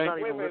he's not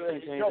even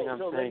listening to anything I'm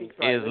saying.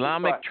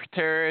 Islamic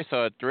terrorists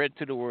are a threat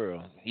to the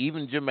world,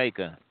 even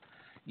Jamaica.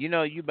 You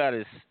know,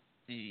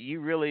 you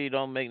really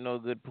don't make no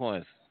good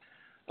points.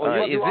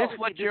 Is this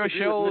what your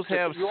shows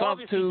have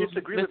sunk to,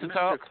 Mr.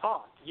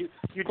 Talk? You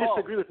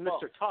disagree with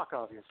Mr. Talk,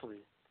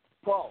 obviously.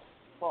 Paul,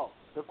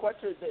 the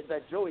question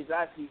that Joey's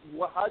asking,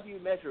 how do you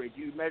measure it?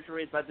 Do you measure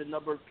it by the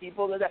number of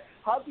people? Why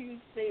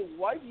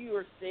do you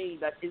are saying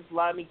that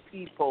Islamic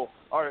people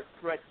are a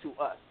threat to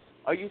us?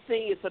 Are you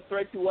saying it's a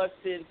threat to us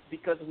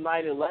because of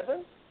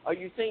 9/11? Are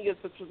you saying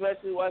it's a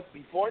threat to us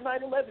before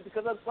 9/11?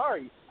 Because I'm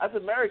sorry, as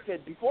American,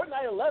 before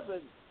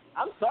 9/11,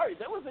 I'm sorry,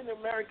 there was an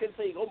American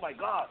saying, oh my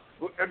God,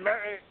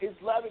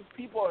 Islamic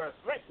people are a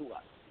threat to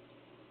us.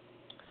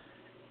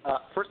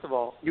 First of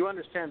all, you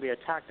understand they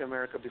attacked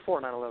America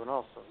before 9/11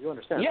 also. You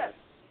understand Yes,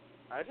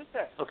 that? I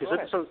understand. Okay,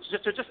 so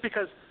just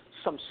because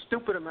some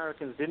stupid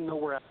Americans didn't know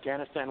where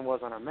Afghanistan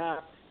was on a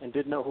map and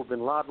didn't know who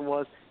bin Laden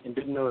was and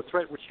didn't know the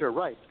threat, which you're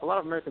right. A lot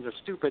of Americans are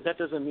stupid. That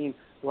doesn't mean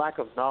lack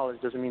of knowledge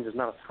doesn't mean there's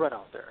not a threat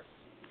out there.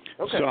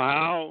 Okay. So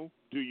how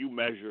do you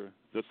measure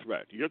the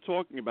threat? You're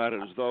talking about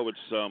it as though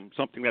it's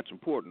something that's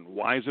important.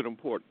 Why is it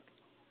important?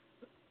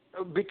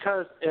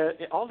 Because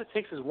all it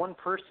takes is one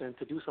person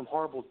to do some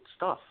horrible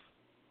stuff.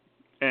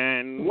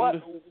 And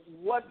what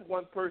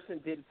one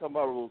person did some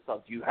horrible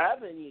stuff? Do you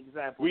have any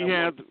examples?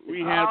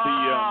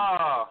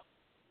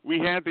 We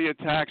had the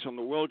attacks on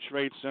the World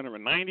Trade Center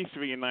in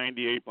 '93 and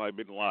 '98 by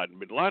bin Laden.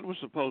 Bin Laden was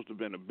supposed to have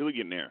been a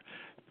billionaire,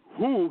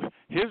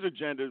 his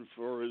agenda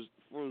for as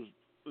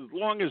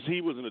long as he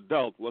was an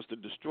adult was to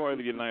destroy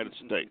the United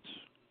States.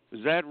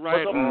 Is that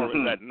right or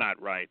is that not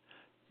right?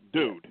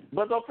 Dude.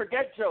 But don't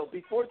forget, Joe,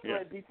 before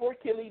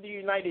killing the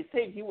United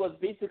States, he was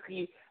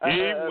basically he went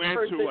to an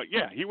American training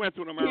camp. He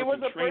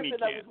was a person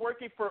that was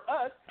working for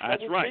us.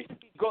 That's right.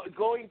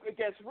 Going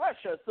against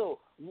Russia. So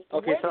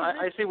okay, so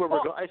I see where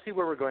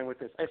we're going with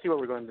this.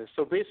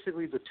 So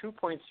basically, the 2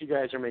 points you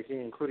guys are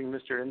making, including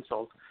Mr.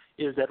 Insult,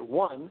 is that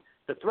one,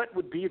 the threat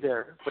would be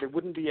there, but it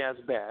wouldn't be as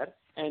bad,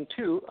 and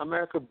two,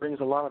 America brings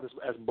a lot of this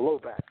as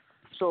blowback.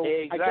 So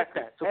exactly. I get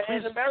that. So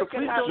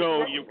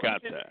you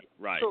got that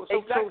right.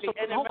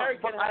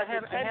 But I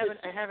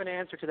have an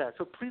answer to that.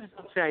 So please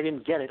don't say I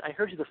didn't get it. I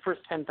heard you the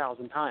first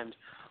 10,000 times.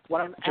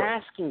 What I'm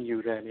asking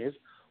you then is,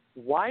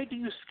 why do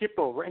you skip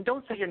over? And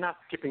don't say you're not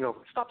skipping over.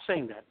 Stop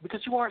saying that,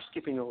 because you are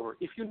skipping over.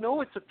 If you know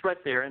it's a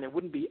threat there and it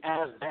wouldn't be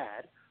as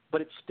bad,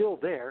 but it's still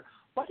there,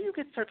 why do you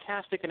get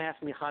sarcastic and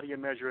ask me, how do you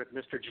measure it,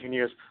 Mr.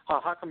 Genius?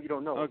 How come you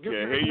don't know? Okay,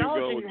 here you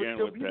go again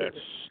with that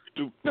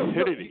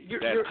stupidity,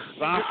 that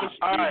sophistry,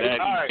 that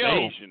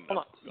evasion.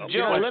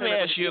 Joe, let me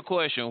ask you a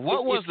question.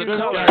 What was the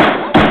color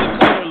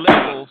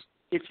levels?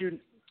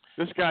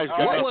 This guy's got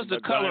what was the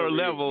color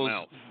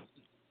levels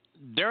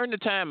during the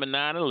time of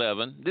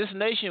 9/11? This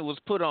nation was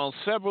put on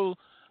several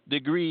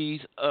degrees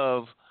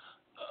of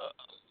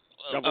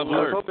alert. I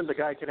was hoping the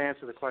guy could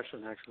answer the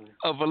question, actually.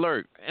 Of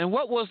alert. And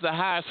what was the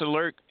highest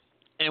alert,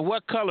 and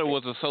what color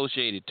was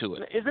associated to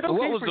it? Is it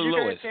okay for you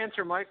guys to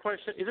answer my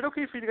question? Is it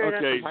okay for you guys to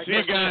answer my question?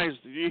 Okay, see, guys,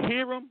 do you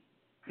hear him?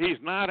 He's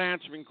not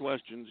answering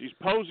questions. He's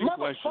posing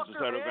questions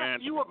instead of answering them. I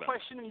asked you a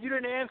question and you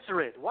didn't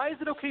answer it. Why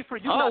is it okay for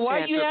you not to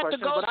answer a question,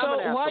 but I'm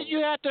going to why you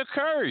have to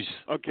curse?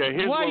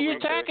 Okay, why are you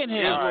attacking him?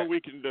 Here's what we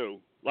can do.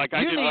 You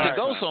need to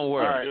go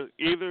somewhere. Right.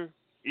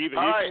 Either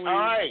all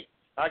right.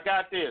 I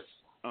got this.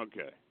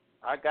 Okay.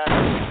 I got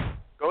it.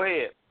 Go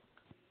ahead.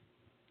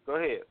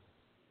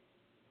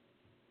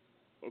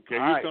 Okay,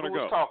 who's going to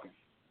go? Talking?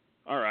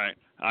 All right.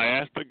 I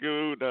asked the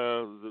dude,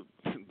 the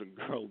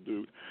girl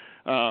dude,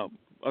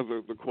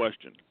 the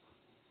question.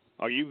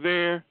 Are you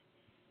there?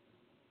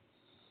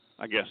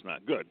 I guess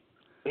not. Good.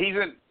 He's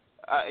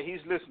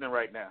listening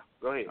right now.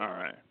 Go ahead. All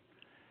right.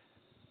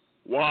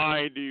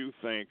 Why do you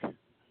think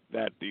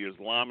that the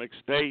Islamic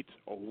State,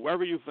 or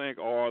whoever you think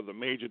are the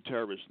major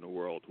terrorists in the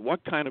world,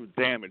 what kind of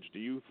damage do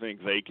you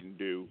think they can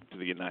do to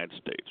the United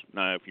States?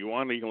 Now, if you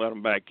want, you can let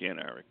him back in,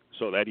 Eric,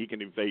 so that he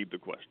can evade the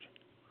question.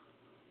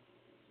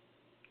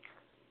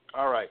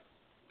 All right,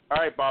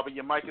 Bobby,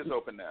 your mic is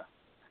open now.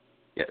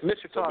 Yeah,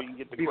 Mr. Talk.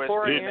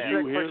 Before I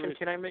answer that question,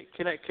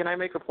 can I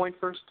make a point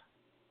first?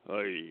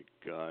 Oh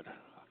God.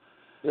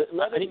 This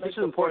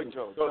is important,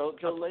 Joe.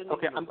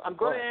 Okay, I'm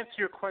going to answer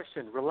your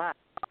question. Relax.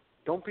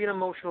 Don't be an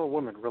emotional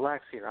woman.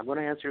 Relax here. I'm going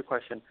to answer your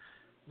question.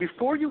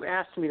 Before you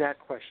asked me that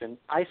question,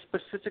 I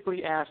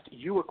specifically asked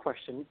you a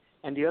question,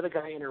 and the other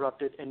guy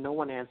interrupted, and no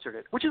one answered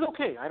it, which is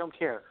okay. I don't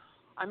care.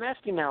 I'm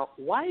asking now,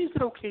 why is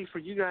it okay for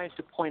you guys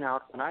to point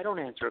out when I don't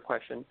answer a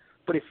question,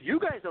 but if you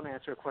guys don't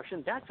answer a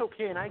question, that's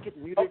okay, and I get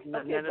muted, and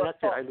that's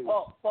it. I lose.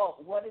 Paul,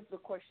 what is the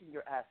question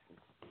you're asking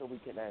so we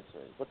can answer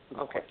it? What's the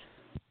question?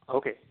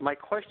 Okay. My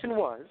question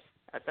was,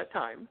 at that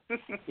time,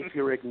 if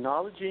you're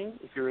acknowledging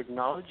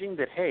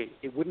that, hey,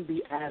 it wouldn't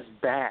be as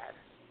bad,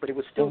 but it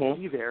would still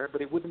be there,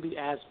 but it wouldn't be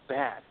as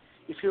bad.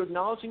 If you're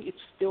acknowledging it's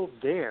still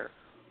there,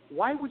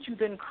 why would you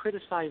then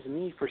criticize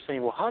me for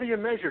saying, well, how do you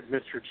measure it,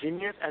 Mr.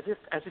 Genius, as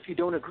if you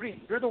don't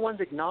agree? You're the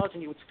ones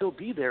acknowledging it would still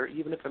be there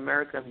even if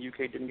America and the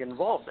UK didn't get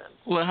involved then.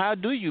 Well, how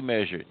do you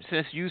measure it,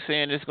 since you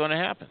saying it's going to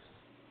happen?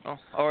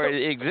 Or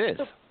it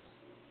exists?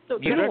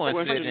 You don't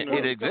want to say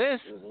it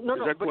exists. Is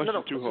that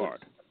question too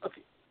hard?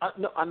 Okay.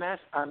 No,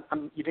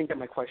 you didn't get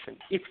my question.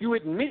 If you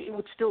admit it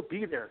would still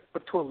be there,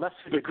 but to a lesser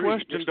degree.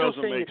 The question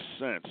doesn't make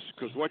sense,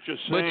 because what you're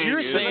saying But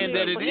you're saying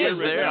that it is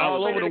there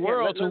all over the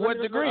world. To what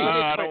degree?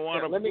 I don't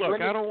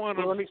want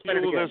to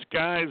fuel this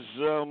guy's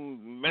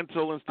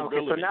mental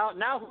instability. Okay, so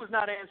now who's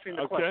not answering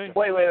the question?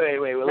 Wait.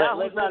 Now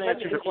who's not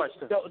answering the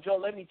question? Joe,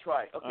 let me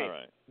try. Okay. All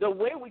right. The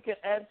way we can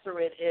answer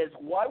it is,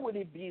 why would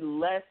it be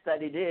less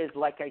than it is,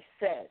 like I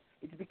said?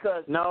 It's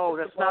because... No,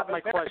 that's not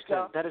my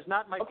question. That is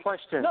not my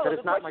question. No, that is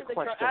not my question.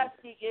 question. You're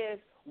asking is,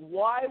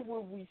 why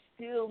would we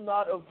still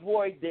not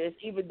avoid this,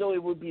 even though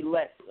it would be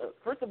less?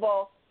 First of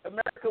all,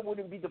 America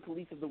wouldn't be the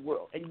police of the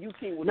world, and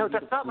UK wouldn't No, be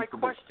that's the not my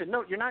police question.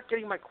 No, you're not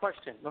getting my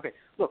question. Okay,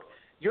 look,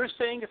 you're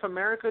saying if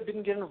America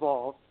didn't get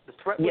involved, the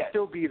threat would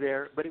still be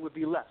there, but it would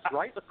be less,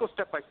 right? Let's go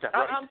step by step.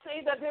 Right? I'm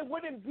saying that there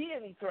wouldn't be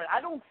any threat.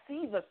 I don't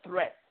see the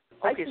threat.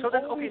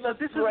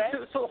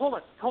 So hold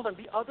on.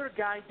 The other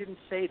guy didn't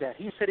say that.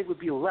 He said it would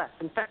be less.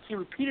 In fact, he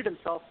repeated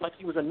himself like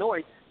he was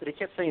annoyed that he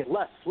kept saying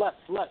less. So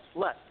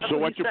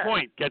what's your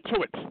point? Get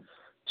to it.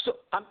 So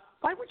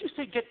why would you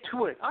say get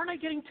to it? Aren't I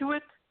getting to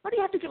it? Why do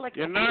you have to get like?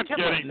 You're not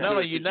getting. No,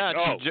 you're not.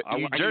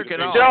 You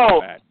jerking off.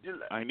 Joe,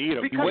 I need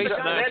a waste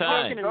my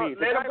time. Let him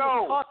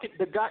go.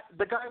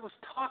 The guy was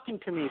talking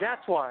to me.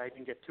 That's why I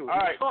didn't get to it. All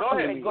right, go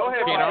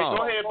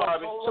ahead,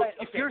 Bobby. So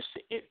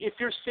if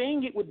you're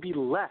saying it would be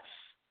less,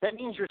 that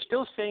means you're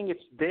still saying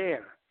it's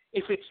there.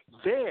 If it's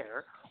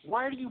there,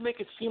 why do you make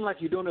it seem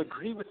like you don't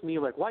agree with me?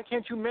 Like, why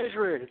can't you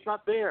measure it? It's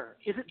not there.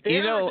 Is it there?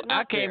 You know, or is it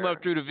not I came there?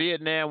 up through the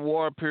Vietnam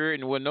War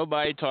period, and when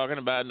nobody talking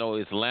about no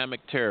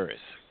Islamic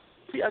terrorists.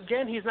 See,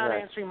 again, he's not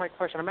answering my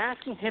question. I'm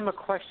asking him a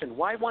question.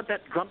 Why won't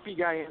that grumpy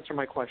guy answer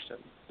my question?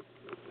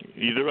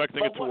 You're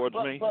directing it towards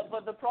me.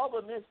 But the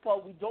problem is,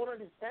 Paul, we don't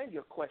understand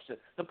your question.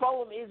 The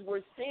problem is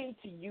we're saying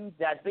to you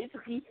that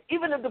basically,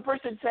 even if the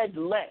person said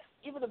less,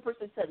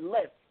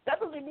 that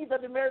doesn't mean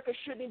that America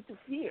should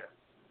interfere.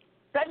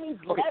 That means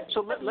okay, less.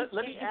 So let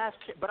me ask,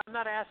 but I'm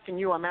not asking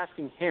you. I'm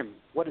asking him.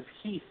 What does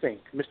he think,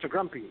 Mr.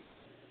 Grumpy?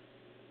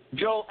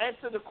 Joe,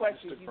 answer the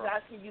question. He's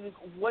asking you,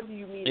 what do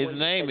you mean? His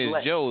name is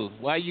less? Joe.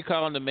 Why are you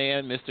calling the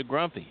man Mr.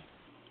 Grumpy?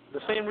 The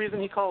same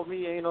reason he called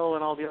me anal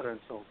and all the other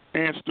insults.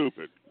 And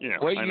stupid. Yeah.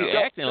 Why are you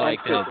acting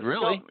like this,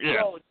 really?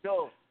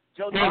 Joe.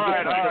 All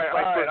right.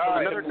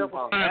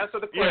 Answer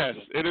the question. Yes,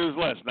 it is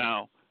less.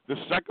 Now, the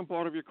second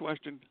part of your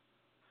question.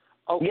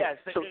 Okay. Yes.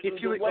 So if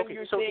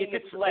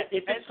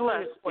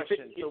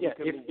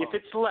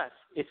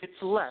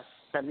it's less,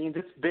 that means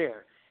it's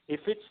there.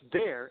 If it's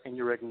there and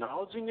you're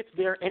acknowledging it's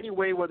there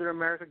anyway, whether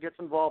America gets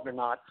involved or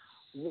not,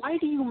 why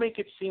do you make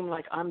it seem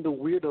like I'm the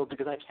weirdo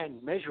because I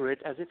can't measure it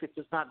as if it's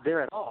just not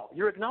there at all?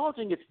 You're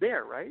acknowledging it's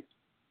there, right?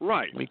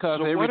 Right. Because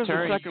every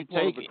turn you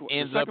take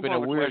ends up in a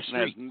weird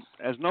street.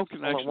 Has no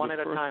connection. One at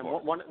a time.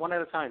 One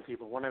at a time,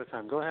 people. One at a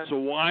time. Go ahead. So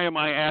why am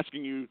I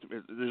asking you?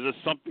 Is there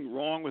something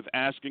wrong with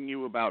asking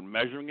you about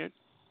measuring it?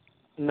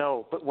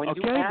 No, but when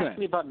you asked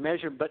me about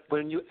measuring,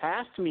 when you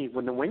asked me,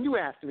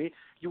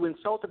 you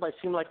insulted by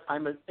seeming like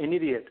I'm an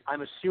idiot.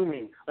 I'm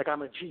assuming like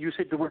you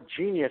said the word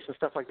genius and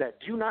stuff like that.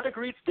 Do you not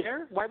agree it's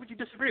there? Why would you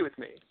disagree with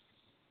me?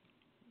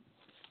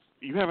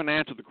 You haven't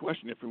answered the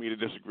question yet for me to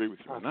disagree with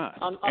you or not.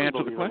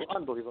 Answer the question.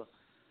 Unbelievable.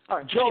 All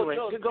right, Joe,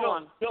 anyway, go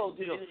on. Joe,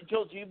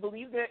 do you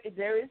believe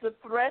there is a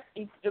threat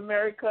if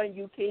America and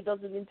UK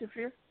doesn't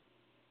interfere?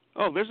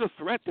 Oh, there's a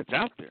threat that's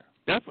out there,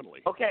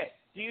 definitely. Okay.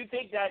 Do you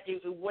think that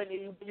when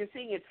you're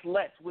saying it's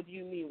less, what do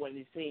you mean when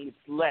you're saying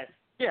it's less?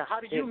 Yeah, how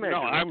do you measure it?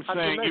 No, I'm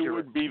saying it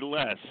would be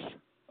less,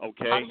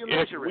 okay? How do you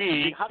measure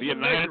it? The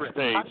United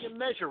States... How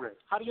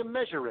do you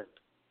measure it?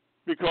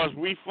 Because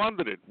we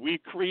funded it. We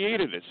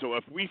created it. So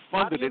if we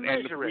funded it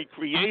and if we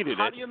created it...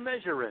 How do you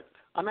measure it?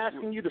 I'm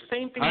asking you the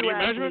same thing you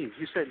asked measure me. It?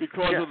 You said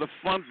because of the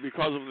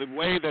because of the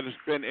way that it's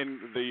been in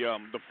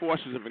the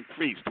forces have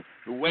increased,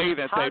 the way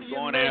that they've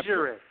gone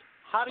after it.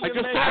 How do you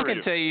measure it? I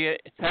can tell you,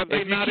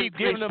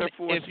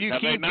 if you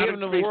keep giving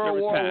them the World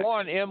War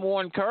I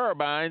M1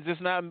 carbines,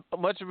 it's not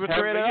much of a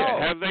threat at all.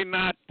 Have they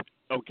not?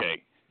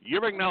 Okay,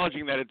 you're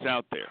acknowledging that it's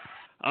out there.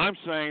 I'm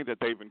saying that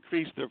they've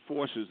increased their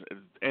forces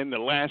in the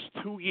last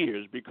 2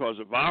 years because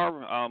of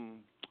our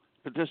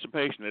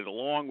participation in it,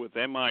 along with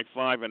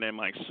MI5 and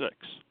MI6.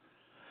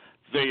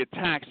 The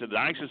attacks that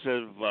ISIS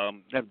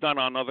have done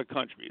on other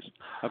countries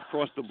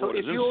across the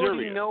borders. So if you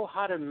already know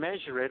how to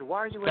measure it, why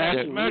are you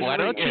asking me? Why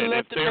don't you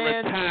let the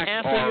man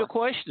answer your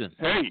question?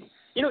 Hey,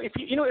 if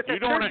the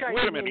third guy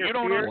wait a minute. You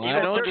don't why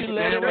don't you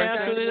let him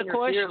answer the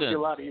question? It'll be a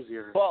lot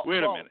easier.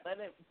 Wait a minute.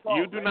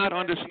 You do not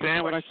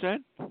understand what I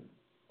said?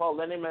 Paul,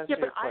 let him answer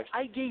your question.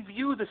 I gave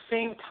you the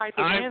same type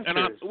of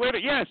answers.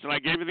 Yes, and I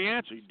gave you the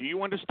answer. Do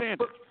you understand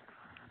it?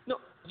 No,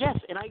 yes,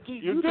 and I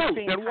gave you do. The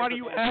same Then why type are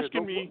you of answers,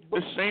 asking me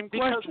the same question?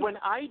 Because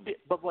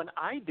when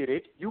I did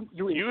it, you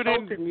didn't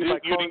insulted me by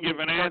you calling didn't give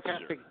me an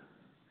sarcastic. answer.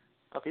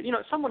 Okay,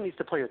 someone needs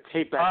to play a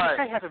tape back. This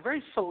guy has a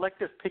very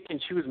selective pick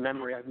and choose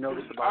memory. I've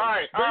noticed about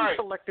him. Very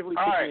selectively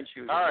pick and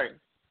choose. All right.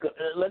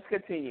 Let's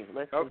continue.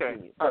 Let's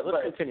continue.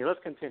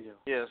 Let's continue.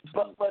 Yes.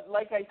 But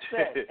like I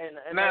said,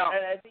 and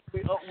I think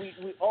we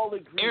all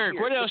agree. Eric,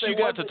 here. what else you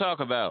got to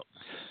talk about?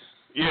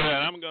 Yeah,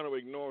 I'm going to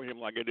ignore him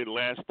like I did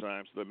last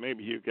time, so that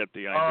maybe he'll get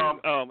the idea.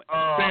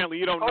 Stanley,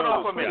 you don't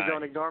know this guy.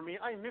 Don't ignore me.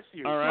 I miss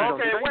you. All right.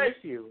 Okay, I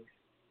miss you.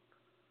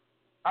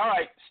 All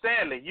right,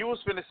 Stanley, you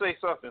was finna say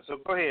something, so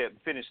go ahead and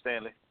finish,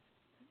 Stanley.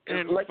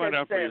 And like find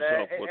out for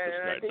yourself what this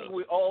guy I think does.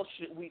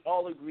 we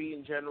all agree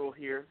in general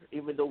here,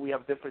 even though we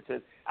have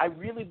differences. I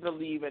really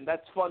believe, and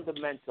that's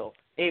fundamental.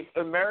 If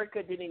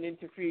America didn't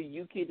interfere,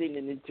 UK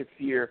didn't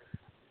interfere,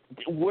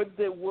 would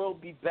the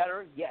world be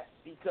better? Yes,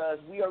 because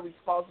we are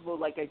responsible,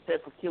 like I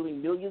said, for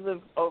killing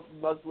millions of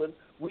Muslims.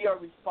 We are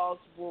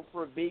responsible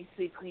for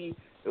basically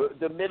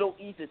the Middle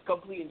East is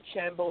completely in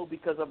shambles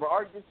because of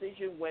our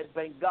decision when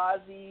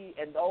Benghazi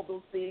and all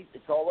those things.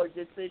 It's all our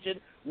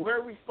decision.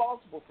 We're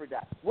responsible for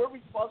that. We're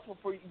responsible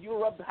for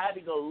Europe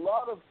having a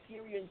lot of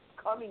Syrians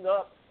coming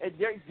up, and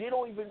they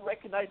don't even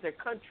recognize their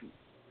country.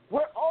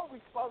 We're all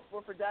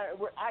responsible for that, and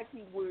we're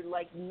acting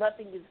like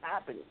nothing is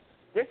happening.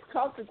 There's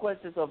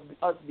consequences of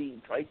us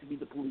trying to be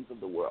the police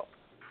of the world.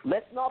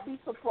 Let's not be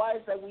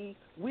surprised that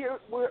we're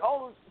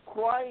all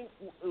crying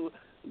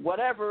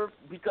whatever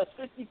because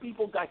 50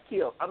 people got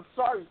killed. I'm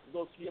sorry for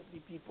those 50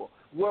 people.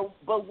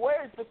 But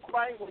where is the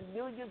crying when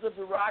millions of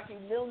Iraqi,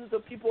 millions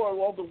of people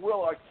around the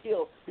world are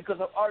killed because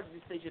of our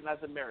decision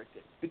as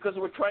Americans? Because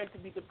we're trying to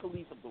be the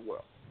police of the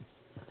world.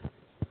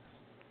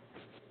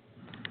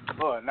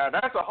 Boy, now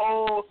that's a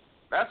whole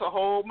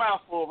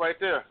mouthful right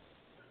there.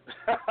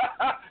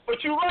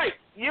 But you're right,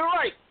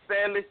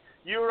 Stanley.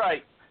 You're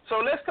right.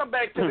 So let's come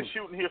back to the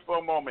shooting here for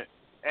a moment.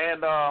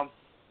 And the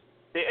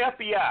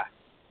FBI.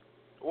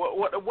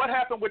 What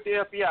happened with the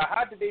FBI?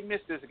 How did they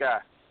miss this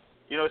guy?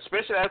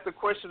 Especially after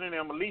questioning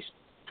him at least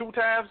 2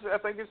 times, I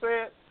think it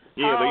said.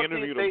 Yeah, how they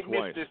interviewed him twice. How did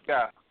they miss this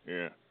guy?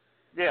 Yeah.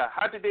 Yeah,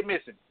 how did they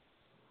miss him?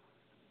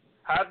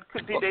 How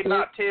did they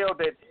not tell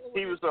that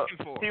he was a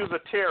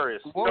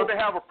terrorist? Don't they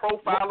have a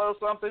profile or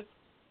something?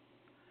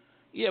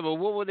 Yeah, but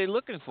what were they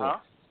looking for? Huh?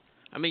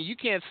 I mean, you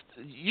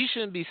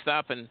shouldn't be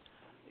stopping.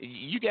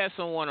 You got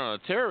someone on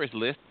a terrorist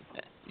list.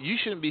 You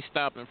shouldn't be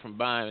stopping from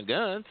buying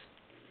guns.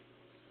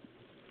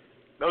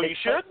 No, you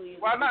should.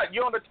 Why not?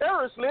 You're on the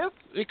terrorist list.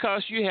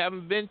 Because you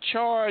haven't been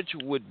charged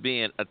with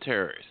being a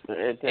terrorist.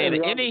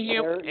 And any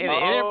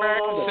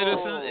American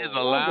citizen is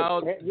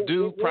allowed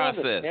due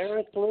process. You're on the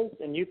terrorist list,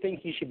 and you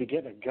think he should be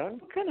given a gun?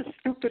 What kind of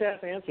stupid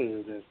ass answer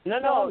is this?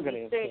 No.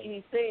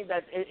 He's saying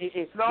that.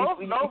 Wait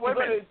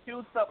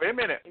a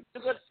minute.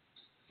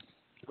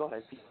 Go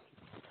ahead.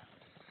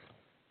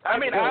 I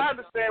mean, I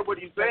understand what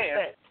he's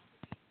saying.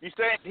 You're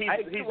saying he's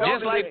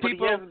just like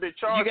people. He hasn't been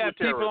charged you got with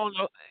people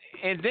terrorism. on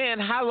and then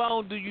how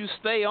long do you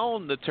stay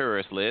on the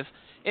terrorist list?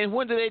 And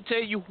when do they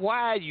tell you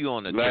why you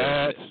on the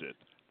terrorist list? That's it.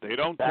 They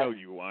don't tell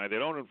you why. They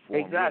don't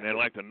inform you. And they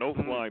like the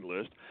no-fly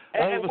list.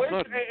 All of a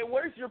sudden,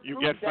 where's your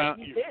proof that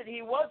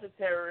he was a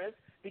terrorist?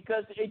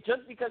 Because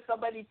just because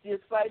somebody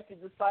decided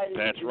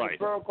that's right.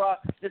 I'm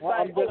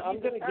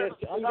going to guess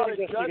you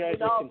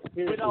guys are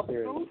conspiracy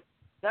theorists. Proof,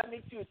 that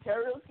makes you a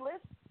terrorist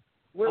list.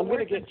 I'm going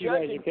to guess you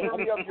guys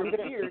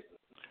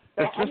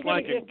It's just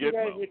like in you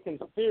guys are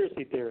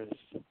conspiracy theorists.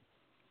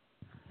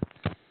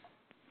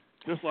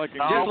 Just like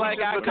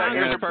our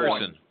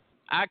congressperson.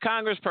 Our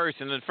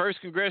congressperson in the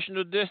 1st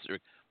Congressional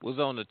District was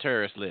on the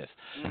terrorist list.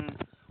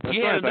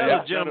 You had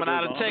another gentleman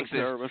out of Texas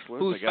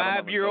whose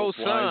 5-year-old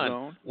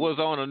son was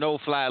on a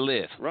no-fly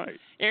list. Right.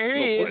 And here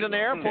he is in the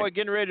airport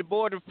getting ready to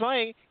board the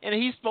plane, and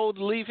he's supposed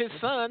to leave his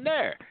son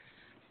there.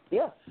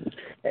 Yeah.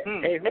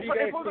 Hey, who do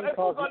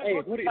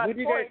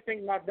you guys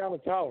think knocked down the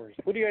towers?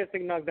 Who do you guys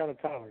think knocked down the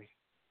towers?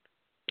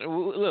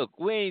 Look,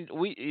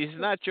 it's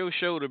not your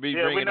show to be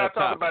bringing up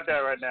topics. We're not talking about that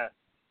right now.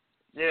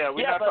 Yeah,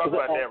 we're not talking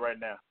about that right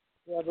now.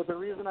 Yeah, but the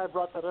reason I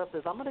brought that up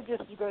is I'm going to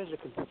guess you guys are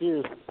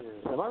conspiracy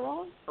theorists. Am I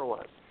wrong or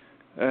what?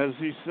 As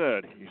he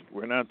said,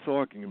 we're not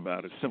talking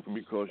about it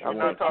simply because you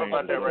want to change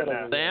about that right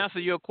now. To answer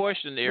your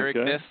question, Eric,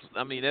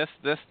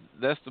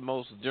 that's the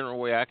most general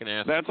way I can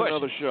answer. That's the question.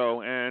 another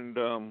show, and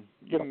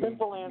you can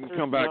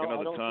come back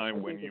another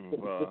time when you've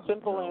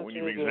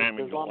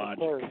examined your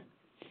logic.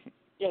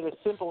 Yeah, the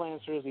simple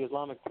answer is the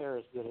Islamic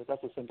terrorists did it.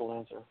 That's a simple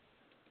answer.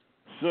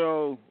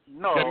 So,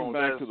 getting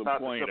back to the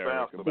point,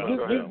 Eric,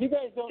 you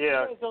guys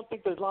don't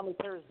think the Islamic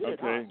terrorists did it.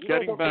 Okay,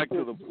 getting back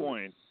to the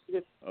point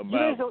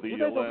about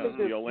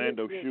the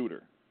Orlando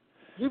shooter.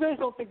 You guys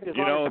don't think the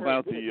Islamic terrorists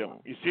about the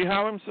you see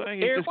how I'm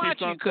saying? Eric, why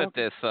don't you cut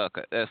that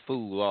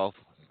fool off?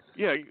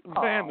 Yeah,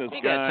 ban this he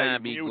guy. Got time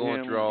to be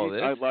going through all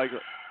this. I told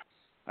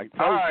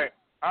all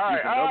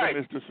right.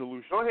 Mr.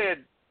 Solution. Go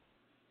ahead.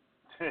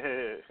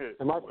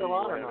 Am I still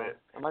on or no?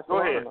 Go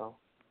ahead.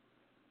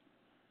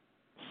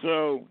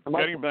 So,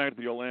 getting back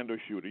to the Orlando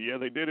shooter, yeah,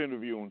 they did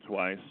interview him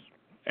twice.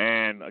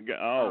 And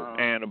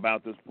and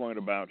about this point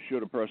about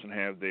should a person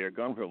have their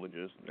gun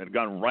privileges and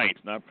gun rights,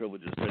 not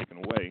privileges, taken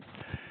away.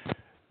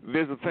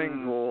 There's a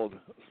thing called,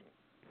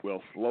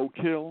 slow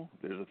kill.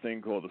 There's a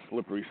thing called the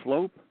slippery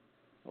slope,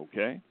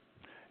 okay?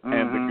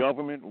 And the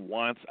government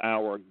wants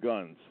our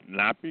guns,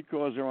 not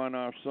because they're on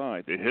our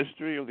side. The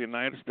history of the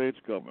United States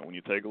government, when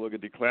you take a look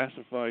at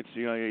declassified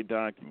CIA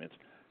documents,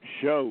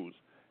 shows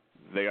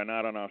they are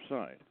not on our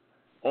side.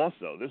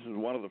 Also, this is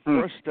one of the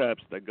first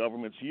steps that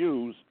governments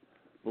use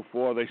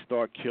before they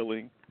start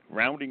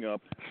rounding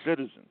up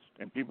citizens.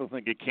 And people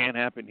think it can't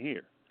happen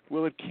here.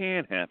 Well, it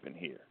can happen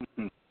here.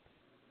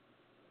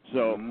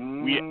 So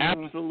we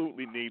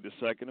absolutely need the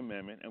Second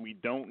Amendment, and we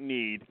don't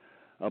need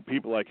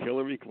people like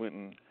Hillary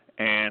Clinton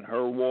and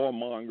her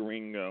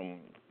warmongering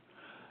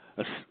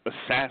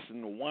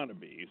assassin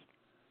wannabes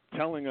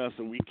telling us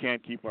that we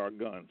can't keep our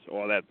guns,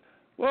 or that,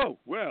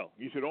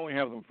 you should only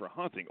have them for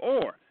hunting,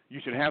 or you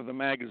should have the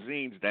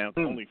magazines down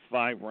to only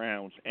 5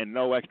 rounds and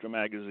no extra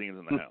magazines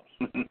in the house.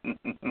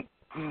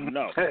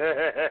 No.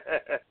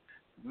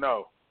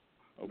 No.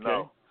 Okay.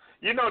 No.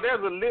 You know,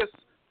 there's a list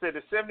that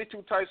the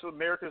 72 types of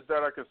Americans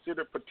that are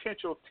considered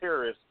potential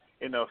terrorists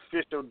in the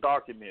official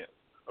documents,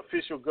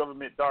 official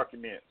government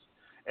documents.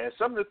 And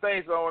some of the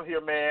things on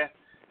here, man,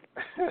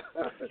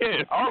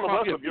 all of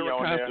us will be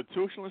on there. You're a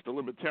constitutionalist, a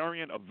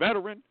libertarian, a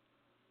veteran,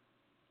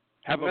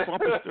 have a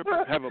bumper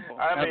sticker,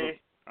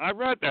 I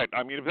read that.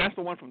 I mean, if that's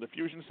the one from the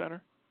Fusion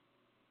Center.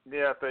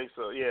 Yeah, I think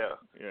so. Yeah.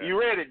 You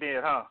read it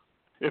then, huh?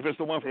 If it's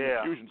the one from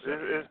the Fusion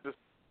Center.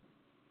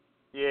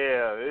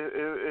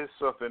 It's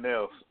something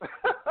else.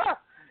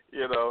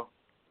 You know,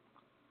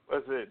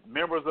 what's it?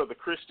 Members of the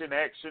Christian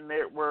Action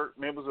Network,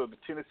 members of the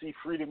Tennessee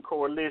Freedom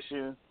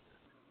Coalition.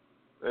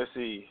 Let's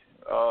see.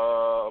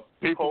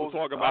 People who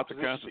talk about the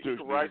Constitution.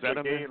 Is that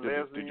in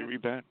there? Did you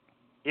read that?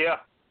 Yeah.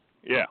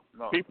 Yeah.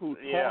 No. People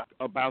who talk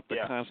about the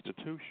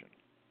Constitution.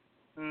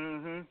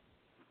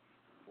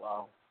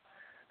 Wow.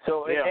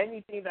 So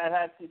anything that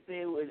has to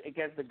say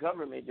against the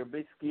government, you're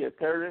basically a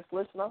terrorist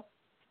list now?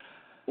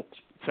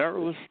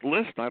 Terrorist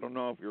list? I don't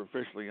know if you're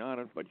officially on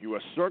it, but you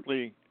are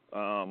certainly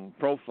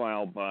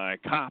profiled by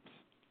cops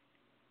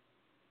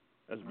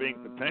as being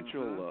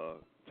potential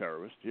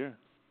terrorists,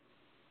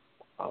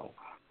 Oh.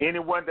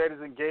 Anyone that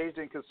is engaged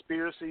in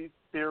conspiracy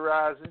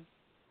theorizing.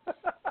 So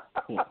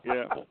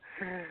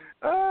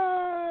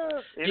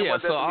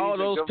all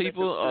those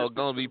people are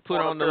going to be put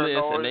on the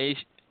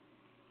list,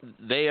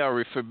 and they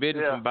are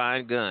forbidden from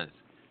buying guns.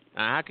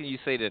 Now, how can you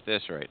say that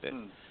that's right?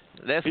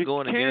 That's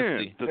going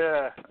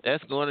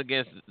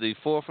against the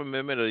Fourth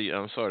Amendment,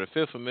 the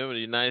Fifth Amendment of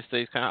the United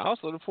States,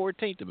 also the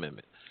 14th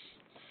Amendment.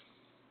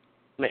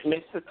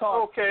 Mr.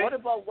 Talk. Okay. What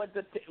about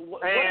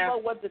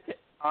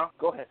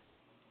go ahead.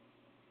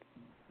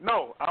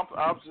 No,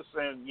 I was just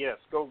saying yes.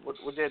 Go. What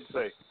did you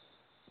say?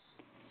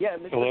 Yeah,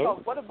 Mr.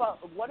 Talk. What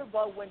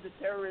about when the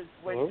terrorists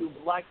went to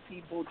black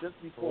people just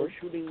before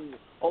shooting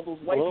all those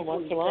white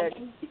people?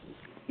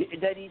 He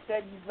said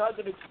he's not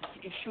going to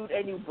shoot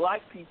any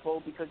black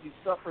people because you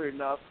suffer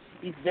enough.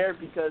 He's there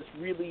because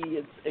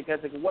really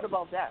what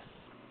about that?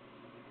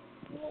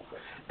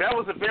 That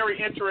was a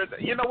very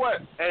interesting. You know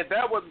what? And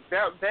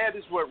that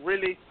is what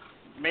really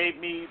made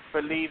me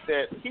believe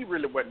that he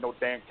really wasn't no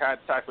damn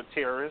type of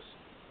terrorist.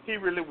 He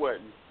really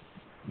wasn't.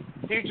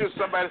 He's just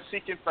somebody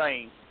seeking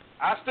fame.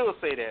 I still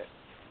say that,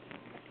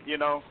 you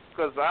know,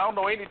 because I don't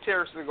know any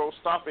terrorists that go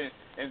stop and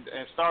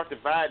start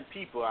dividing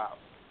people out.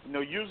 You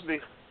know,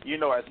 usually, you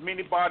know, as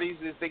many bodies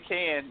as they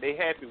can, they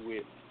happy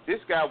with.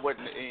 This guy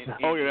wasn't. That's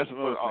another thing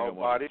I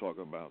want to talk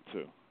about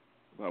too.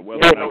 About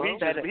whether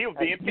he was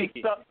being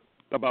picky.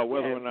 About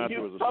whether or not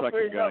there was a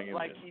second guy in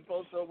black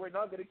people, so we're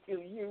not going to kill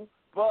you,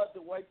 but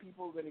the white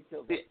people are going to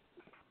kill them.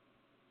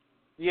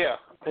 Yeah.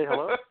 Hey,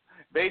 hello.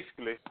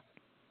 Basically.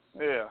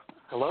 Yeah.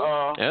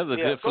 Hello. That's a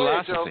good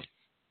philosophy. Ahead,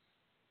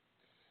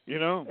 you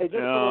know, hey, just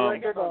for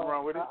the record,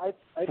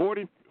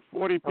 40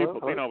 people.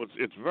 Hello? You know,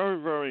 it's very,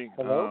 very,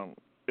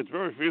 it's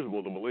very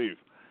feasible to believe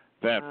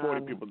that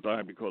 40 people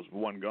died because of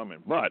one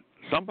gunman. But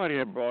somebody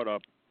had brought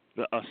up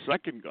a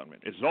second gunman.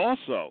 It's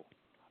also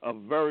a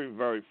very,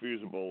 very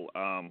feasible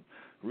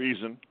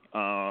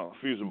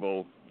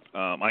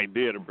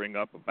idea to bring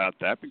up about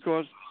that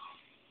because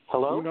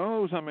who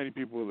knows how many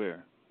people were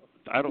there.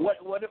 I don't.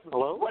 What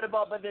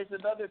about? But there's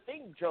another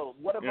thing, Joe.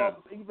 What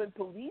about even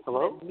police?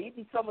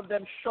 Maybe some of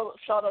them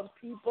shot on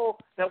people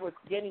that were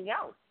getting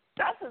out.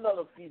 That's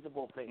another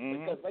feasible thing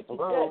because, like you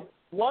said,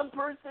 one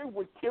person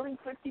was killing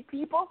 50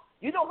 people.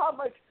 You know how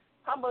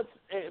much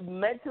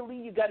mentally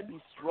you got to be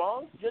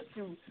strong just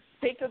to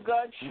take a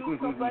gun, shoot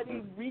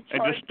somebody,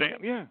 recharge. And just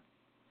stand. Yeah.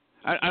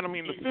 I don't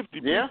mean the 50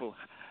 people.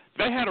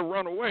 They had to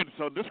run away.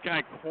 So this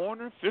guy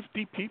cornered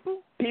 50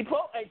 people. And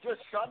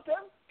just shot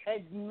them.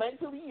 And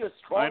mentally, you're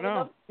strong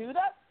enough to do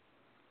that?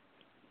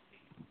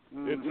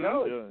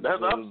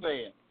 That's what I'm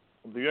saying.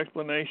 The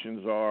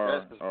explanations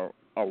are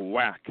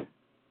whack.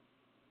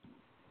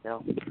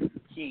 No.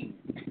 Hey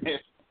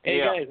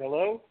guys,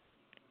 hello?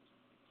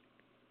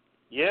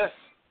 Yes.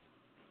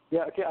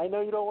 Yeah, okay, I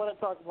know you don't want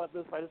to talk about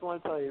this, but I just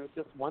want to tell you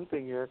just one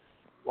thing here.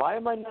 Why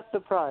am I not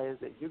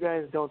surprised that you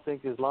guys don't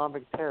think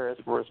Islamic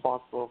terrorists were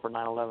responsible for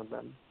 9/11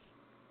 then?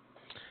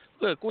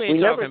 Look, we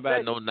ain't talking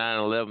about no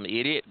 9/11,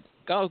 idiot.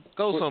 Go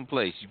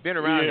someplace. You've been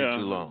around here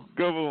too long.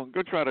 Go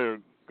try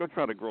to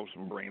grow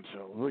some brain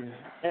cells.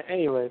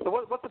 Anyway, so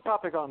what's the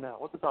topic on now?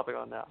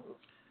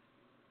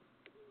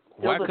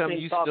 Why come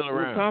you still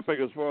around? The topic,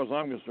 as far as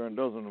I'm concerned,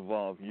 doesn't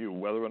involve you.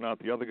 Whether or not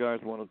the other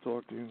guys want to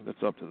talk to you,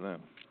 that's up to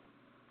them.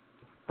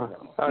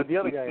 The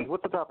other guys,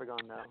 what's the topic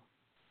on now?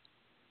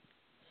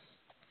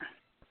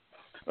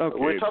 Okay.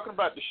 We're talking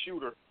about the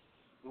shooter.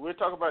 We're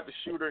talking about the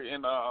shooter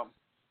in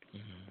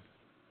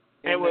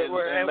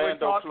we're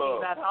talking Club.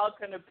 about how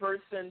can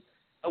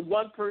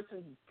one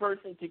person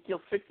to kill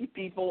 50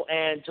 people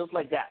and just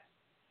like that.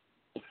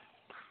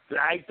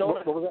 I don't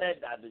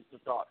understand that. It's a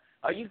thought.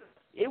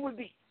 It would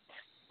be.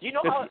 You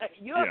know how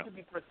you have to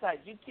be precise.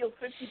 You killed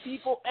 50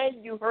 people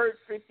and you hurt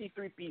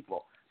 53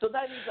 people. So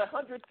that means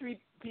 103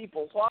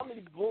 people. So how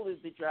many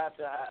bullets did you have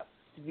to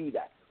do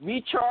that?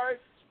 Recharge,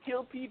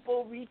 kill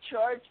people,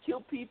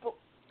 kill people.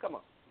 Come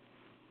on.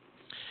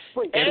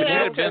 Wait, wait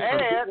a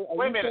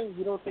minute.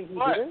 You don't think he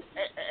did it?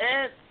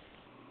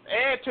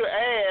 And to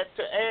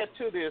add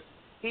to this,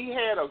 he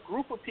had a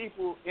group of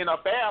people in a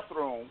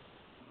bathroom,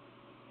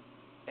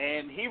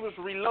 and he was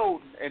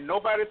reloading, and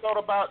nobody thought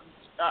about.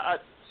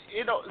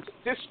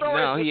 This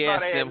story. No, he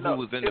asked them who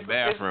was in the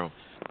bathroom.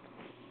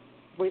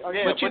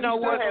 But you know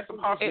what?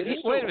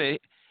 Wait a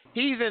minute.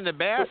 He's in the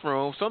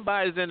bathroom.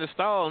 Somebody's in the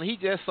stall, and he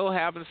just so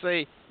happened to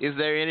say, "Is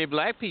there any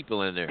black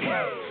people in there?"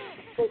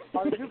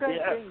 Are you guys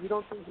saying you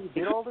don't think he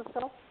did all this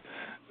stuff?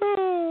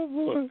 Oh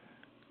boy.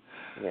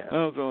 Yeah.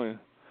 I'm going.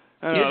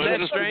 Isn't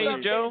that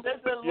strange, Joe?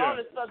 There's a lot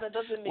of stuff that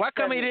doesn't make Why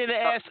come sense. he didn't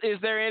ask, "Is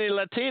there any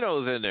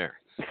Latinos in there"?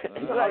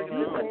 I'd like to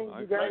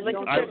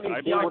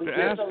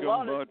ask him,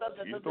 but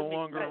he's no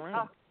longer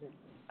around.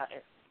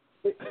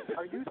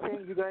 Are you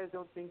saying you guys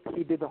don't think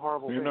he did the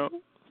horrible thing?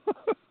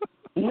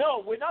 No,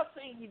 we're not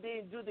saying he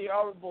didn't do the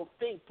horrible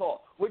thing,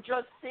 Paul. We're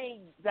just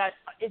saying that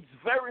it's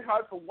very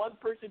hard for one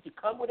person to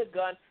come with a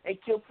gun and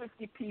kill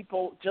 50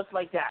 people just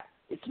like that.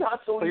 It's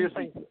not so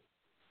easy.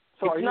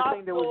 Are you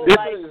saying there was this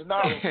is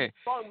not?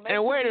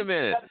 And wait a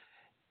minute.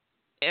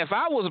 If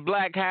I was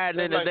black hiding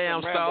in the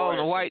damn stall and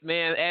a white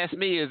man asked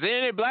me, "Is there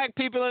any black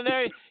people in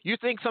there?" You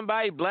think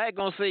somebody black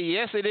gonna say,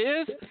 "Yes, it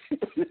is"?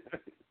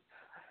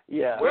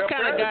 Yeah. What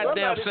kind of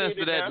goddamn sense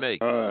did that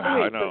make?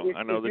 I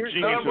know. The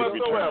genius would be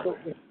turned.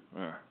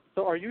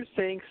 So are you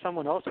saying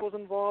someone else was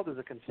involved? Is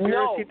a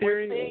conspiracy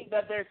theory? No, we're saying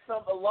that there's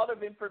a lot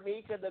of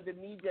information that the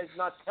media is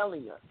not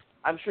telling us.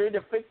 I'm sure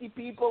the 50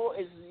 people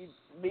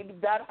maybe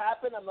that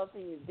happened. I'm not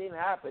saying it didn't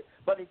happen,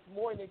 but it's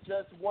more than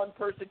just one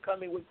person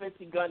coming with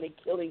 50 guns and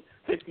killing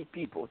 50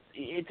 people.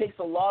 It takes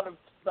a lot of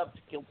stuff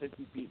to kill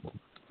 50 people.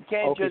 You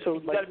can't just. So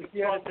if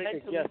you had to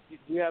take a guess, do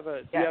you have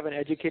an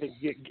educated?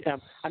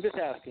 I'm just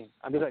asking.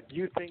 Do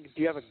you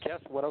have a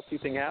guess what else you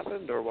think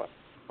happened or what?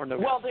 Or no?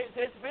 Well,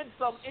 there's been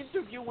some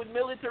interview with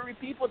military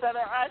people that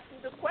are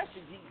asking the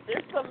questions.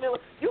 There's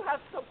you have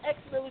some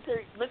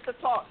ex-military. Mr.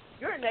 Talk,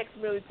 you're an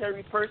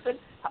ex-military person.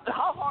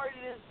 How hard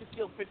it is to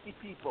kill 50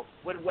 people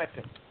with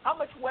weapons? How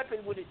much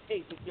weapon would it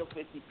take to kill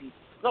 50 people?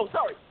 No,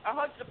 sorry,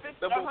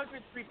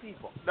 103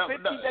 people.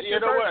 50 that you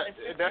know what?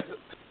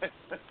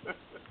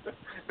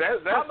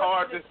 That's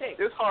hard.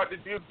 It's hard to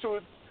do.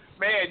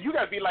 Man, you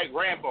got to be like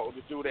Rambo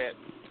to do that.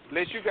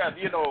 Unless you got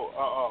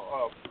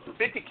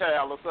 50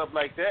 cal or something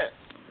like that.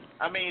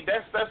 I mean,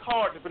 that's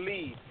hard to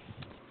believe,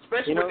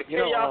 especially with the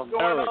chaos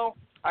going on.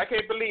 I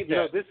can't believe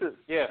that.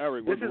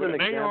 Eric, this is an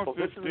example.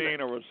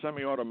 AR-15 or a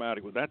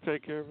semi-automatic, would that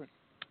take care of it?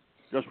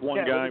 Just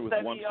one guy with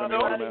one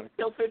semi-automatic?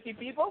 Kill 50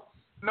 people?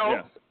 No.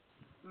 Yeah.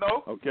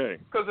 No. Okay.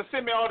 Because the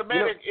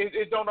semi-automatic,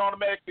 it don't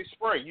automatically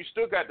spray. You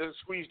still got to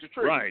squeeze the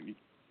trigger. Right.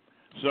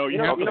 So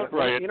you have to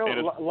spray it. A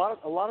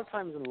lot of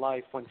times in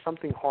life when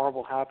something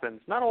horrible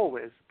happens, not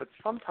always, but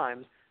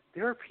sometimes,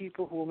 there are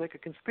people who will make a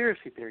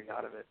conspiracy theory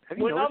out of it.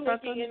 We're not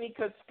making any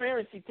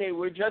conspiracy theory.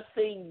 We're just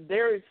saying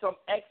there is some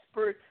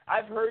expert.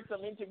 I've heard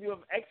some interview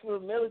of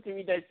expert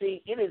military that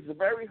say it is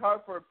very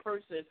hard for a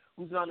person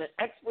who's not an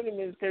expert in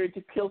military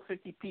to kill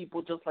 50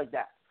 people just like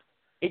that.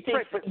 It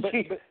takes. Right,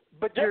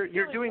 but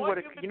you're doing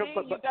what you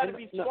got to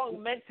be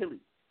strong mentally.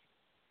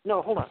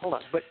 No, hold on.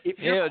 But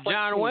if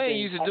John Wayne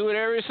used to do it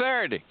every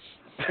Saturday.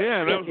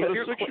 Yeah, that was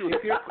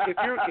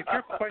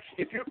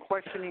if you're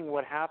questioning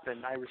what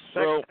happened, I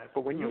respect that.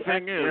 But when you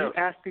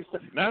ask these,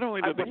 not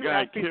only did the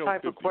guy kill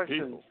 50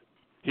 people,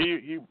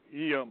 he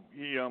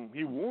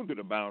wounded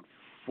about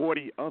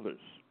 40 others.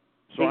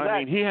 So exactly. I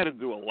mean, he had to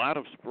do a lot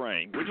of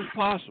spraying, which is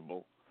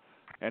possible.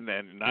 And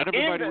then not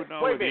everybody would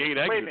know where the 8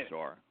 exits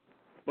are.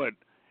 But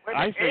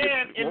I think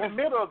and in the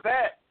middle of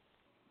that,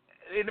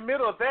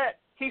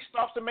 he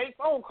stops to make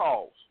phone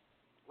calls.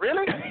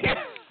 Really?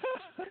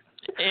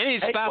 And he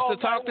stops to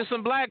talk to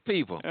some black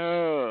people.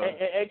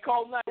 And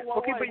call 911.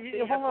 Okay, but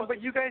hold on.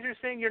 But you guys are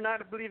saying you're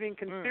not believing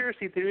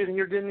conspiracy theories, and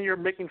you're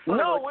making fun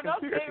of we're not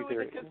saying it's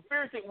a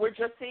conspiracy. We're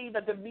just saying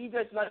that the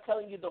media is not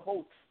telling you the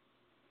whole.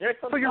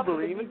 So you're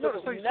believing? So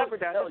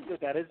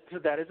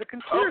that is a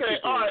conspiracy. Okay,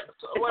 all right.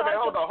 So, wait a minute,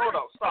 hold on.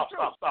 Stop.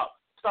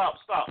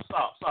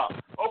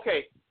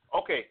 Okay.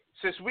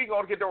 Since we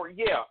gonna get there,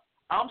 yeah,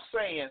 I'm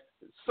saying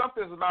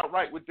something's not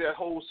right with that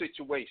whole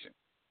situation.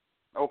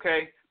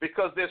 Okay,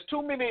 because there's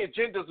too many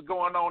agendas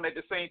going on at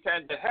the same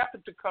time that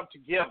happen to come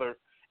together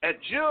at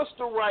just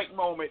the right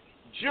moment,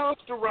 just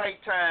the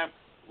right time.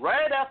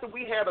 Right after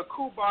we had a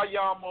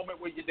Kumbaya moment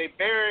where they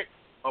buried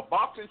a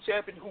boxing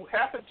champion who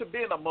happened to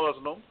be a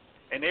Muslim,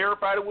 and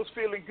everybody was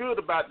feeling good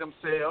about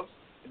themselves.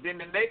 And then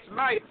the next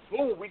night,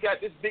 boom, we got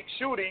this big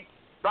shooting.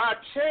 By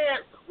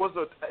chance was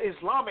an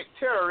Islamic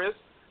terrorist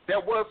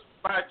that was,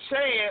 by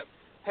chance,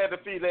 had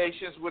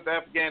affiliations with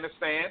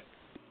Afghanistan.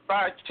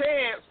 By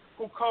chance,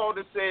 who called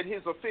and said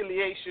his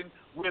affiliation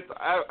with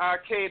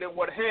Al-Qaeda and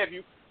what have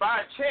you.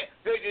 By chance,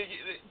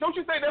 don't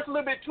you think that's a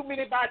little bit too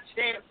many by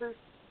chances?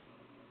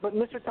 But,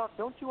 Mr. Tuck,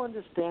 don't you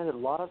understand that a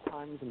lot of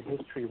times in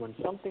history when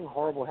something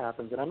horrible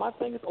happens, and I'm not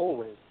saying it's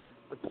always,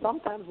 but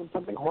sometimes when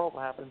something horrible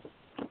happens,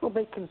 people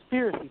make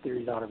conspiracy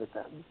theories out of it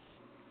then.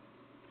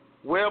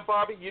 Well,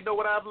 Bobby, you know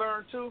what I've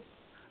learned, too?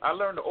 I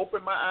learned to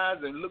open my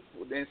eyes and look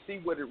and see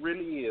what it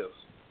really is.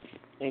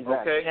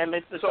 Exactly. Okay? And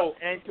so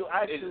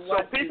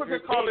people can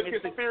call it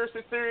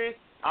conspiracy theory.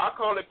 I'll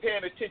call it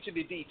paying attention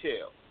to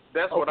detail.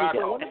 That's what I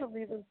call it. One of the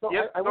reasons,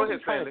 I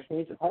wasn't trying to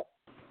change it.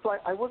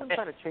 I wasn't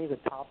trying to change the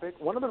topic.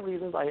 One of the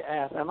reasons I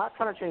asked, I'm not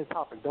trying to change the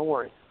topic, don't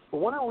worry. But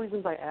one of the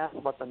reasons I asked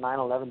about the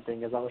 9/11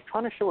 thing is I was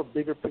trying to show a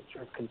bigger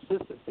picture of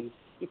consistency.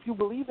 If you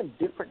believe in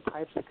different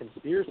types of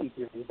conspiracy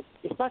theories,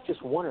 it's not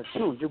just one or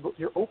two.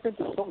 You're open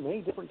to so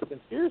many different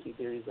conspiracy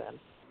theories then.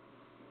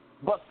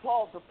 But,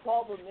 Paul, the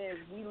problem is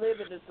we live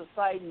in a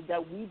society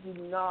that we do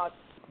not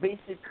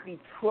basically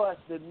trust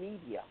the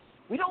media.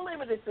 We don't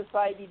live in a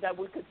society that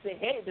we could say,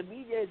 hey, the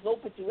media is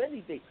open to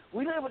anything.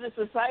 We live in a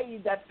society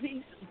that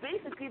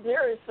basically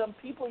there is some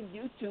people in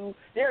YouTube,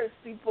 there is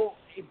people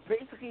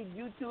basically in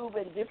YouTube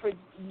and different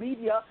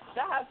media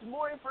that has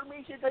more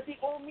information than the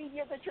old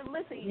media that you're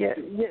listening to.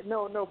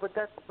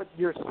 But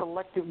you're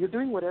selective. You're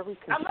doing what every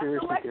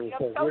conspiracy theory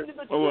says.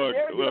 Look,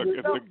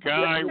 if the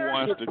guy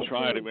wants to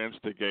try to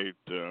instigate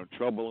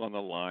trouble on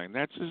the line,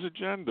 that's his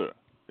agenda.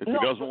 If he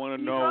doesn't want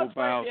to know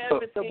about,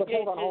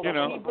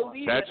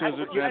 that's his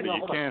agenda.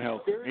 You can't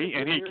help him. He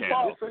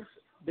can't.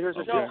 There's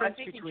a difference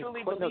between.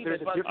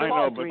 I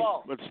know,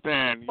 but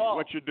Stan,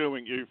 what you're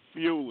doing, you're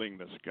fueling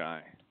this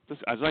guy.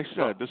 As I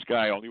said, this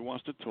guy only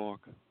wants to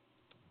talk.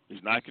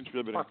 He's not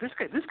contributing.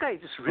 This guy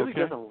just really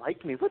doesn't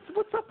like me.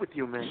 What's up with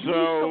you, man?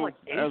 So as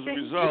a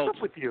result, what's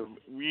up with you?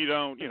 We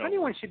don't.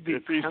 Anyone should be.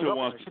 If he still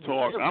wants to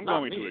talk, I'm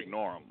going to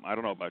ignore him. I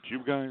don't know about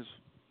you guys.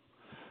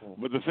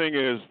 But the thing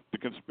is, the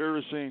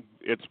conspiracy,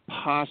 it's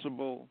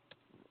possible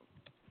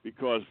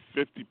because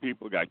 50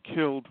 people got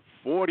killed,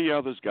 40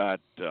 others got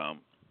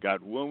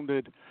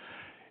wounded.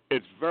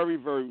 It's very,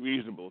 very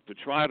reasonable to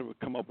try to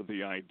come up with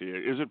the idea.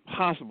 Is it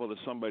possible that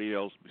somebody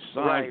else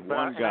besides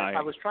one guy?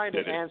 I was trying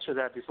to answer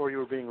that before you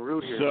were being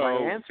rude here. So my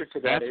answer to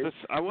that is,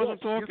 I wasn't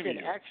talking to you. You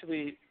can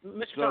actually,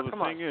 Mr. So the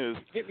thing is,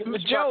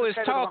 Joe is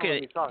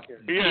talking.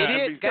 You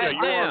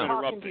are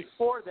interrupting.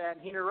 Before that,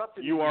 he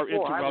interrupted you are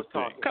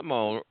interrupting. Come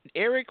on,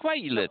 Eric, why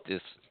you let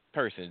this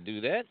person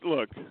do that?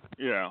 Look,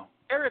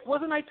 Eric,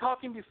 wasn't I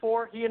talking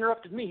before? He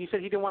interrupted me. He said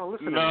he didn't want to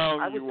listen to me.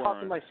 I was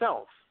talking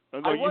myself.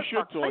 No, you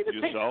should talk to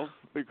yourself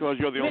because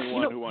you're the only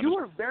one who understands. You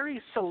are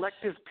very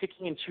selective,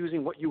 picking and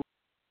choosing what you.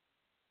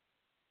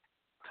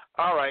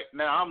 All right,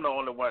 now I'm the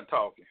only one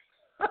talking.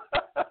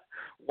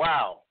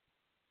 Wow.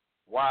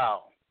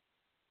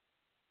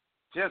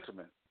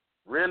 Gentlemen,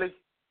 really?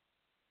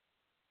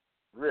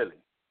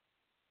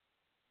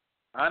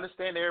 I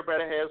understand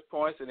everybody has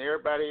points and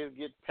everybody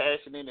gets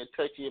passionate and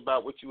touchy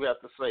about what you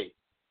have to say.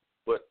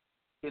 But,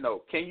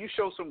 can you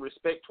show some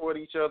respect toward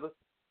each other?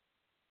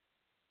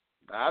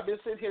 I've been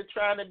sitting here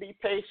trying to be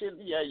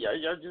patient.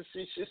 Y'all just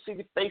see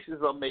the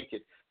faces I'm making.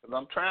 Because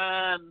I'm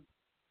trying,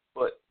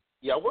 but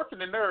y'all working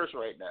the nerves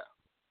right now.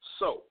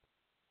 So,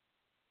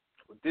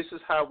 this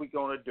is how we're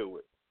going to do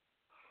it.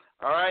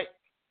 All right?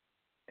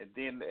 And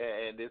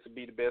this will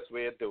be the best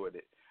way of doing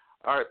it.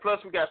 All right,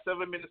 plus we got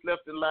 7 minutes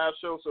left in the live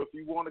show, so if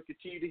you want to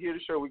continue to hear the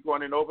show, we're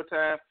going in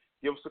overtime,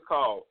 give us a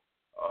call,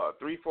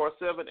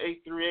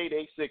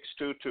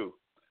 347-838-8622.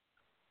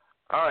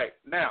 All right,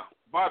 now,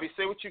 Bobby,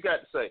 say what you got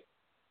to say.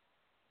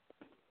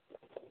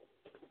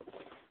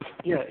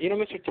 Yeah,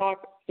 Mr.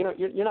 Talk,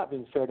 you're not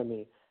being fair to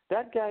me.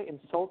 That guy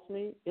insults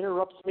me,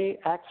 interrupts me,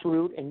 acts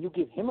rude, and you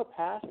give him a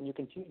pass and you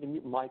continue to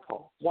mute my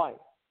call. Why?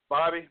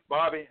 Bobby,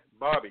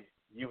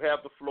 you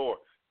have the floor.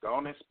 Go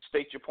on and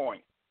state your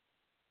point.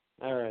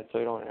 All right, so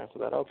you don't answer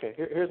that. Okay,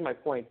 here's my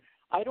point.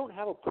 I don't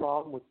have a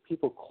problem with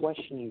people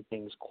questioning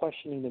things,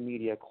 questioning the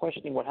media,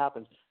 questioning what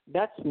happens.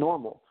 That's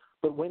normal.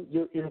 But when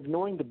you're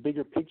ignoring the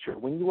bigger picture,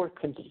 when you are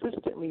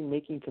consistently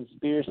making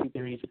conspiracy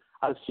theories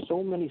out of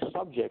so many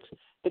subjects,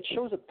 that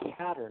shows a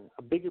pattern,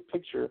 a bigger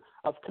picture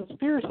of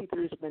conspiracy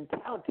theories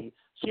mentality.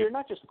 So you're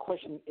not just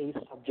questioning a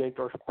subject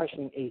or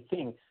questioning a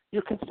thing.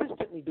 You're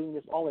consistently doing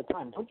this all the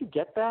time. Don't you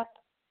get that?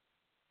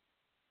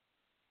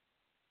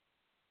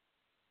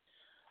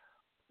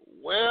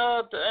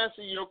 Well, to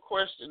answer your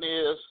question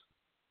is,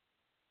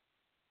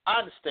 I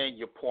understand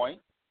your point,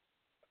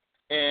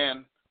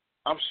 and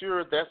I'm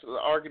sure that's an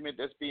argument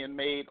that's being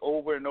made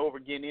over and over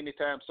again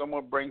anytime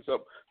someone brings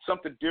up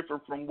something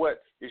different from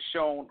what is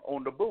shown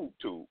on the boob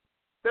tube.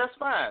 That's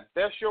fine.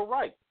 That's your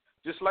right.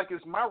 Just like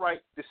it's my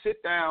right to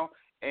sit down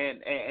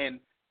and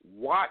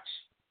watch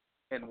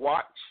and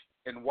watch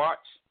and watch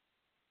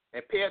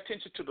and pay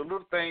attention to the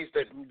little things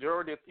that the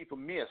majority of people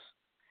miss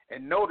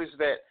and notice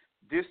that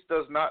this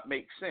does not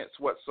make sense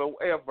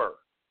whatsoever.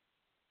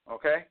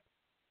 Okay?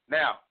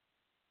 Now,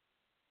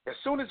 as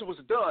soon as it was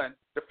done,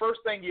 the first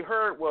thing you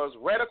heard was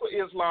radical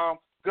Islam,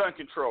 gun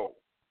control,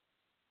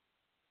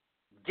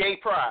 gay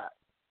pride.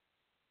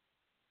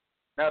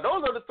 Now,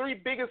 those are the three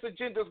biggest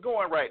agendas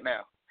going right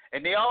now.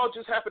 And they all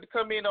just happen to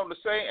come in at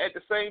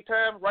the same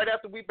time, right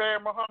after we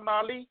banned Muhammad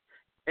Ali,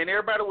 and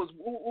everybody was,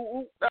 ooh, ooh,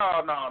 ooh.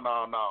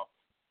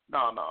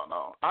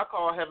 No. I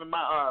call having my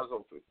eyes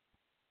open.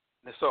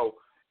 And so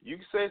you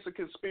can say it's a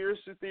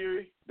conspiracy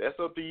theory. That's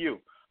up to you.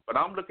 But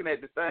I'm looking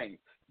at the thing.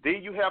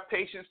 Then you have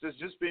patients that's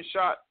just been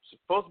shot,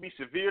 supposed to be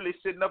severely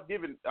sitting up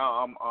giving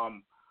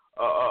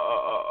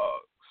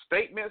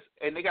statements,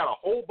 and they got a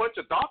whole bunch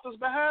of doctors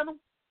behind them?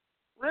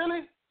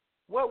 Really?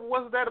 What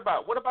was that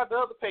about? What about the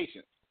other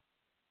patients?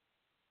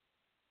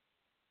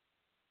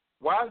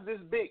 Why is this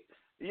big?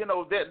 You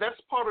know,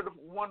 that's part of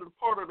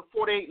the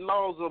 48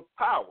 laws of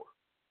power.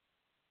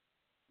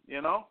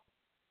 You know?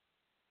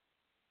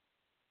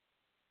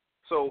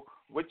 So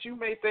what you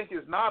may think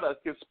is not a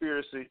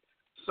conspiracy,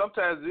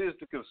 sometimes it is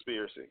the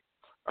conspiracy.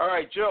 All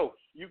right, Joe,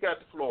 you got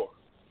the floor.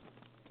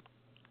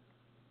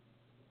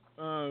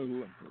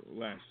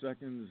 Last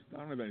seconds. I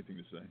don't have anything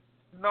to say.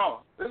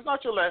 No, it's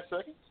not your last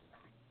seconds.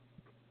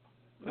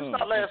 It's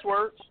not last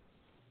words.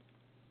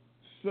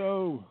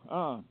 So,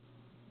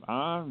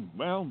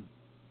 well,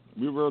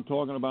 we were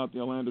talking about the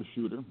Orlando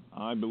shooter.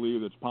 I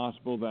believe it's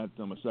possible that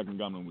a second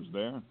gunman was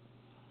there.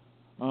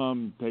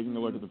 Taking a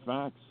look at the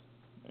facts,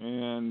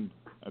 and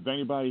if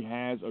anybody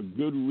has a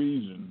good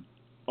reason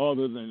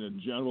other than a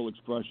general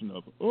expression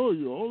of,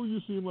 you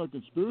seem like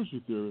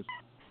conspiracy theorists,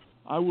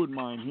 I wouldn't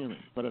mind hearing.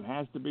 But it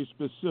has to be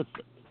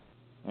specific,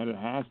 and it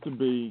has to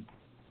be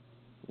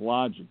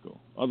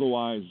logical.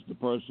 Otherwise, the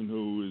person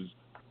who is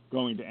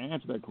going to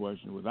answer that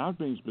question without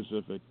being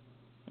specific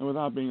and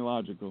without being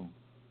logical,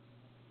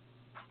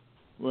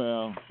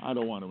 well, I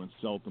don't want to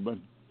insult him, but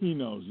he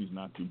knows he's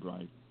not too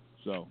bright.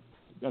 So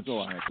that's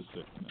all I have to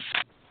say.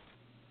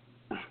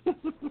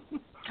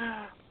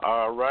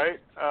 All right.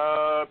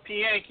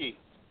 Pianki,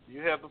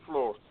 you have the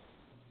floor.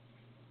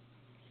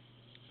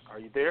 Are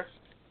you there?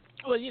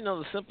 Well,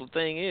 the simple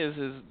thing is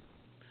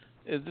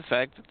the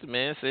fact that the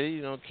man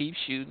said, keep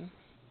shooting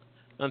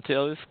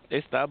until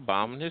they stop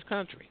bombing his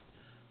country.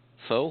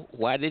 So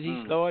why did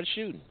he start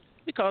shooting?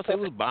 Because they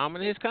was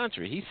bombing his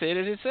country. He said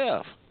it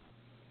himself.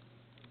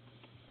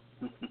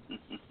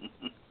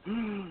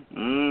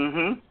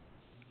 Mm-hmm.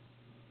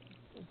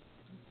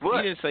 But,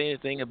 he didn't say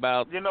anything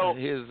about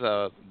his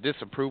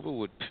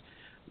disapproval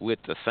with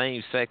the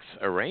same-sex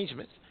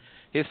arrangements.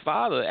 His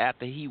father,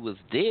 after he was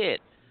dead,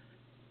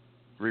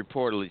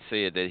 reportedly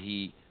said that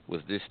he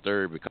was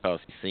disturbed because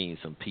he seen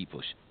some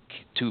people,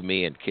 two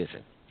men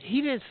kissing.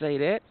 He didn't say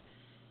that.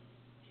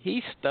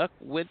 He stuck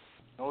with,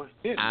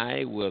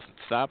 I will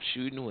stop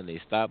shooting when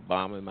they stop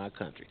bombing my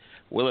country.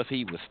 Well, if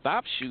he would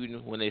stop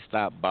shooting when they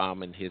stop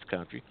bombing his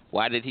country,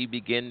 why did he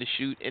begin to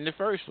shoot in the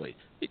first place?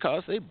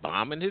 Because they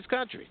bombing his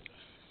country.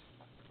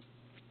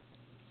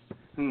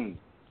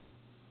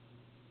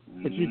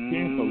 But you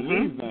can't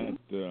believe that,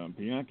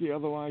 Bianchi,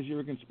 otherwise you're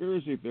a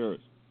conspiracy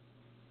theorist.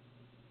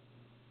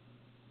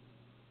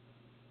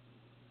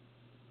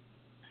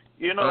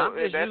 Yeah, I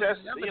mean,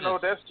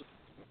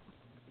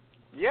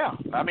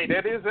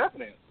 that is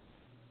evidence.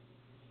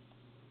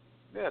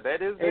 Yeah,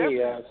 that is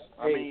evidence.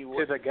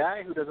 To the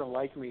guy who doesn't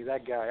like me,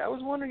 that guy, I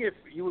was wondering if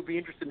you would be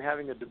interested in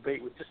having a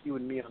debate with just you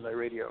and me on the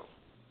radio.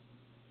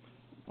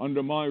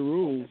 Under my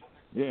rules,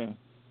 yeah.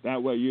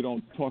 That way you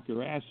don't talk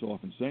your ass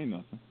off and say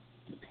nothing.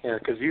 Yeah,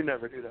 because you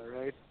never do that,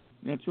 right?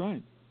 That's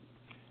right.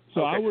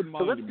 So I wouldn't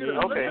mind debating.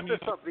 Let's do this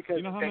up because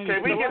you know how many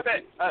can we get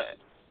that?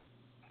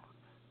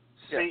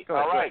 See,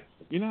 all right.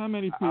 You know how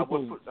many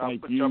people I'll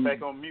put y'all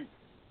back on mute.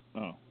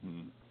 Oh.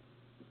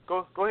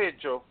 Go ahead,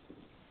 Joe.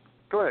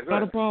 Go ahead.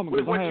 Not a problem.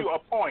 With what you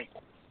appoint.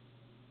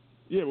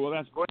 Yeah, well,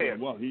 that's go ahead.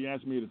 Well, he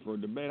asked me for a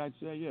debate. I'd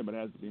say, yeah, but it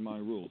has to be my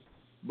rules.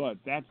 But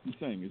that's the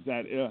thing, is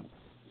that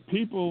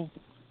people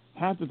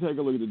have to take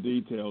a look at the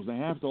details. They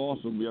have to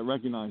also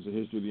recognize the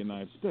history of the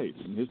United States.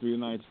 And the history of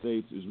the United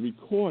States is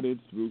recorded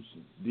through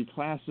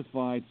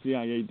declassified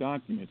CIA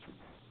documents.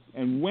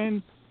 And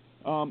when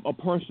a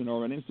person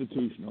or an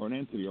institution or an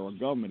entity or a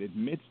government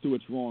admits to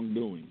its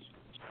wrongdoings,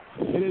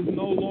 it is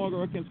no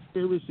longer a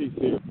conspiracy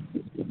theory.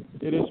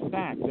 It is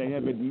fact. They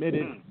have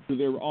admitted to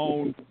their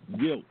own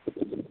guilt.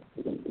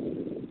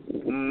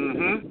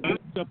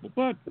 Simple.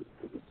 But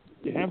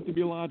you have to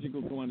be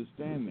logical to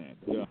understand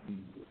that.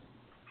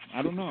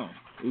 I don't know.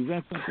 Is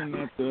that something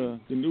that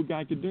the new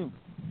guy could do?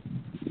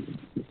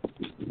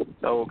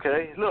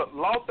 Okay. Look,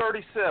 Law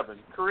 37,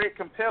 create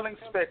compelling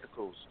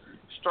spectacles.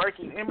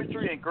 Striking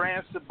imagery and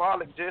grand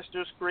symbolic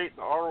gestures create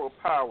the aura of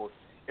power.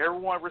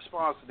 Everyone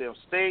responds to them.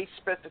 Stage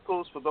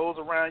spectacles for those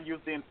around you,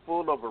 then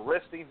full of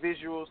arresting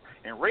visuals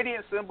and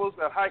radiant symbols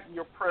that heighten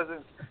your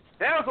presence.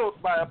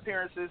 Dazzled by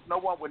appearances, no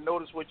one would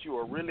notice what you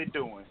are really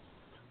doing.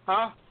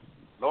 Huh?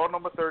 Law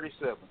number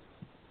 37.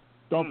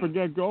 Don't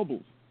forget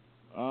Goebbels.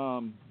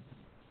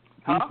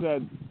 He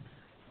said,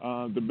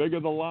 "The bigger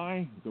the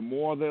lie, the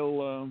more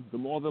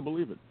they'll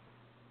believe it."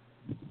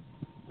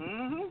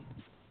 Mhm.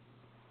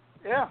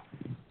 Yeah.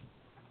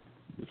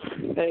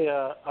 Hey,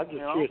 I'm just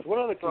curious. What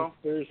other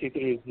conspiracy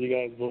theories do you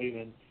guys believe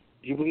in?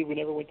 Do you believe we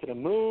never went to the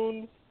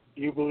moon?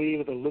 Do you believe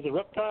that the lizard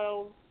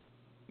reptiles?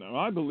 No,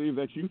 I believe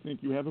that you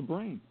think you have a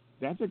brain.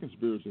 That's a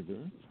conspiracy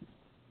theory.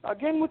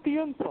 Again with the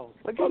insults.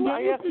 Again,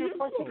 I asked you a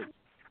question.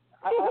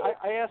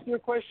 I asked you a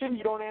question.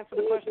 You don't answer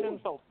the question.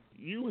 Insult.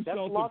 You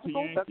insulted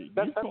Pianki.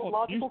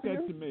 You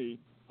said to me,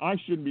 I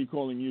shouldn't be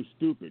calling you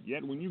stupid.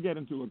 Yet when you get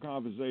into a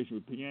conversation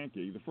with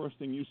Pianki, the first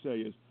thing you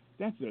say is,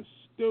 "That's a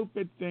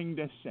stupid thing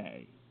to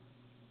say."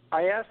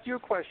 I asked you a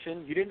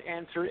question. You didn't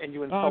answer, and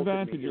you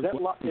insulted me. Is that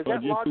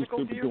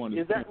logical to you?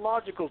 Is that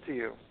logical to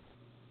you?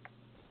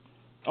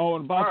 Oh,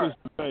 and about this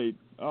debate.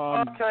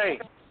 Okay.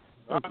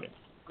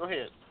 Go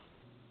ahead.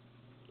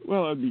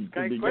 Well, it'd be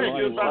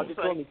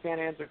logical. You can't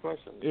answer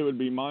questions. It would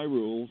be my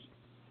rules.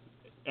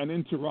 An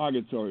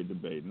interrogatory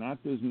debate, not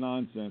this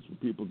nonsense where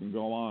people can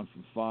go on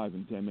for 5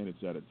 and 10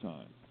 minutes at a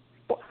time.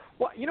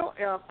 Well, you know,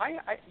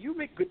 you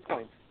make good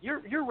points.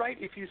 You're right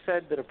if you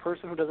said that a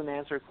person who doesn't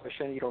answer a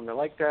question, you don't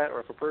like that,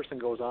 or if a person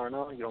goes on and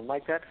on, you don't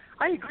like that.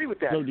 I agree with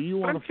that. So do you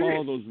want to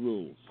follow those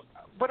rules?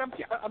 But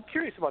I'm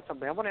curious about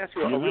something. I want to ask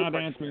you a real question. You're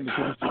not answering the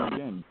question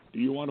again. Do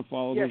you want to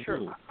follow those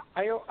rules?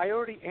 I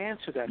already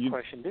answered that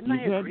question. Didn't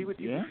I agree with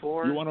you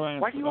before? You want to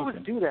answer? Why do you always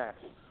do that?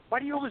 Why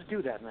do you always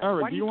do that, man?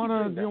 Eric, do you want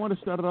to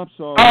set it up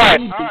so? All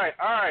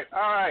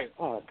right.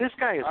 Oh, this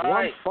guy is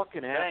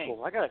fucking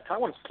asshole. I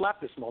want to slap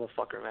this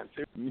motherfucker, man.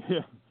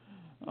 Yeah.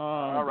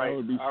 All right. That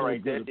would be so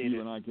good if you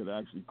and I could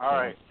actually. All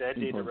right, that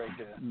did it right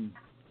there.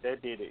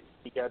 That did it.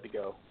 He got to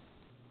go.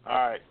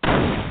 All right.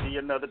 See you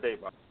another day,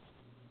 Bob.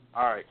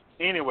 All right.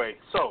 Anyway,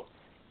 so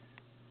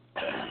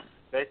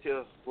that's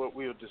just what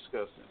we were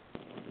discussing.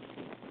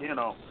 You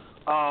know,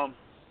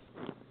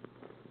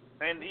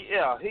 and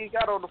he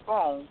got on the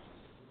phone.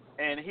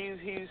 And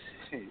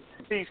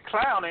he's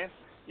clowning,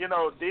 you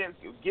know, then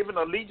giving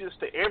allegiance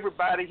to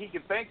everybody he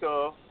can think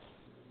of.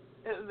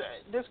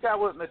 This guy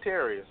wasn't a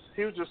terrorist.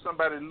 He was just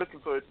somebody looking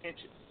for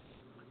attention.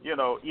 You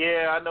know,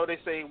 I know they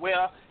say,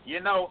 well,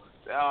 you know,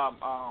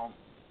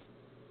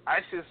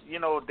 ISIS, you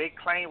know, they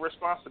claim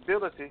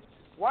responsibility.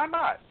 Why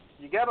not?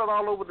 You got it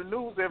all over the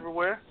news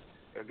everywhere.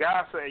 A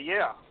guy say, you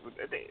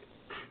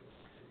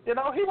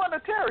know, he wasn't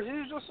a terrorist. He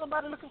was just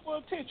somebody looking for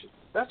attention.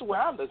 That's the way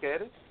I look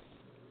at it.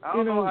 I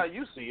don't know how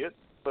you see it,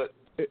 but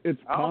it's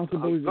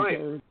possible he's a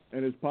terrorist,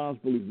 and it's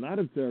possible he's not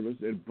a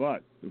terrorist.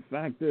 But the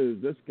fact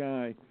is, this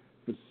guy,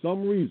 for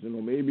some reason,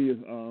 or maybe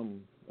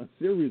a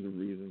series of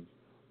reasons,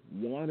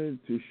 wanted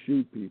to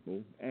shoot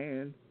people,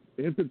 and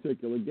in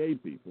particular, gay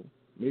people.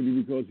 Maybe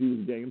because he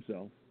was gay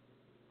himself.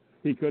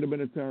 He could have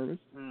been a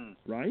terrorist,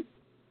 right?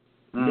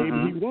 Mm-hmm.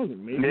 Maybe he wasn't.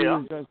 Maybe he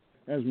was just,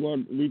 as what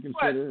we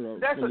consider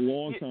a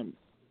long-time,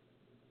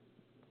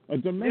 a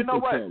domestic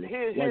terrorist,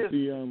 like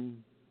the.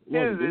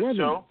 Here's this,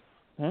 Joe.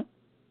 Huh?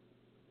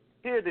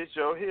 Here's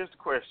the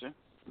question.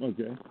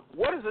 Okay.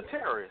 What is a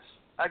terrorist?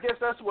 I guess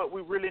that's what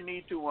we really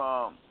need to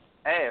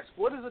ask.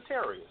 What is a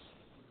terrorist?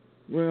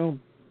 Well,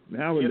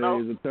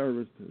 nowadays a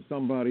terrorist is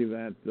somebody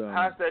that.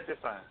 How's that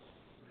defined?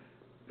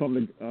 From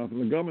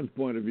the government's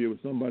point of view,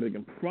 it's somebody that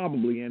can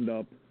probably end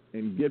up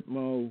in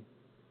Gitmo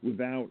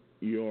without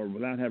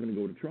having to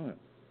go to trial.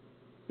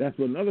 That's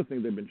another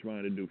thing they've been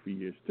trying to do for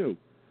years too.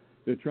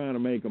 They're trying to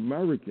make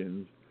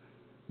Americans.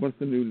 What's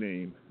the new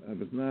name?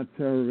 If it's not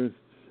terrorists,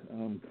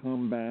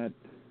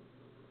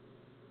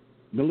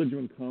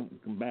 belligerent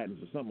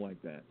combatants or something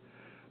like that.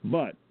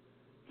 But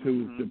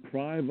to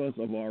deprive us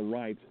of our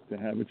rights to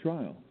have a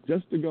trial,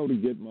 just to go to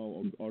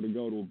Gitmo or to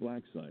go to a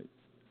black site,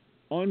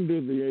 under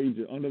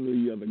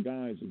the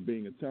guise of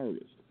being a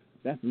terrorist.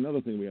 That's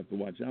another thing we have to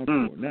watch out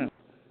for. Now,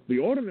 the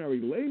ordinary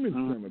layman's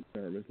term of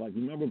terrorist, like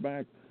remember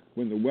back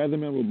when the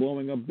weathermen were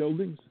blowing up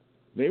buildings,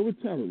 they were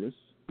terrorists.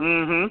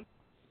 Mm-hmm.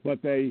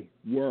 But they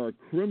were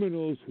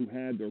criminals who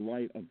had the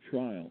right of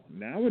trial.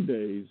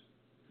 Nowadays,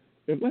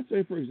 if let's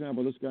say, for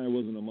example, this guy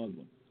wasn't a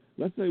Muslim.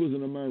 Let's say he was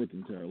an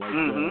American terrorist, like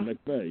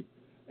McVeigh,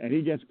 and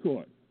he gets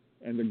caught.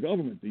 And the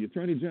government, the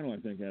Attorney General, I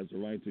think, has the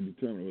right to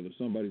determine whether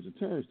somebody's a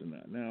terrorist or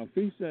not. Now, if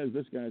he says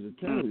this guy's a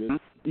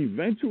terrorist,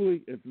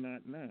 eventually, if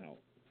not now,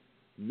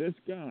 this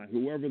guy,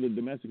 whoever the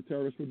domestic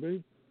terrorist would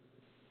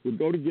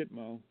go to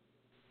Gitmo,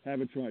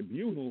 have a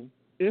tribunal,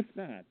 if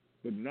that,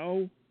 but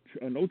no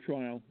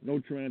trial, no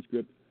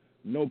transcript,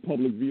 no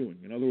public viewing.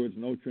 In other words,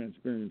 no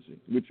transparency,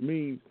 which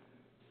means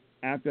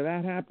after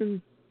that happens,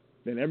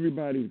 then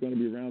everybody's going to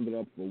be rounded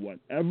up for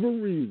whatever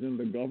reason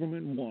the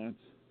government wants,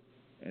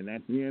 and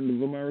that's the end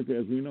of America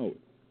as we know it.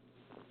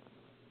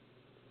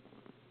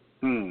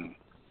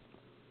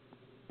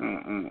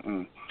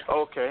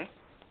 Okay.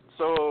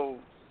 So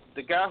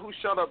the guy who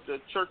shot up the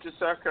church in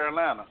South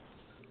Carolina,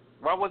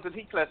 why wasn't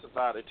he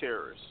classified as a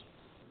terrorist?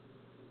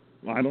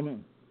 I don't know.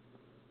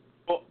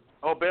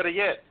 Or better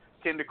yet,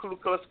 can the Ku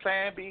Klux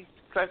Klan be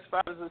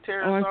classified as a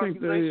terrorist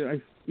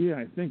organization?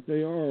 I think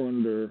they are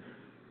under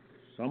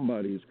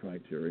somebody's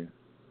criteria.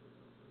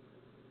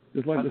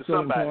 Just like the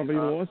Southern Poverty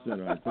Law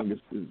Center, I think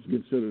it's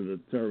considered a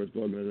terrorist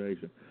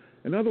organization.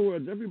 In other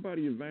words,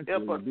 everybody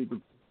eventually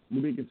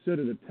will be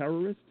considered a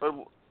terrorist. But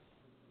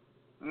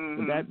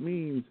that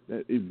means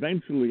that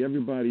eventually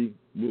everybody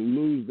will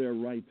lose their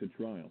right to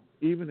trial,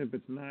 even if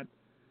it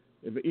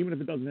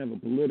doesn't have a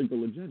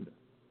political agenda.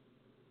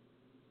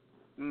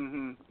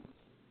 Mm-hmm.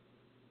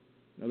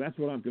 Now that's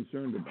what I'm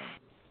concerned about.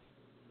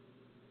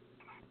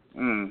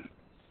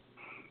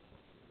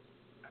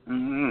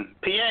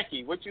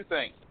 Pianki, what you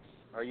think?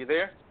 Are you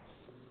there?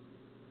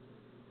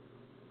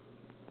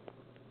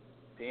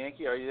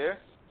 Pianki, are you there?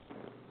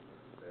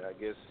 I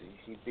guess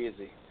he's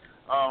busy.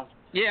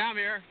 Yeah, I'm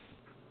here.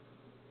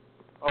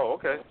 Oh,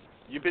 okay.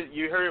 You've been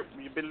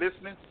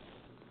listening?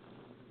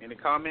 Any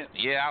comments?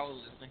 Yeah, I was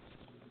listening.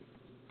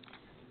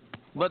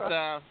 But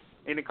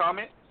any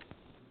comment?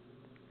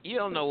 You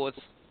don't know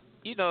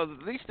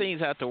these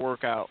things have to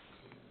work out,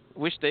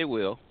 which they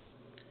will.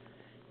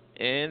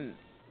 And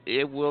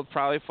it will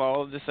probably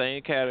fall in the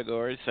same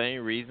category,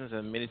 same reasons,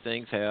 and many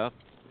things have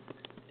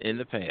in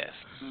the past.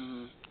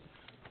 Mm-hmm.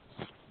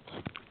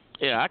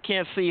 Yeah, I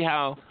can't see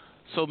how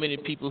so many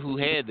people who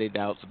had their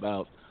doubts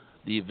about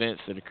the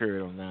events that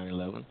occurred on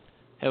 9/11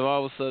 have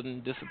all of a sudden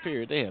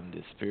disappeared. They haven't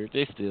disappeared.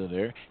 They're still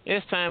there.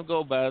 As time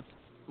goes by,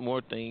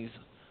 more things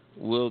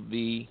will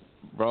be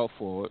brought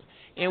forward,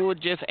 and will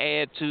just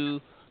add to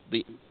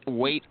the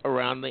weight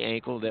around the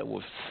ankle that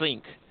will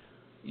sink,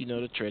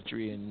 the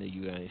treachery in the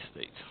United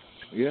States.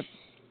 Yep.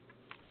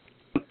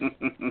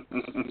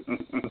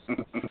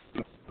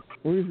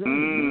 Well, he's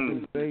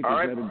right. All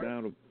right.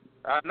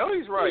 I know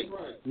he's right.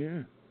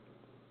 Yeah.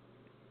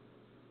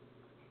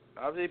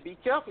 I'll say be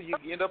careful. You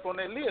end up on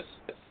that list.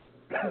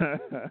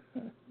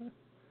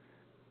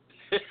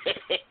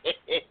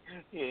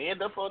 You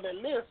end up on that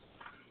list.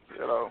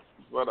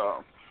 But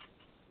I'm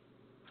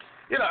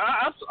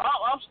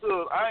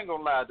still. I ain't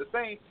gonna lie. The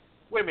thing.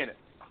 Wait a minute.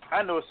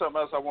 I know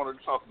something else I wanted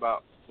to talk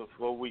about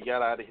before we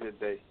got out of here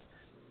today.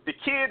 The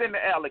kid and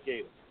the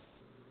alligator.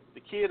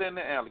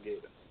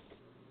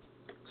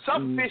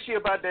 Something fishy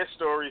about that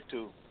story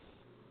too.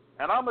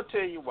 And I'm gonna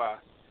tell you why.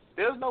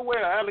 There's no way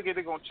an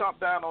alligator gonna chomp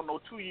down on no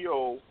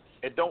 2-year-old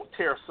and don't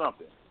tear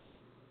something.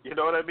 You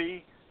know what I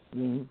mean?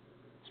 Mm-hmm.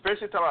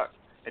 Especially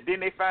and then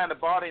they find the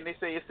body and they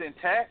say it's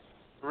intact.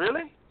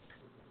 Really?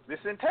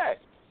 It's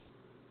intact.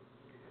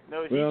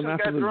 No, he just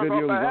got drunk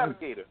off by an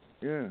alligator.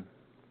 Yeah.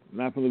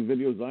 Not from the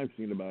videos I've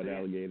seen about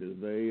alligators.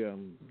 They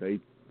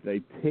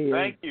tear.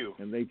 Thank you.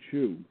 And they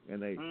chew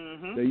and they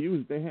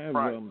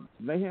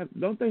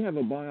don't they have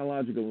a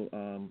biological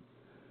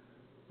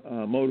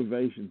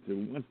motivation to,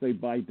 once they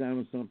bite down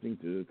on something,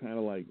 to kind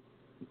of like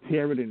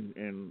tear it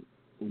and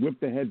whip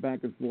the head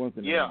back and forth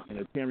in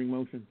a tearing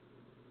motion?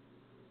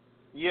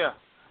 Yeah.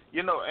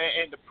 And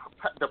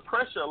the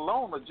pressure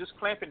alone of just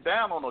clamping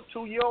down on a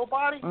 2-year-old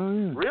body? Oh,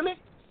 yeah. Really?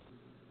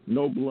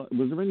 No blood.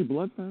 Was there any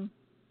blood found?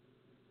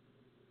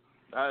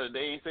 They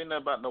ain't saying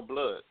nothing about no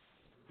blood.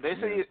 They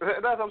say,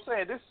 that's what I'm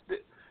saying.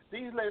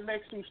 These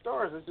next 2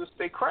 stories is just,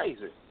 they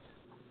crazy.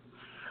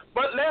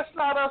 But let's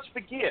not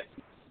forget,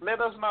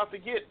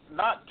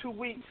 not 2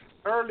 weeks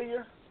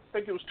earlier, I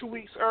think it was 2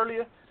 weeks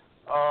earlier,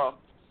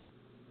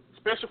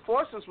 Special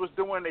Forces was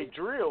doing a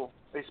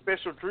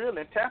special drill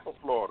in Tampa,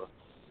 Florida.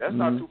 That's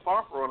not too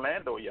far from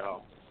Orlando,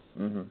 y'all.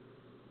 Mm-hmm.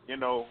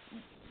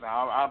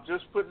 Now I'm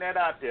just putting that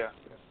out there.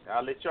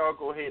 I'll let y'all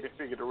go ahead and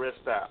figure the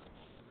rest out.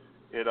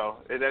 And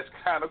that's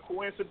kind of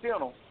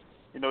coincidental.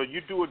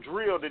 You do a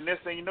drill, the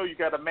next thing you know, you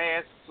got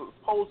a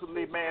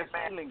supposedly mass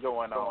killing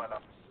going on.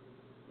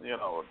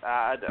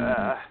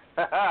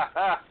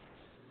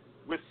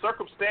 With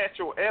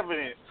circumstantial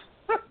evidence.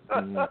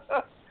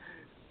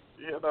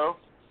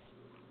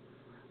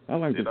 I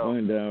like to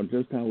find out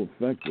just how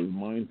effective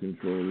mind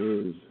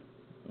control is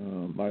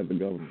by the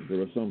government.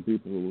 There are some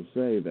people who will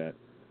say that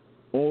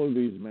all of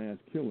these mass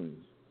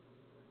killings,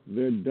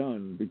 they're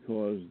done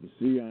because the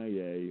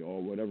CIA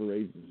or whatever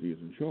agency is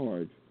in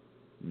charge,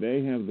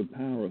 they have the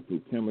power through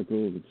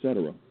chemicals,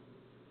 etc.,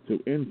 to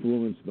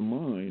influence the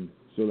mind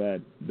so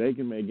that they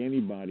can make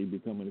anybody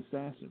become an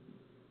assassin.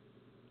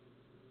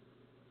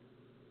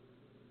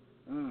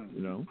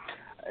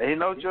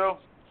 Joe,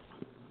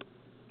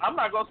 I'm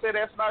not going to say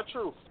that's not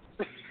true.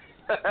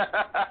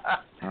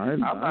 I'm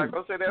not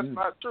going to say that's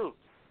not true.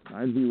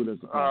 I view it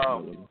as a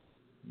possibility.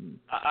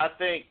 I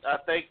think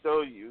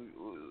though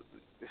you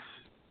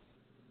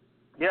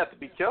have to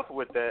be careful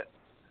with that.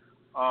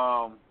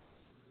 Well,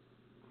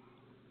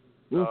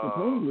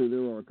 supposedly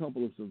there are a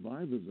couple of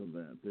survivors of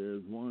that.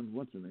 There's one,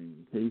 what's her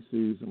name?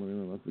 Casey, somebody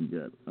else, I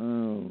forget.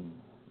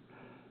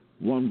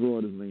 One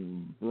broad is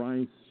named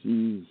Bryce.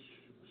 She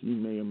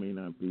may or may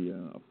not be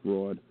a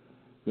fraud.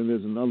 Then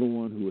there's another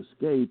one who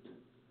escaped,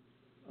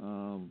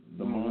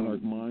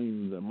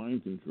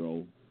 mind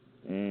control,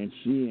 and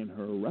she and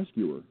her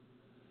rescuer.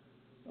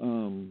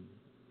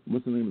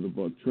 What's the name of the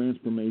book?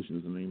 Transformation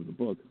is the name of the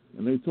book,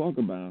 and they talk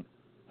about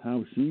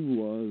how she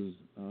was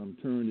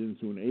turned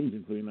into an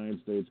agent for the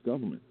United States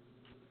government,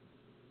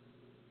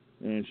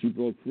 and she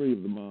broke free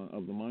of the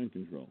mind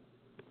control.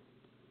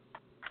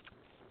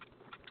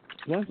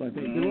 Plus, I think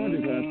there are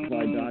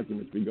declassified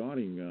documents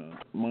regarding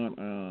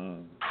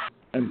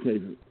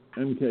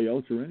MK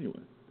Ultra anyway.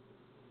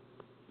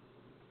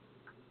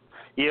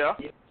 Yeah,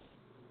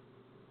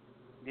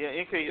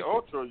 MK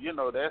Ultra. You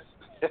know, that's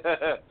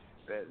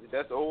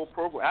that's the old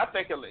program. I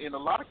think in a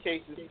lot of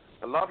cases,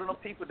 a lot of them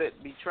people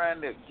that be trying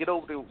to get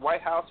over the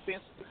White House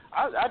fence,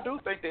 I do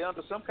think they're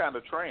under some kind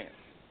of trance,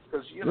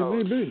 because you know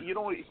you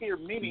don't hear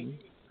many,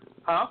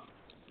 huh?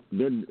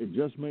 It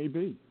just may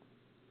be.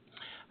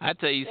 I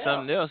tell you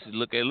something else.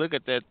 Look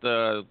at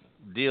that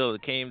deal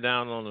that came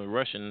down on the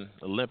Russian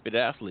Olympic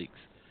athletes.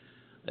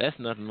 That's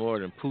nothing more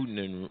than Putin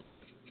and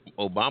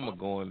Obama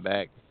going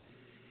back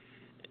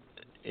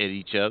at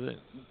each other.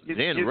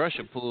 Then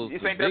Russia pulls the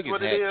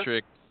biggest hat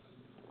trick.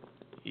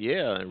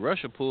 Yeah, and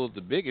Russia pulls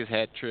the biggest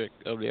hat trick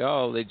of the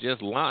all. They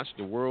just launched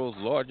the world's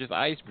largest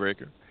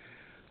icebreaker,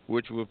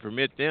 which will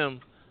permit them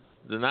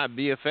to not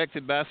be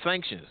affected by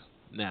sanctions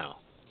now.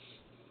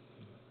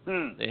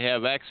 They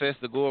have access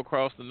to go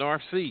across the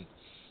North Sea.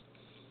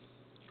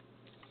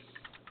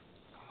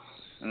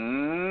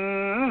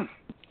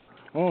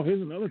 Oh,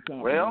 here's another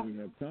topic when we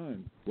have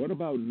time. What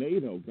about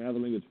NATO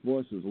gathering its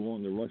forces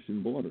along the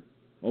Russian border,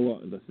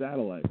 along the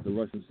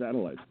Russian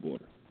satellites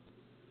border?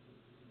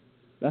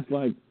 That's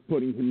like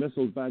putting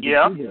missiles back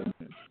in Cuba.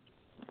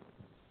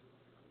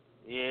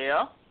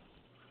 Yeah.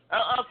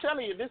 I'm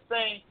telling you, this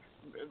thing,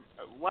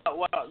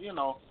 while you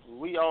know,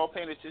 we all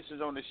paying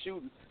attention on the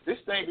shooting, this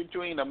thing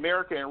between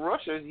America and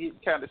Russia is getting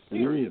kind of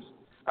serious.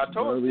 I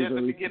told you at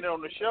the beginning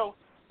on the show,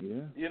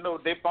 you know,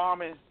 they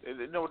bombing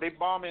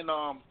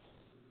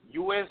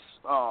U.S.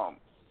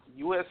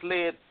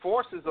 led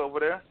forces over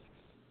there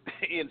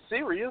in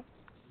Syria,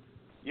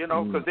 you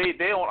know, because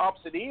they on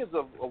opposite ends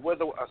of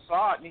whether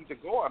Assad needs to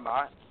go or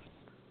not.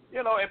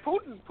 You know, and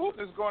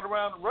Putin is going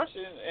around Russia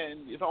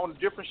and you know, on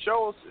different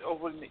shows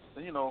over,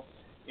 you know,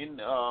 in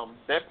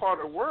that part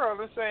of the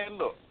world and saying,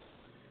 look,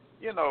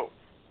 you know,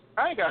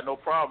 I ain't got no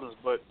problems,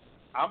 but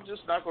I'm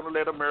just not going to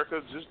let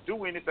America just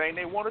do anything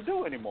they want to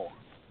do anymore.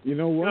 You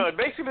know what? You know,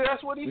 basically,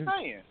 that's what he's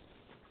saying.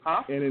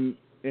 Huh? And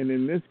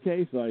in this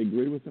case, I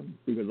agree with him,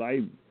 because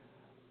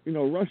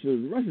Russia's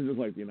just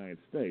like the United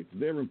States.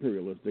 They're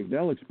imperialistic.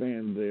 They'll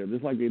expand there,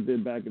 just like they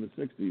did back in the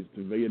 60s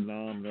to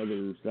Vietnam and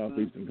other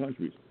southeastern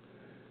countries.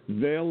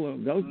 They'll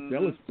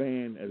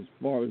expand as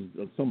far as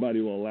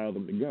somebody will allow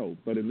them to go.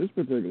 But in this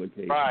particular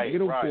case,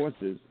 NATO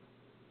forces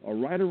are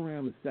right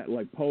around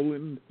like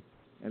Poland,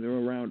 and they're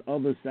around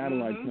other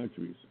satellite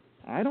countries.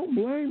 I don't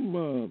blame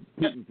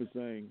Putin for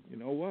saying, you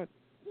know what,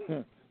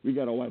 we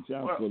got to watch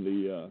out for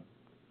the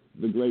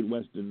Great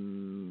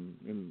Western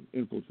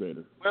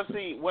infiltrator. Well,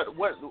 see, what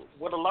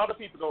a lot of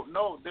people don't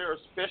know, there are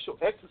special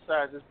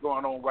exercises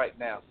going on right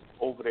now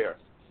over there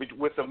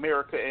with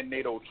America and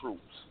NATO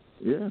troops.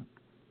 Yeah.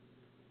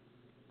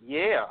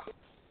 Yeah.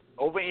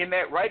 Over in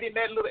that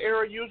little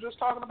area you were just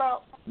talking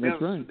about, there's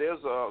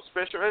a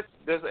special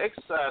there's an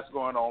exercise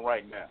going on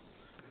right now.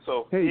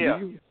 So do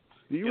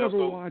you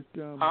ever watch?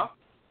 Do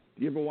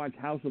you ever watch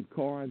House of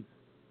Cards?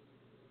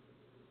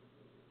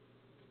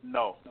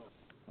 No.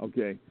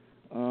 Okay.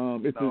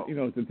 It's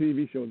a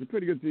TV show. It's a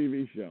pretty good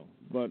TV show.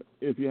 But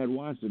if you had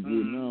watched it, you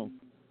would know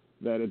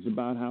that it's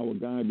about how a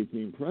guy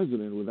became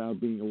president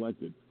without being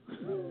elected.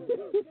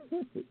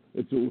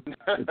 It's a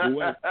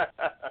way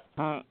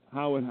how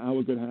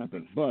it could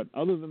happen. But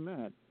other than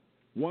that,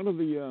 one of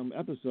the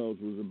episodes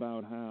was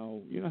about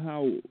how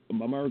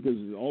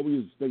America's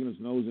always sticking its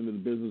nose into the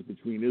business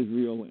between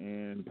Israel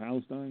and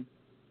Palestine.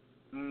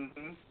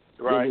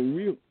 Right.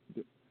 Well,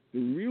 the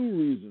real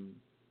reason,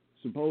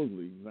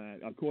 supposedly, that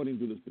according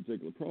to this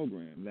particular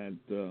program, that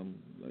the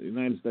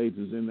United States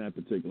is in that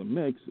particular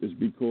mix is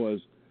because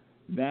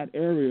that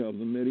area of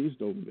the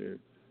Mideast over there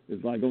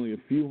is like only a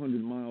few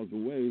hundred miles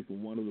away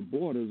from one of the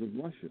borders of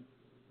Russia.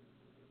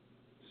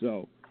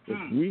 So if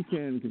we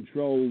can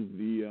control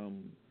the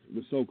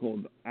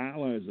so-called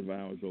allies of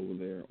ours over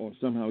there, or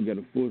somehow get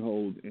a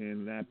foothold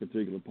in that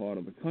particular part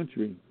of the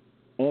country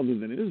other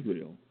than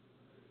Israel,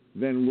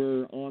 then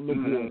we're on the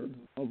border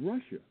of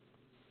Russia.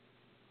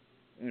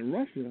 And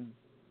Russia,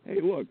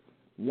 hey, look,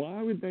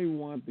 why would they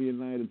want the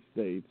United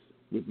States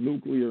with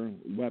nuclear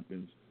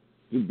weapons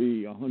to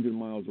be 100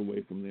 miles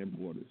away from their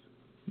borders?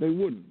 They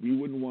wouldn't. We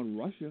wouldn't want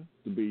Russia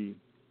to be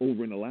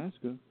over in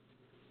Alaska.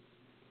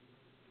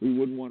 We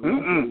wouldn't want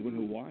Russia over in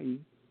Hawaii.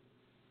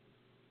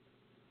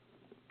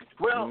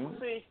 Well,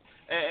 see,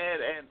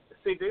 and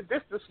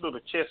this little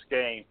chess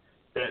game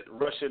that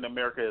Russia and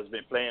America has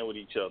been playing with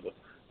each other.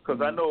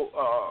 Because I know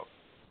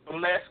the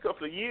last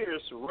couple of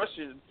years,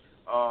 Russian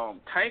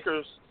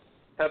tankers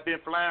have been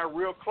flying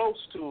real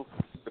close to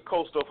the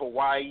coast of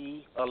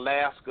Hawaii,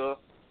 Alaska.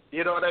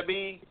 You know what I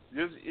mean?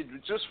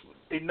 Just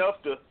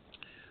enough to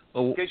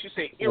In case you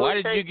say irritate, why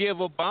did you give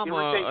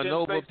Obama a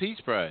Nobel Peace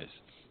Prize?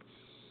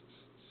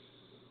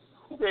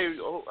 Who gave?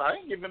 I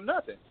didn't give him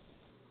nothing.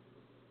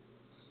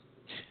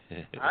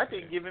 I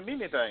didn't give him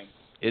anything.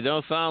 It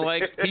don't sound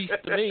like peace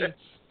to me.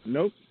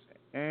 Nope.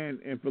 And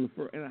for the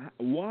first,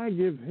 why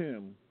give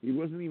him? He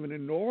wasn't even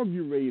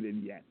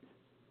inaugurated yet.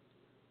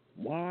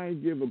 Why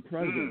give a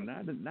president,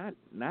 not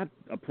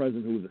a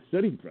president who was a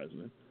sitting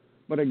president,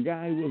 but a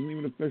guy who wasn't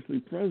even officially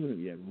president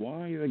yet?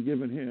 Why are they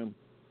giving him,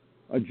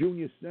 a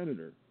junior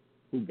senator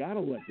who got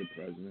elected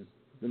president,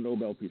 the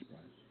Nobel Peace Prize?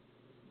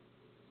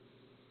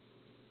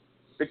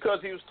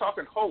 Because he was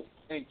talking hope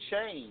and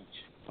change.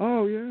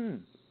 Oh yeah.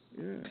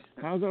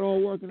 How's that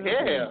all working out?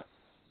 Yeah.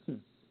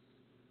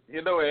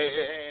 You know,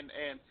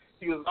 and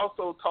he was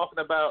also talking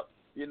about,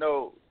 you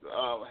know,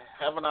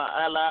 having our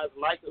allies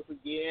like us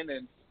again,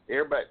 and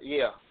everybody.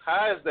 Yeah,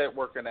 how is that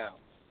working out?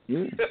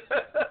 Yeah.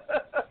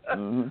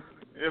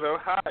 You know,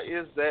 how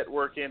is that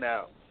working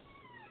out?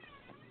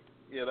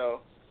 You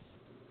know.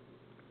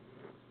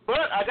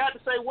 But I got to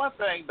say one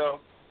thing though,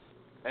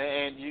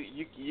 and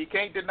you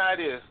can't deny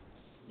this.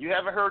 You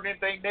haven't heard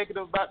anything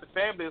negative about the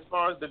family as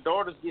far as the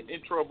daughters getting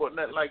in trouble or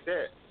nothing like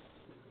that.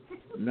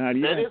 Not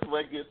yet. That is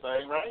one good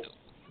thing, right?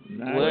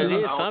 Well, it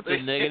is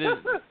something negative.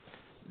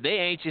 They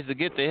anxious to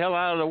get the hell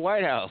out of the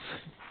White House.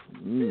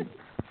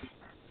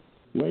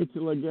 Wait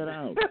till they get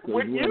out.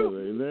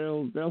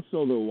 They'll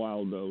sow their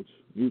wild oats.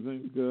 You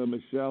think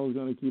Michelle is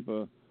going to keep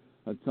a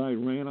tight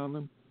rein on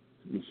them?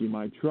 She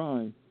might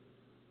try,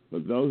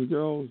 but those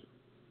girls,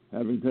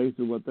 having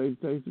tasted what they've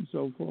tasted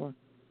so far,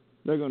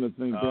 they're going to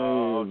think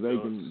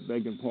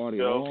they can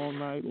party all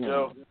night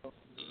long.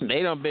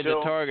 They done been the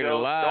target of a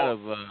lot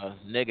of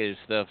negative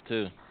stuff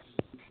too.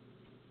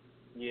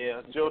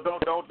 Yeah, Joe,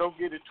 don't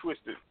get it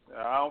twisted.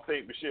 I don't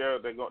think Michelle.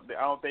 I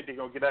don't think they're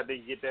gonna get out there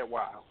and get that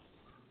wild.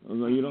 Oh,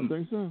 no, you don't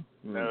think so?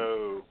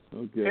 No.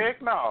 Okay.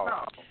 Heck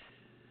no.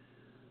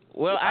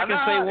 Well, I can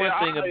say one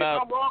thing about.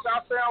 If I'm wrong,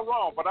 I'll say I'm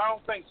wrong, but I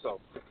don't think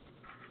so.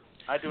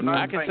 I do not.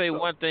 I can say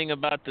one thing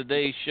about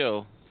today's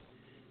show.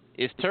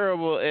 As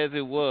terrible as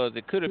it was,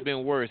 it could have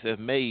been worse if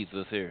Maze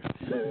was here.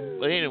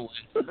 But anyway.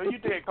 No, you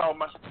didn't call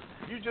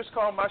You just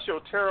called my show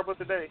terrible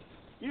today.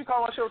 You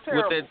call my show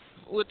terrible.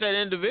 With that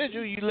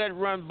individual, you let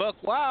run buck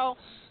wild.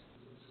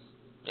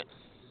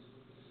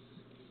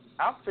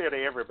 I'm fair to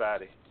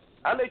everybody.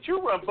 I let you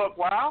run buck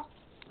wild.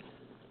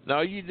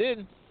 No, you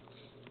didn't.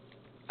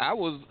 I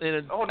was in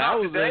in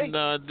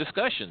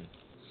discussion.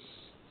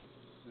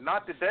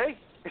 Not today.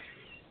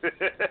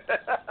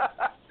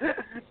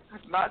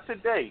 Not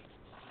today.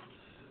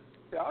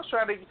 I was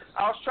trying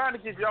to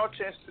give y'all a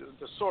chance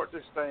to sort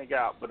this thing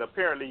out, but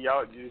apparently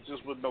y'all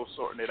just was no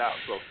sorting it out.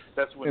 So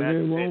that's when I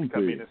just had to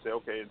come in and say,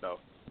 okay, no.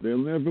 There'll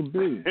never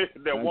be.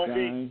 There won't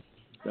be.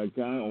 That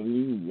guy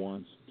only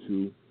wants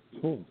to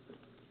talk.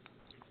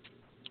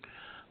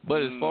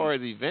 But as far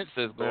as events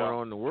that's going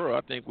on in the world,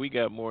 I think we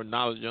got more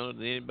knowledge on it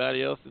than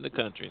anybody else in the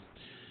country.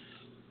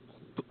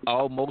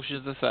 All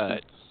motions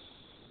aside.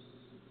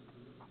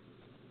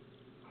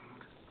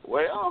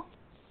 Well,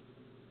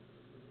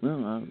 I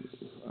know.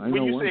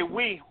 When you say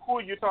we, who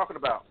are you talking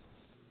about?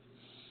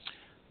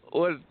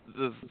 Well,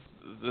 the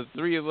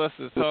three of us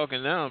is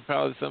talking now, and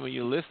probably some of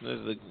your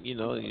listeners,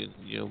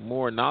 your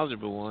more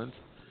knowledgeable ones,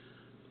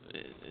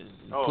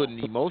 putting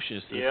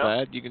emotions to the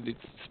side. You can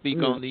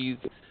speak on these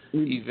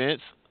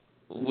events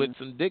with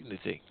some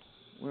dignity.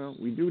 Well,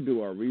 we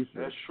do our research.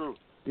 That's true.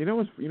 You know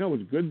what's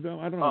good though?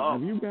 I don't know.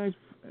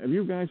 Have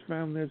you guys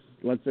found this?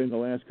 Let's say in the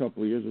last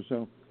couple of years or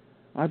so,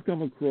 I've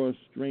come across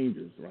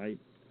strangers, right?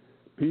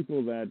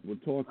 People that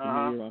would talk to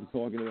me, or I'm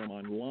talking to them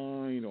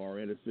online, or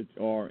in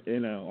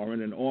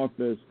an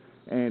office,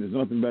 and there's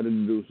nothing better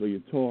to do, so you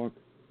talk.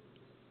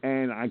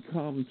 And I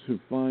come to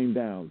find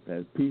out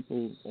that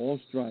people, all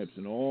stripes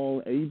and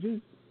all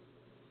ages,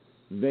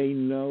 they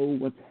know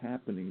what's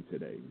happening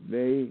today.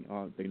 They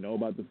know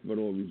about the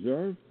Federal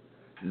Reserve.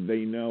 They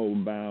know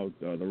about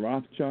the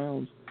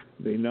Rothschilds.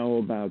 They know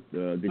about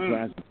the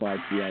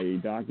declassified CIA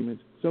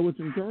documents. So it's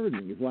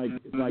encouraging. It's like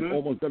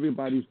almost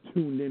everybody's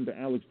tuned in to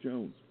Alex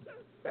Jones.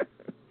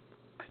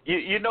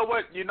 You know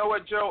what,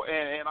 Joe,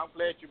 and I'm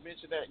glad you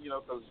mentioned that.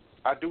 Because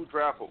I do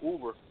drive for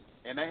Uber,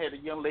 and I had a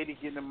young lady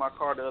getting in my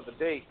car the other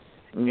day,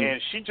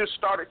 and she just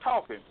started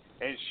talking,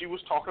 and she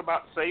was talking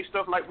about the same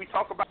stuff like we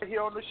talk about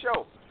here on the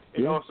show.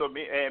 You know, so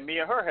me and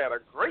her had a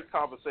great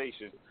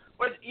conversation.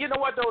 But you know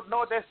what, though? Know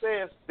what that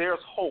says? There's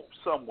hope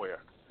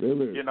somewhere.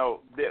 Really?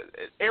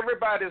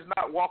 Everybody's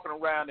not walking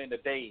around in the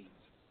daze.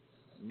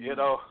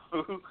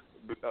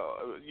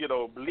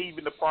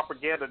 Believing the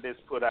propaganda that's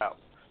put out.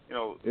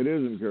 It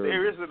is encouraging.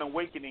 There is an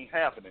awakening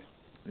happening.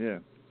 Yeah.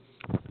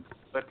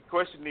 But the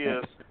question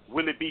is,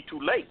 will it be too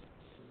late?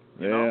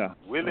 Will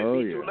it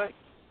be too late?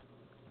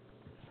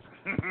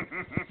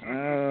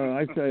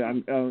 I tell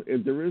you,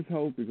 if there is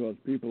hope because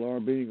people are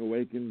being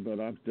awakened, but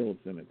I'm still a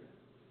cynic.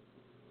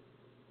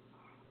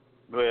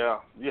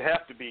 Well, you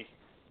have to be.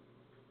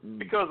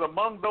 Because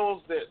among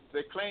those that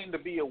claim to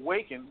be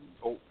awakened,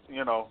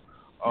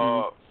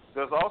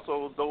 there's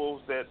also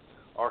those that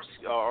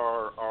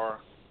are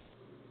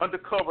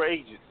undercover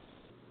agents.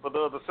 for the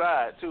other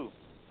side too,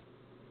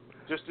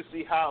 just to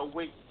see how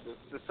awake the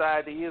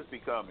society is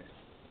becoming.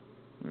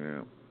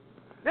 Yeah.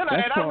 You know,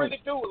 and I really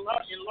do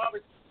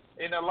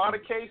in a lot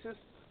of cases.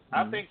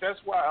 I think that's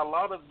why a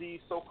lot of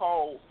these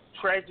so-called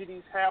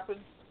tragedies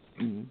happen.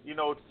 You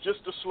know,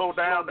 just to slow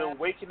down the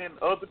awakening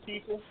of other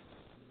people.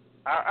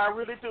 I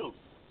really do.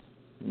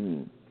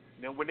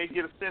 Then when they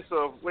get a sense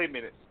of, wait a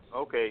minute,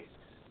 okay,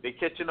 they're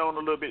catching on a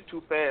little bit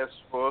too fast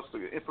for us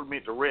to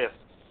implement the rest.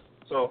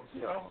 So,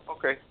 you know,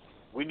 okay,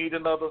 we need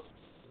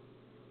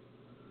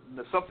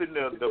something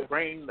the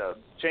brain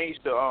change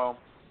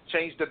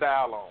the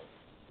dial on.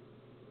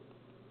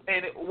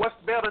 And what's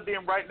better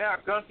than right now?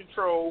 Gun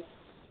control,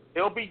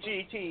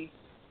 LBGT,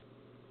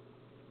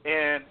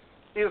 and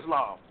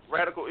Islam,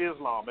 radical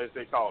Islam, as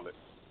they call it.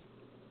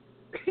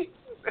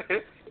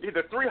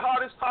 The three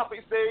hottest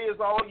topics there is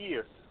all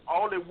year,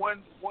 all in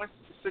one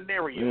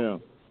scenario. Yeah.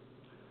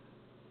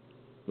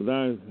 But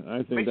I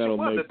think makes that'll you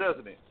wonder, make,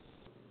 doesn't it?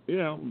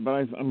 Yeah, but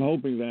I'm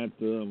hoping that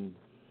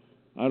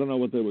I don't know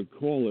what they would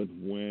call it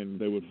when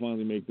they would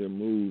finally make their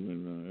move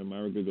and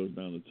America goes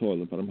down the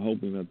toilet. But I'm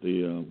hoping that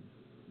the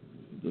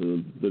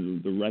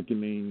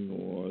reckoning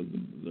or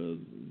the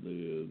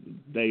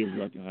day of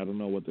reckoning, I don't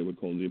know what they would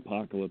call it, the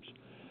apocalypse.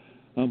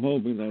 I'm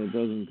hoping that it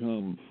doesn't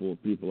come before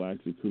people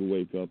actually could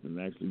wake up and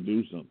actually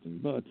do something.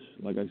 But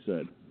like I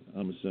said,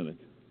 I'm a cynic.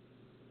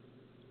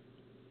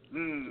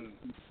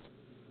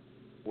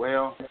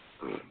 Well,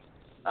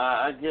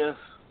 I guess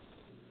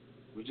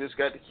we just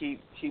got to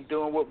keep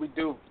doing what we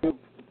do. You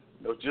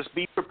know, just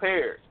be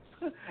prepared.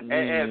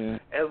 And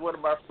as one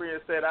of my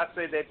friends said, I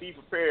say that be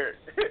prepared.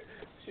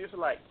 She's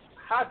like,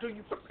 how do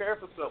you prepare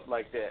for something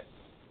like that?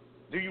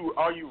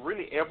 Are you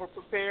really ever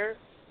prepared?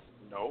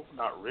 No,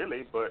 not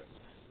really, but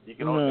you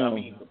can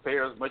only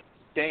prepare as much as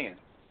you can,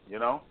 you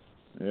know?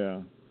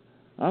 Yeah.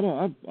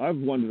 I've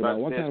wondered about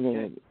what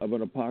kind of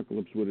an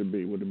apocalypse would it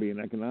be? Would it be an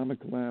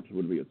economic collapse?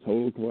 Would it be a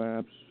total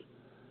collapse?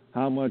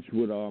 How much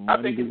would our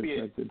money be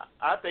affected?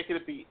 I think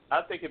it'd be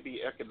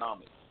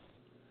economic.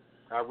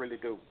 I really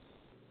do.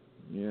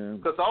 Yeah.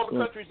 Because all the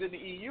countries in the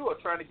EU are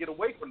trying to get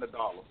away from the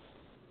dollar.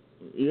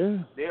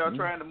 Yeah. They are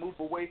trying to move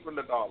away from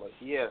the dollar.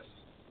 Yes.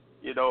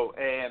 You know,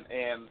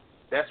 and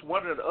that's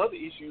one of the other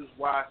issues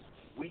why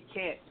we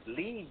can't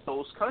leave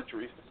those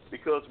countries,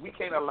 because we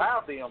can't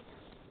allow them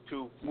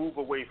to move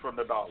away from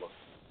the dollar,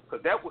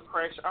 because that would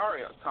crash our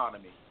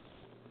economy.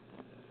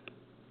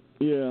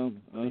 Yeah,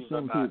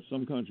 some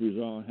countries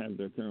all have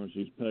their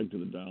currencies pegged to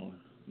the dollar.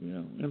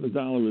 Yeah, and the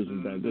dollar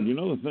isn't that good. You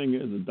know, the thing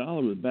is, the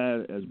dollar is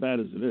as bad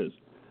as it is.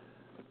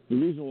 The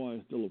reason why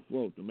it's still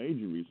afloat, the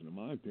major reason, in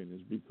my opinion,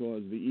 is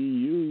because the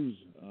EU's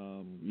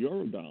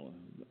euro dollar,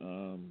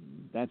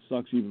 that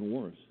sucks even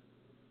worse.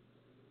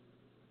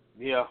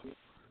 Yeah.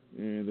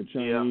 And the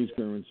Chinese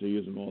currency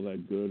isn't all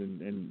that good,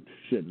 and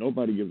shit,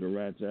 nobody gives a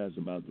rat's ass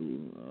about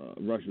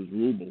Russia's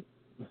ruble.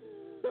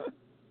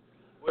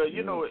 Well,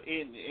 you know,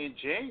 in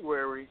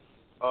January,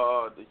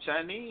 the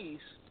Chinese,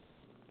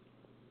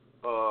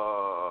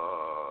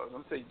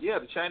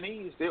 the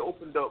Chinese, they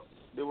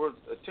were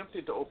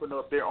attempting to open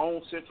up their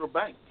own central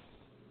bank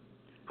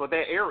for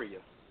that area.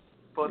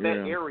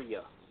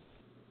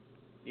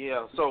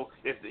 Yeah, so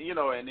if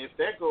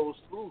that goes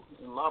through,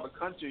 and a lot of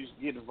countries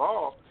get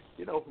involved,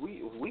 you know,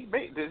 we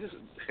may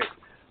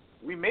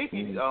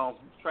be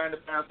trying to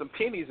find some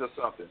pennies or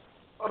something.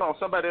 Hold on,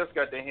 somebody else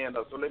got their hand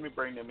up, so let me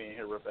bring them in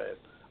here real fast.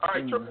 All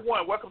right,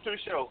 111, welcome to the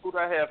show. Who do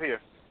I have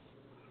here?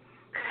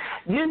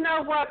 You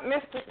know what,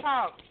 Mr.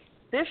 Talk?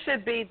 This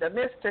should be the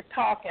Mr.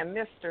 Talk and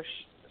Mr.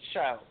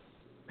 Show.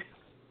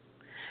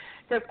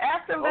 Because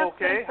after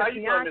listening to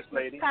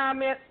Bianca's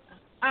comment,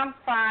 I'm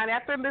fine.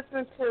 After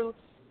listening to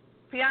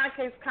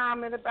Bianca's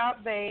comment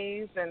about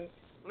babes and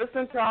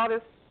listening to all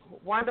this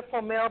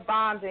wonderful male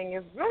bonding,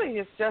 is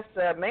just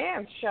a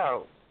man's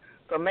show.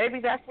 So maybe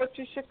that's what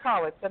you should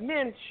call it, the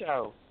men's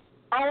show.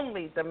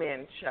 Only the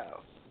men's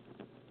show.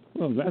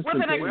 Well, that's with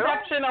an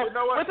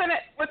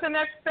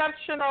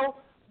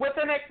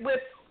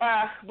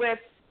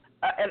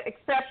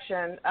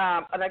exception,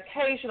 an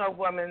occasional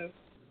woman's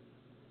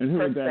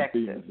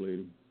perspective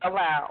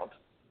allowed.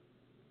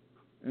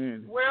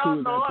 And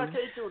no, I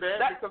can't do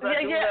that because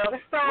I do have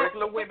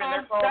regular women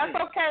that call That's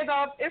me. okay,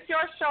 though. It's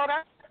your show.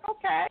 That's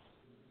okay.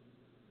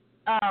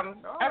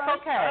 That's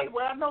okay. I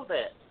know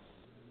that.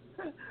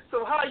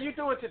 So how are you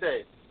doing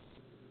today?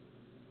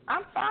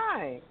 I'm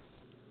fine.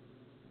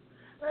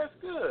 That's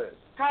good.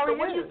 How are you? So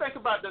what do you think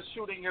about the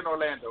shooting in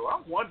Orlando?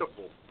 I'm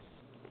wonderful.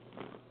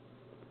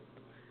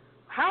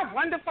 How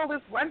wonderful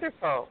is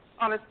wonderful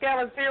on a scale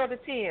of 0 to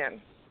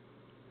 10?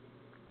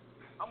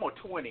 I'm on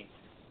 20.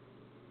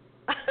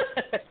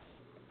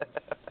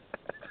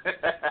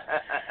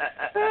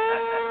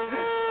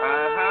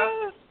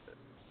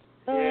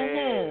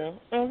 Yeah.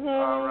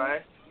 All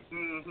right.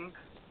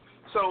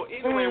 So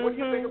anyway, what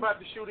do you think about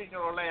the shooting in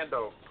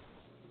Orlando?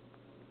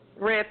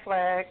 Red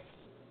flag.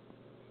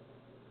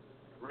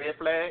 Red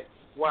flag?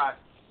 Why?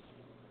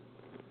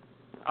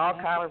 All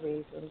kind of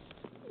reasons.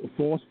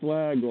 False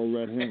flag or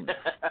red herring?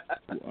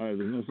 There's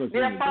no such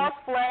thing. False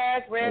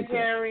flag, red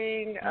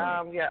herring.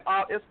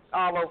 It's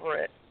all over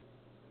it.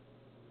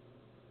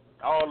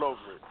 All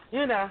over it.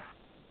 You know.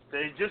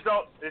 They just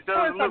don't. It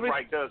doesn't look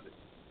right, does it?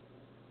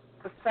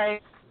 The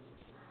same.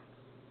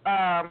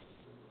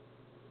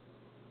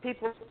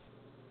 People.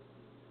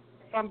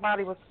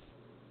 Somebody was.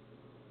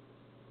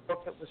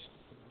 If it was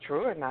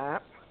true or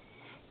not.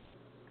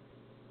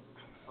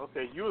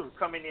 Okay, you were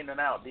coming in and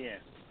out then.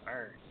 I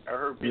heard.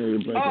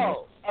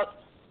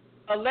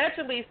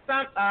 Allegedly,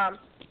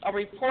 a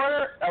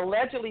reporter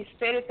allegedly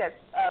stated that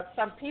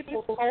some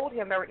people told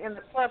him they were in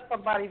the club.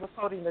 Somebody was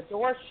holding the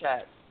door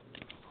shut.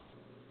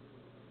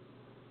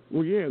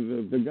 Well, yeah,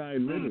 the guy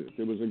admitted it.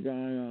 There was a guy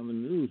on the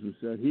news who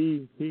said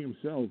he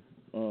himself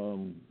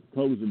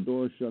closed the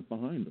door shut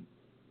behind him.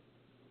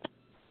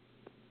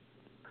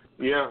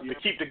 Yeah, to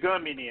keep the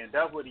gunman in.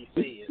 That's what he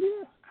said.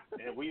 Yeah.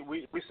 And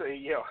we say,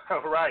 yeah,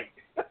 right.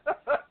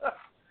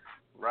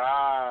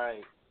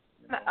 Right.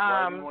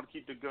 Why do you want to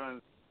keep the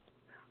guns?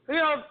 You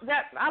know,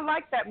 I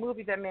like that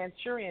movie, The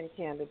Manchurian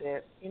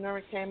Candidate. You know,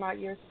 it came out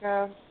years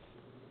ago.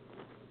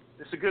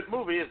 It's a good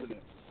movie, isn't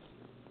it?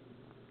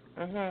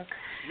 Mhm.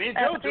 Me and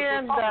Joe just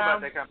talking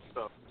about that kind of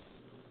stuff.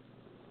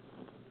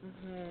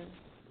 Mhm.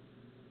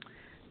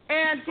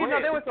 And you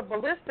know, there was a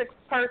ballistics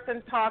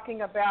person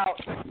talking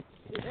about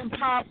the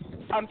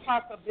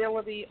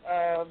impossibility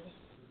of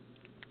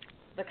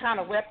the kind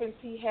of weapons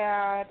he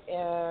had,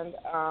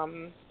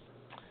 and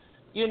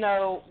you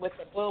know, with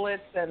the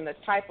bullets and the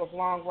type of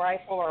long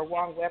rifle or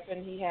long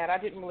weapon he had. I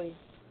didn't really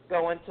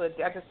go into it.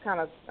 I just kind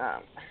of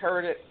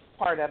heard it,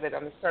 part of it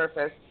on the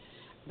surface,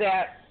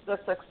 that the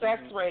success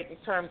rate in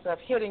terms of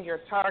hitting your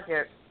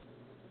target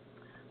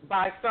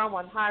by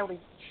someone highly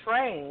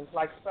trained,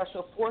 like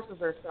special forces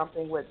or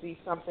something, would be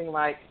something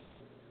like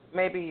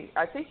maybe,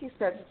 I think he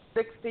said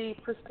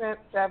 60%,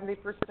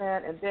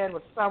 70%, and then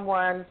with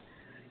someone,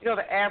 you know,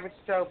 the average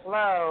Joe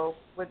Blow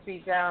would be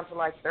down to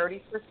like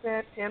 30%,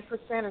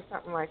 10%, or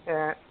something like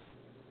that.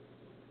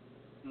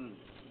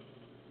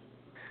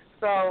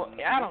 So,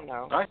 I don't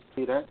know. I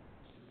see that.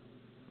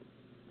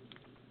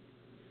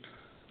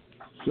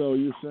 So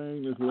you're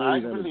saying this way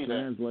that it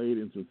translates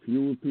into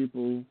fewer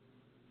people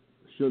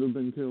should have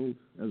been killed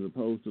as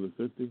opposed to the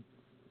 50?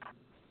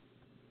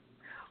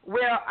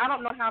 Well, I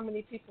don't know how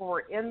many people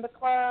were in the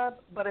club,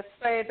 but if,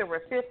 say, there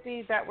were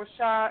 50 that were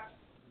shot,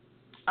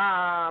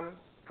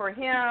 for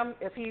him,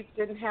 if he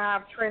didn't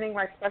have training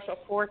like special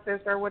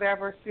forces or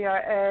whatever,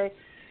 CIA,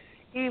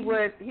 he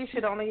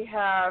should only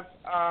have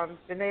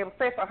been able,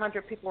 say if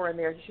 100 people were in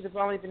there, he should have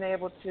only been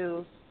able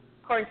to,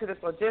 according to this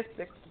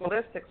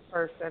ballistics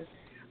person,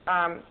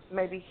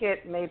 maybe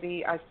hit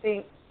I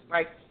think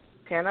like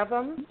 10 of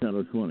them. 10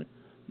 or 20.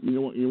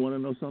 You want to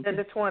know something? 10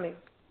 to 20.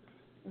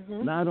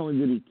 Mm-hmm. Not only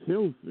did he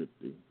kill 50,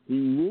 he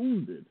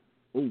wounded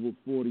over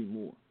 40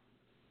 more.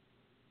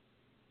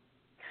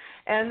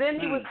 And then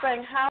he was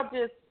saying, how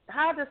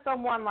does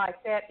someone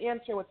like that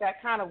enter with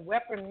that kind of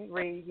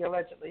weaponry he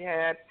allegedly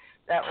had,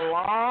 that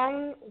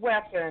long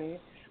weapon,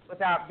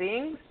 without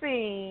being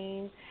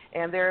seen,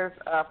 and there's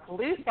a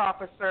police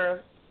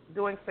officer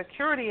doing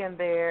security in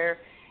there?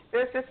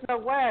 There's just no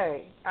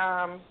way.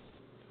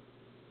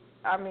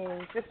 I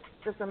mean, just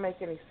doesn't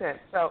make any sense.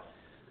 So,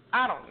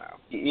 I don't know.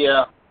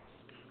 Yeah.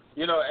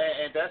 You know,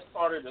 and that's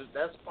part of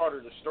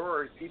the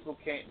story people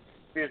can't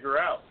figure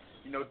out.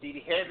 You know, did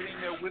he have it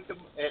in there with him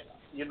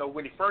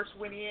when he first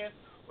went in,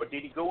 or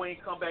did he go in,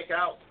 come back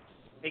out,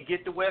 and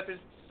get the weapon,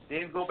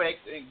 then go back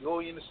and go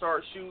in and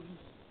start shooting?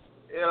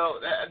 You know,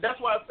 that's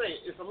why I say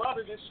it's a lot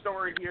of this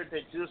story here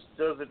that just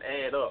doesn't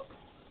add up.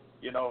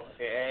 You know.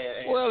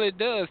 Well, it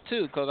does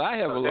too, because I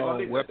have a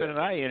long weapon and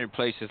I enter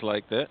places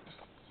like that.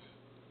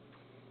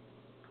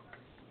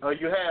 Oh,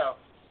 you have.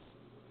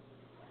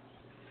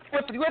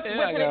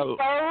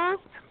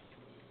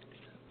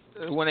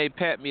 When they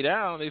pat me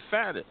down, they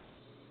found it.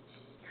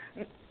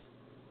 Okay.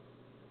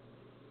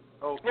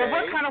 Well,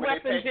 what kind of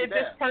weapon did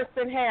this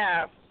person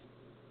have?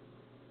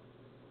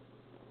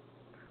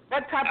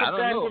 What type of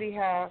gun did he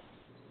have?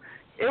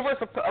 It was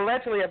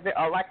allegedly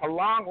like a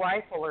long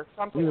rifle or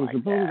something like that.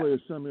 It was supposedly a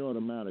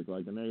semi-automatic,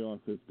 like an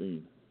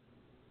AR-15.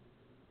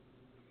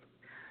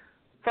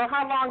 So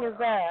how long is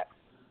that?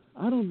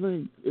 I don't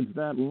think it's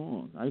that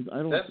long. I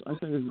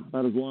think it's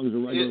about as long as a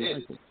regular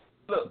rifle.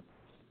 Look,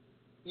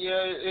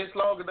 yeah, it's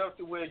long enough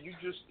to where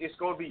it's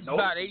going to be noticeable.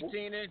 About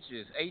 18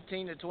 inches,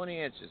 18 to 20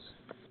 inches.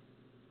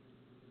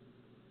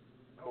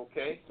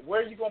 Okay,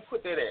 where are you going to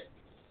put that at?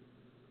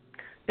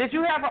 Did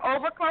you have an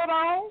overcoat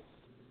on?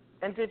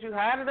 And did you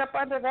hide it up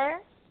under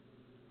there?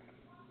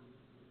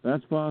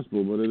 That's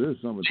possible, but it is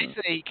summertime.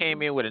 They say he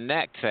came in with a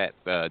knapsack,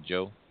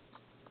 Joe.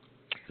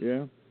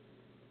 Yeah?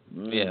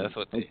 Yeah, that's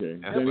what they Okay.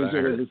 Then he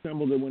could have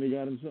assembled it when he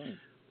got inside.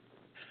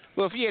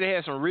 Well, if he had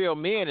had some real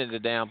men in the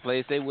damn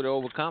place, they would have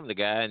overcome the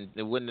guy, and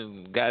they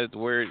wouldn't have got it to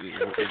where as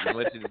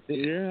much as it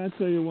did. Yeah, I'll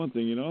tell you one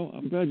thing,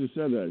 I'm glad you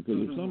said that,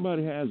 because if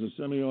somebody has a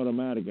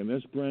semi-automatic and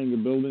they're spraying a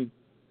building,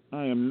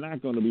 I am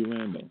not going to be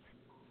Rando.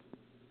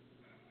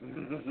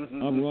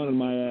 I'm running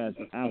my ass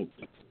out.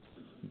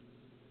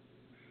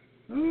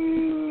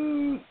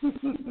 You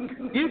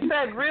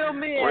said real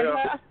men,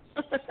 huh?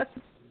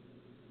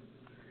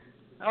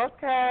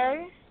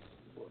 Okay.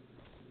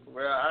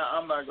 Well,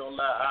 I'm not gonna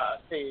lie. I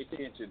pay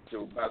attention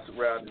to my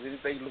surroundings.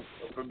 Anything look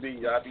for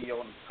me, I be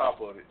on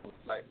top of it.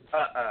 Like,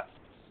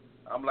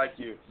 I'm like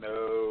you.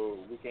 No,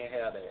 we can't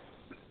have that.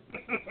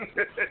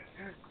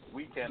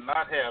 We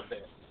cannot have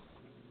that.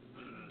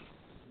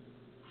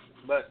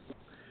 But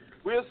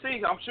we'll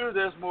see. I'm sure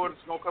there's more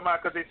that's gonna come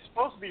out because they're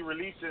supposed to be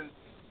releasing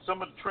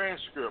some of the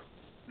transcript.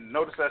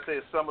 Notice I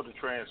said some of the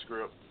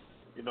transcript.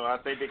 You know, I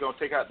think they're gonna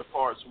take out the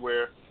parts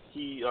where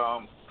he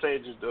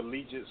pledges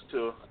allegiance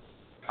to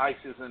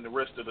ISIS and the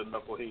rest of the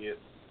knuckleheads.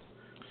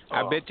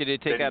 I bet you they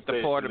take out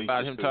the part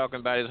about him talking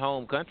about his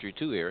home country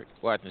too, Eric.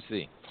 Watch and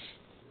see.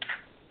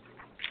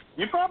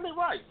 You're probably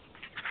right.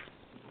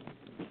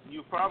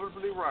 You're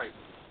probably right.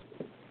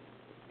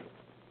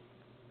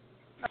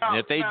 And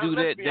if they do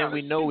that, then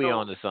we know we're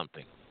on to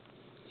something.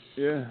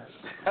 Yeah.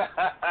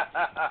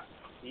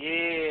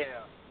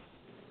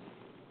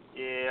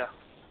 Yeah.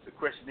 The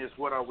question is,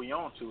 what are we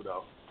on to,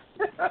 though?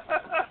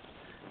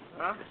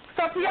 Huh?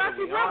 So,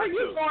 Bianchi, where were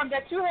you born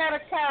that you had to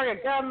carry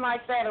a gun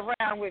like that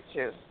around with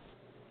you?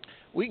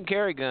 We can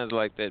carry guns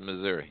like that in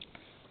Missouri.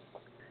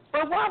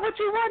 But why would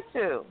you want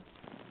to?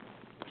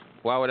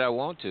 Why would I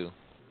want to?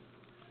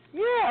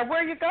 Yeah,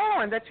 where are you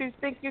going that you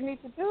think you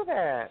need to do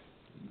that?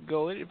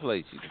 Go any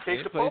place. You can take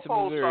any the place in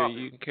Missouri. Off.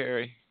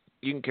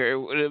 You can carry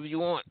whatever you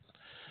want.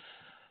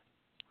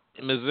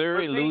 In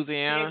Missouri,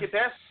 Louisiana,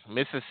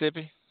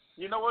 Mississippi.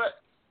 You know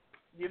what,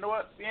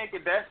 Bianca,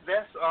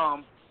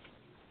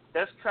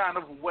 that's kind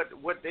of what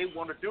they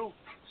want to do.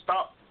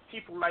 Stop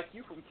people like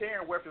you from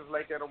carrying weapons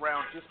like that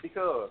around just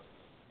because.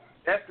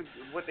 That's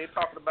what they're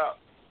talking about,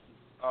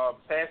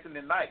 passing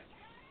the night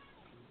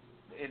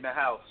in the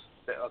house.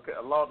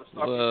 A law to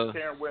stop people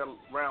carrying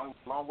around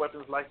long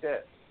weapons like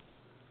that.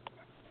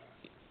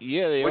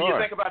 Yeah, they are. What do you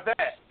think about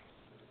that?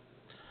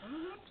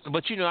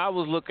 But you know, I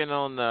was looking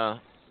on.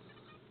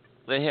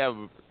 They have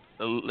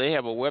a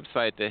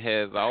website that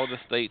has all the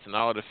states and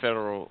all the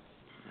federal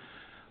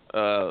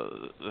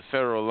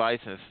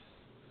license,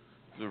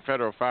 the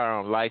federal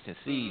firearm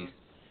licensees,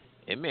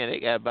 and man, they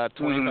got about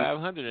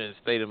 2,500 in the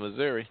state of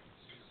Missouri.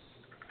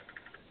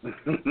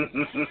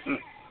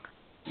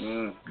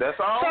 That's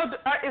all. So,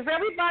 is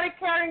everybody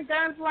carrying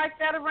guns like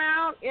that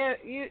around?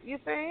 You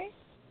think?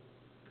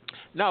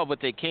 No, but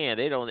they can.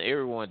 They don't.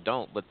 Everyone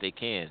don't, but they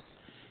can.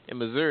 In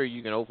Missouri,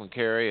 you can open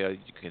carry. Or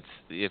you can,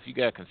 if you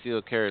got a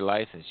concealed carry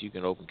license, you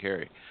can open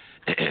carry.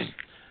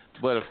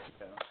 But if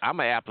I'm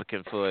an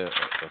applicant for a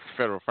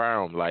federal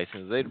firearm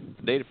license, they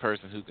the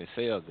person who can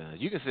sell guns.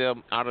 You can sell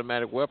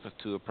automatic weapons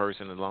to a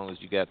person as long as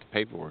you got the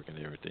paperwork and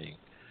everything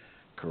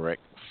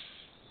correct.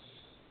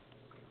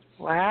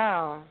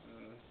 Wow.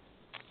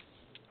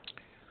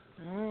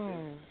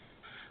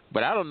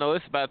 But I don't know.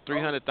 It's about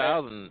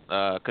 300,000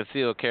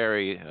 concealed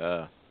carry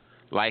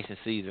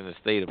licensees in the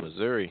state of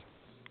Missouri.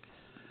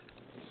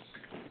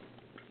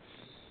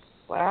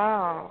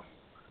 Wow.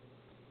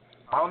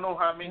 I don't know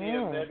how many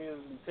of them that is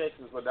in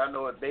Texas, but I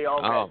know they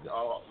all have,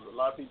 a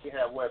lot of people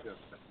have weapons.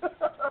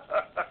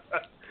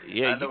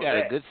 Yeah, you got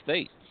a good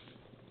state.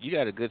 You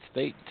got a good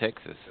state,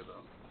 Texas.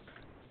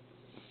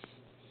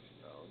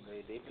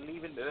 They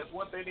believe in that's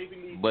one thing they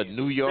believe in. But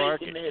New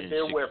York and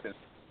their weapons.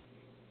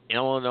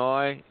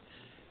 Illinois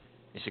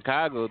and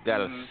Chicago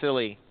got a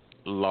silly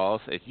law.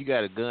 If you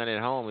got a gun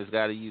at home, it's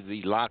got to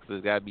be locked.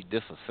 It's got to be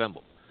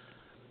disassembled.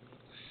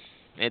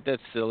 Ain't that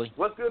silly?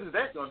 What good is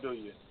that gonna do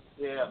you?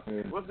 Yeah.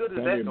 What good is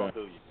that gonna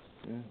do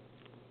you?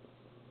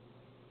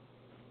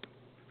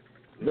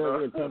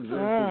 When it comes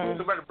in,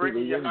 somebody break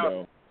in your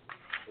house.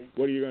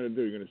 What are you gonna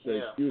do? You're gonna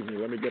say, "Excuse me,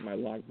 let me get my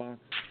lockbox."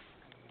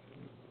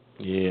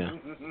 Yeah.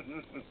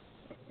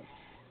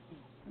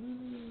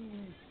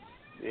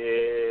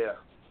 Yeah.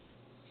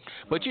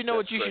 But you know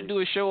what you should do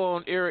a show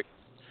on, Eric?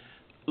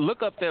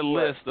 Look up that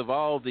list of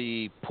all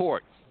the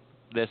pork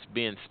that's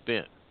being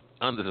spent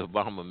under the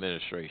Obama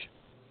administration.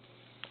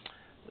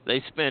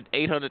 They spent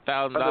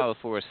 $800,000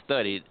 for a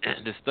study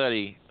to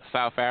study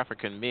South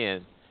African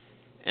men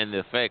and the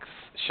effects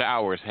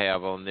showers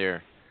have on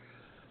them.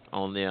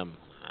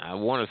 I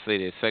want to say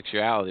their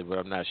sexuality, but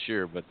I'm not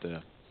sure. But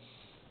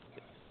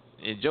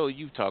and Joe,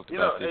 you've talked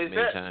about this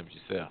many times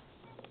yourself.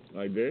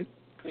 I did.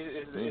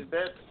 Is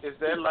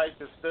that like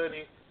the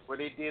study where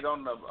they did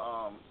on the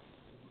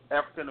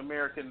African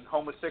American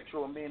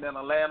homosexual men in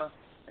Atlanta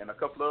and a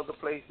couple of other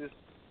places,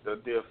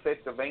 the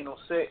effect of anal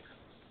sex?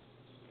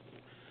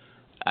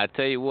 I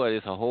tell you what,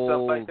 it's a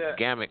whole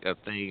gamut of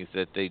things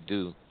that they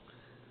do.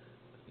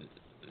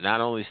 Not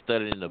only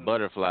studying the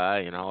butterfly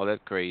and all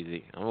that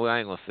crazy. Well, I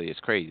ain't gonna say it's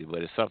crazy,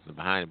 but it's something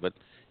behind it. But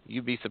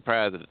you'd be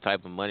surprised at the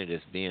type of money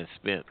that's being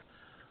spent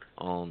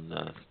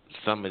on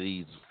some of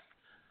these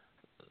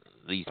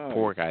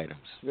pork items.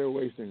 They're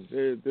wasting.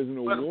 There's an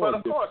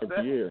award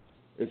every year.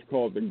 It's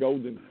called the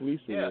Golden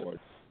Fleece Award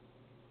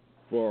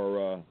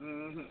for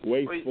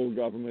wasteful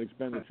government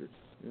expenditures.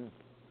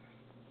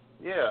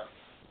 Yeah.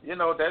 You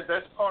know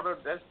that's part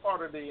of the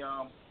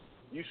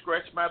you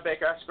scratch my back,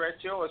 I scratch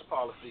yours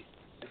policy.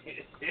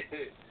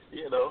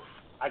 You know,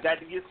 I got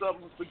to get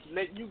something for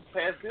letting you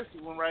pass this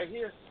one right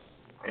here.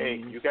 Hey,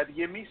 you got to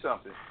give me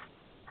something.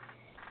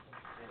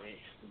 Hey,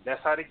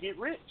 that's how they get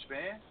rich,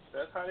 man.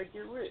 That's how they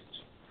get rich.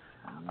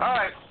 All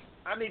right,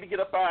 I need to get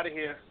up out of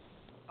here.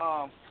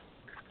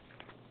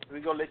 We're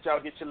going to let y'all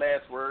get your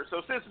last word.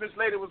 So since Miss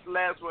Lady was the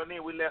last one,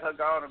 then we let her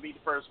go on and be the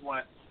first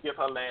one, give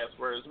her last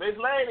words. Miss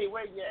Lady,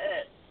 where you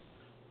at?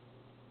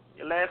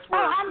 Your last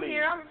words, I'm please.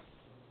 Here.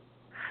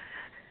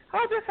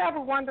 I'll just have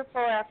a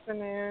wonderful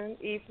afternoon,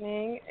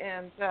 evening,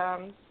 and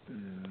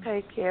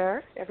take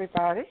care,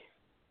 everybody.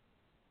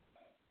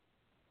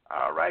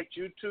 All right,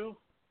 you too.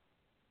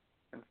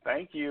 And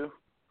thank you.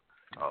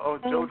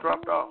 Joe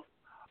dropped off.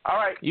 All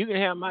right. You can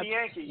have my.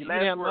 Yankee, you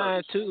can have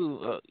mine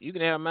too. You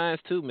can have mine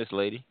too, Miss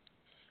Lady.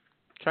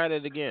 Try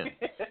that again.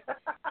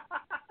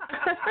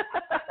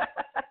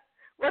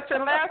 What's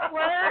your last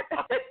word?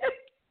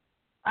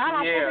 I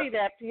don't believe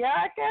that,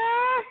 Piaka.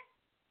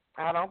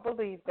 I don't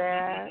believe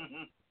that.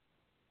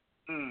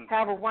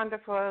 Have a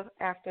wonderful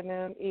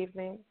afternoon,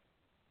 evening.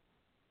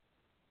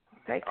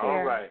 Take care.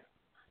 All right.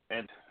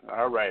 And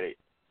all righty.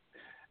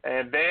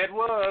 And that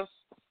was.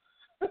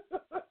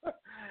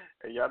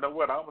 And y'all know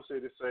what? I'm gonna say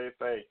the same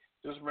thing.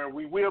 Just remember,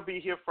 we will be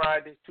here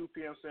Friday, 2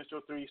 p.m.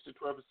 Central, 3 Eastern,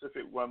 12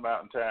 Pacific, 1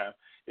 Mountain Time.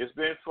 It's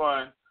been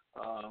fun.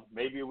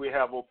 Maybe we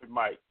have open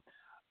mic.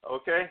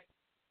 Okay?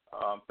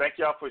 Thank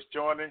y'all for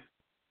joining.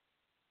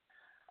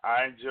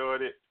 I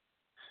enjoyed it.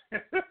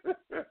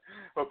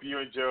 Hope you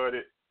enjoyed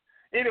it.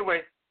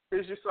 Anyway,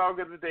 here's your song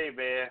of the day,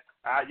 man.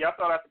 Y'all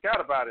thought I forgot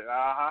about it.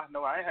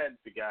 No, I hadn't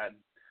forgotten.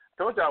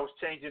 Told you I was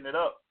changing it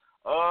up.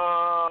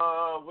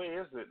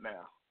 Where is it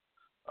now?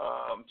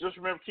 Just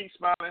remember, keep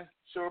smiling,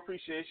 show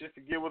appreciation,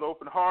 forgive with an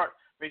open heart.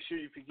 Make sure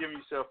you forgive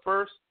yourself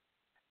first.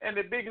 And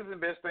the biggest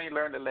and best thing,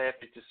 learn to laugh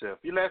at yourself.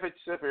 If you laugh at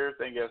yourself,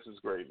 everything else is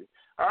gravy.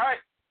 All right,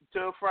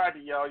 until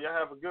Friday, y'all. Y'all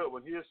have a good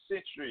one. Here's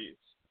Centuries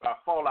by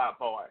Fall Out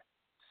Boy.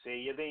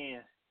 See you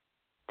then.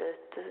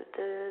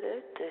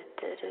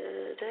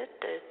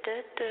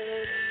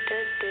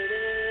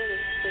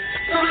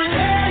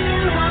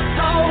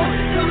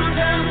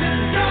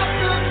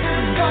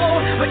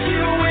 But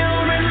you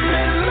will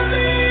remember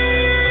me.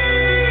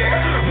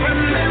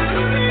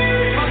 Remember me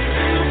for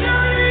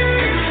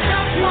centuries.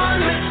 Just one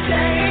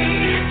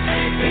mistake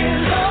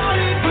is all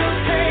it will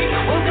take.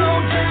 We'll go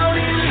down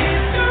in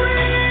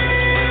history.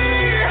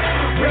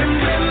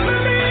 Remember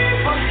me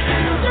for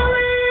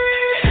centuries.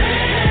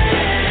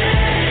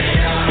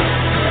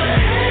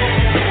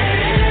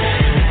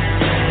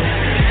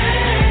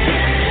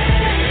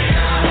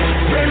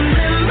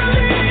 Remember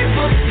me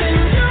for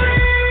centuries.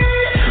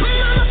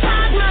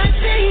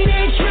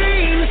 Teenage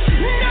dreams.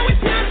 No,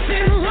 it's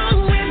nothing wrong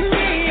with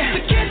me.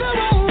 The kids are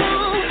all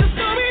wrong, the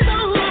stories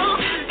are wrong.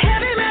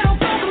 Heavy metal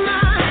broke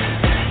my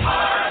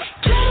heart.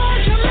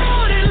 Come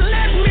on and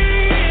let me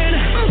in.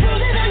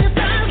 Bruises on your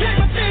thighs like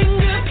my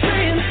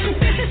fingerprints.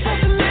 This is so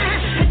mad.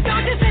 The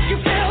darkness that you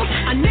felt.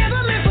 I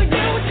never meant for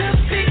you to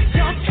fix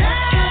your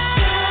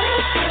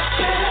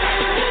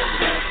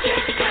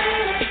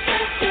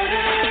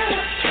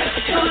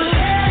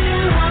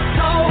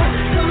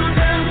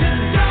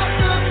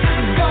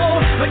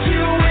but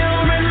you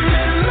will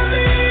remember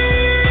me.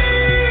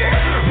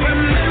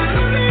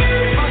 Remember me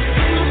for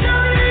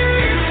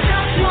centuries.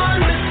 Just one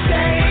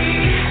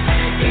mistake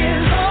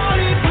is all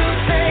it will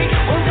take.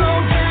 We'll go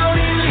down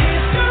in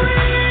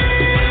history.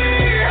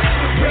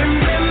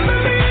 Remember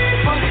me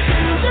for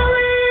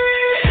centuries.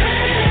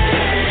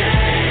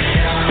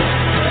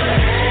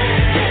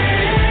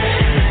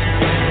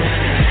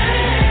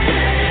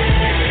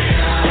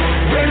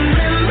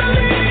 Remember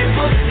me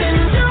for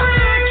centuries.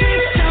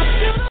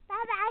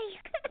 Bye-bye.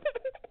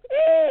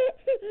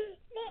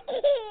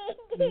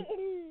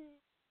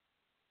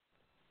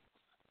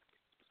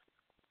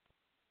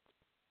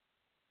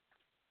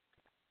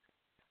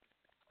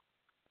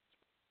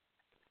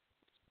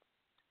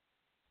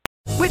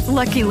 With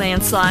Lucky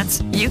Land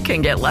Slots, you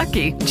can get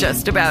lucky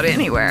just about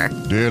anywhere.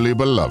 Dearly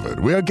beloved,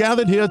 we are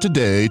gathered here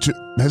today to...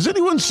 Has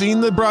anyone seen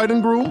the bride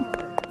and groom?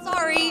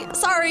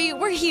 Sorry,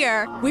 we're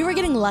here. We were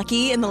getting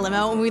lucky in the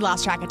limo and we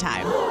lost track of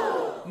time.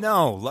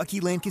 No,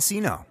 Lucky Land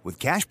Casino, with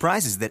cash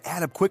prizes that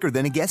add up quicker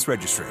than a guest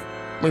registry.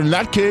 In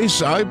that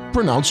case, I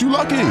pronounce you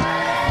lucky.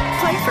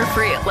 Play for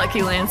free at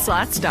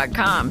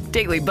LuckyLandSlots.com.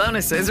 Daily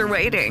bonuses are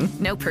waiting.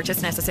 No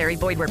purchase necessary.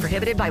 Void where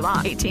prohibited by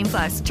law.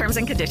 18+. Terms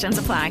and conditions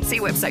apply. See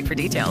website for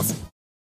details.